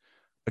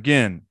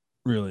 Again,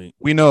 really,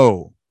 we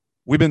know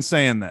we've been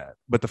saying that,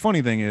 but the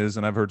funny thing is,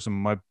 and I've heard some of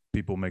my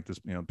people make this,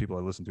 people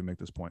I listen to make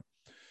this point.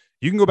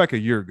 You can go back a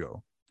year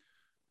ago.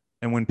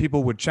 And when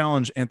people would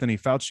challenge Anthony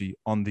Fauci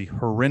on the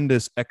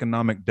horrendous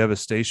economic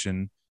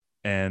devastation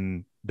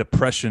and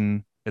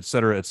depression, et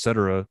cetera,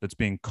 that's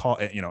being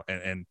caught,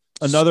 and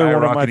another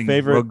one of my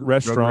favorite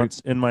restaurants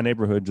in my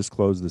neighborhood just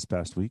closed this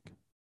past week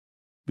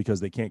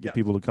because they can't get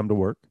people to come to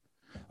work.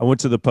 I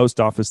went to the post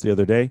office the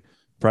other day,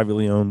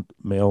 privately owned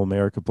Mail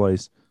America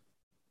place,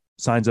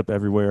 signs up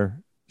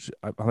everywhere.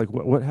 I'm like,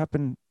 what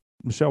happened,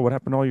 Michelle? What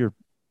happened to all your,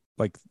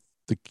 like,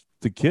 the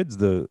kids,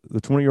 the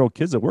 20-year-old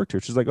kids that worked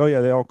here? She's like, oh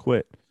yeah, they all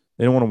quit.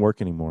 They don't want to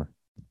work anymore.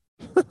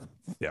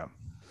 Yeah,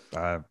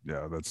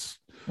 that's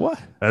what.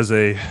 As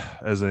a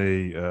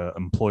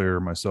employer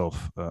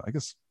myself, I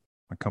guess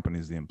my company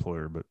is the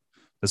employer, but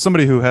as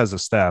somebody who has a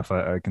staff,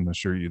 I can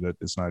assure you that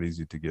it's not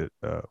easy to get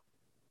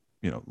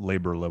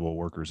labor level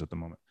workers at the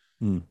moment.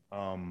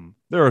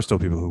 There are still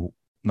people who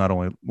not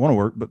only want to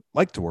work but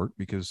like to work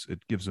because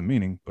it gives them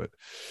meaning. But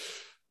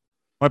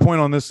my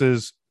point on this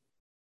is,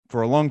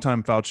 for a long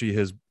time, Fauci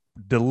has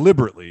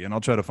deliberately, and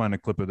I'll try to find a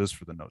clip of this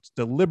for the notes,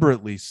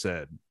 deliberately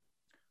said,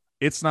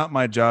 it's not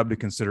my job to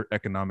consider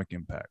economic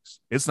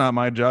impacts. It's not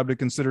my job to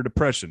consider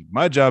depression.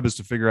 My job is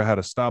to figure out how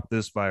to stop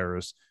this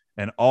virus.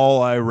 And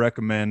all I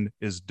recommend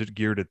is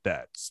geared at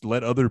that.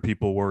 Let other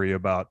people worry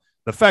about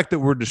the fact that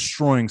we're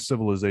destroying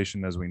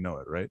civilization as we know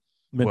it, right?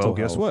 Mental well,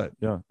 guess health. what?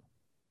 Yeah.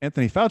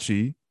 Anthony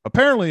Fauci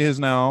apparently is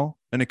now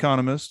an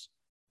economist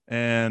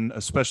and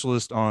a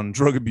specialist on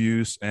drug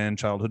abuse and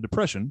childhood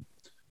depression.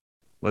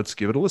 Let's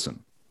give it a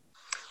listen.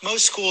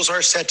 Most schools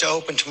are set to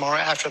open tomorrow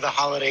after the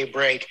holiday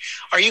break.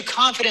 Are you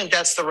confident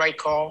that's the right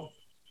call?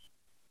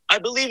 I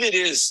believe it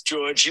is,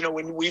 George. You know,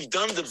 when we've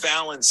done the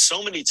balance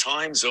so many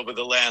times over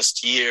the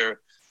last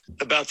year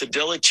about the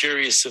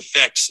deleterious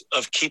effects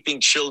of keeping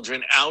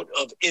children out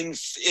of in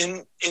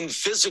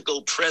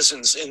physical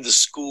presence in the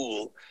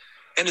school.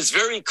 And it's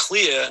very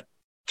clear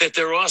that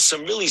there are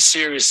some really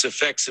serious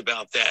effects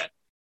about that.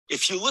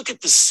 If you look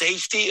at the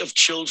safety of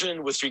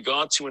children with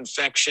regard to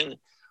infection,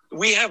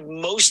 we have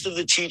most of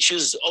the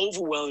teachers,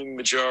 overwhelming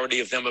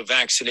majority of them are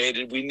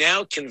vaccinated. We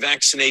now can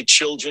vaccinate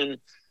children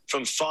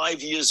from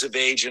 5 years of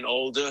age and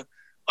older.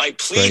 I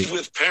plead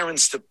with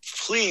parents to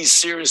please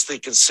seriously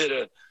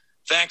consider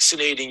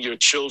vaccinating your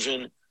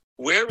children,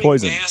 wearing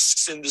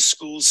masks in the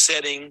school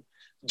setting,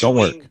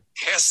 doing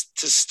test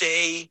to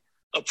stay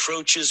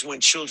approaches when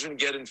children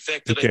get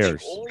infected. I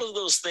think all of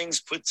those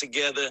things put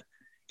together,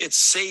 it's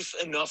safe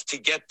enough to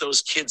get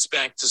those kids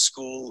back to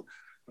school,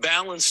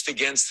 balanced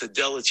against the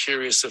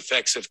deleterious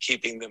effects of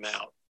keeping them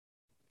out.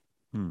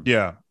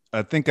 Yeah.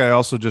 I think I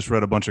also just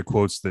read a bunch of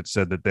quotes that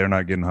said that they're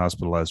not getting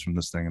hospitalized from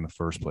this thing in the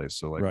first place.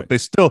 So like,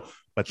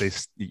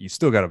 you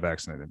still got to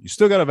vaccinate them. You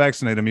still got to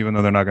vaccinate them, even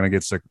though they're not going to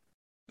get sick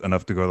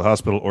enough to go to the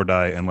hospital or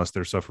die unless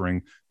they're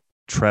suffering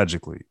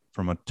tragically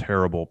from a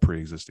terrible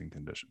pre-existing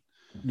condition.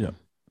 Yeah.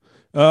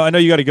 I know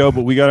you got to go,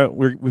 but we've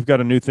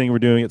got a new thing we're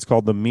doing. It's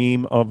called the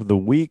Meme of the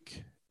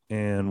Week,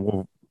 and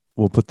we'll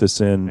put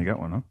this in. You got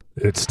one, huh?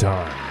 It's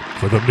time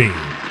for the Meme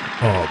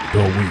of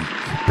the Week,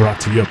 brought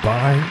to you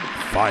by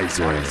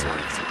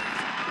Pfizer.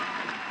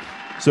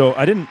 So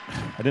I don't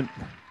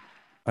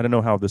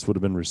know how this would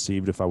have been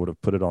received if I would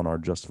have put it on our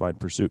Justified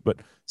Pursuit, but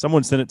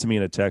someone sent it to me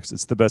in a text.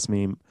 It's the best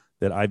meme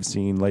that I've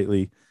seen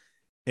lately,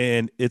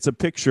 and it's a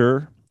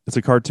picture. It's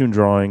a cartoon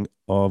drawing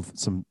of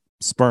some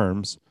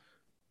sperms,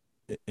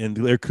 and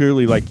they're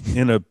clearly like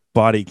in a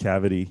body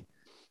cavity,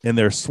 and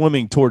they're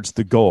swimming towards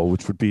the goal,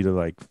 which would be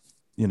to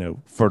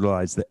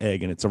fertilize the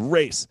egg, and it's a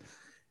race.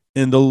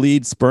 And the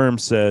lead sperm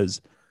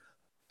says,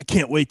 "I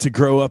can't wait to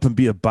grow up and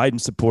be a Biden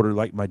supporter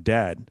like my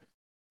dad."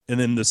 And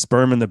then the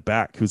sperm in the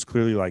back, who's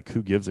clearly like,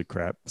 who gives a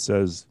crap,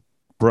 says,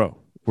 "Bro,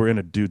 we're in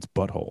a dude's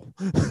butthole."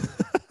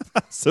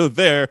 So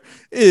there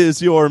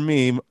is your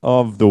meme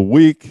of the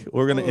week.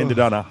 We're going to end it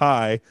on a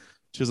high.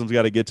 Chisholm's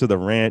got to get to the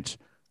ranch.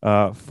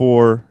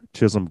 For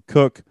Chisholm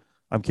Cook,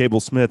 I'm Cable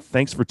Smith.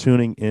 Thanks for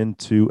tuning in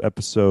to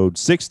episode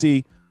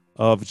 60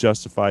 of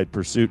Justified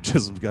Pursuit.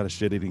 Chisholm's got a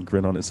shit-eating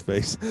grin on his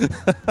face.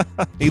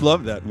 He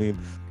loved that meme.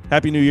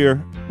 Happy New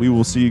Year. We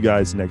will see you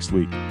guys next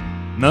week.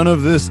 None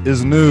of this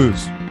is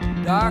news.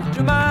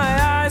 Doctor,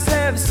 my eyes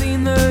have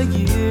seen the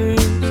years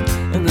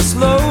and the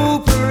slow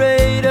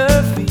parade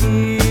of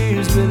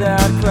fears without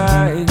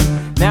crying.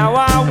 Now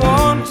I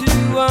want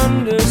to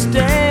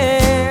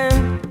understand.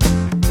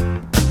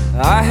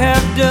 I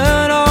have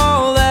done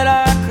all that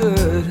I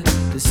could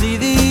to see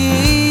the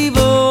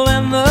evil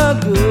and the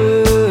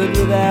good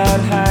without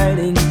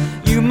hiding.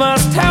 You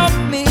must help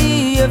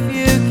me if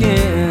you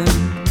can.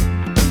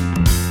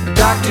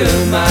 Doctor,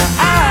 my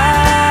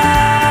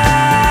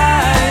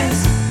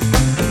eyes,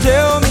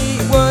 tell me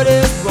what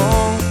is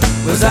wrong.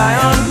 Was I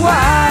on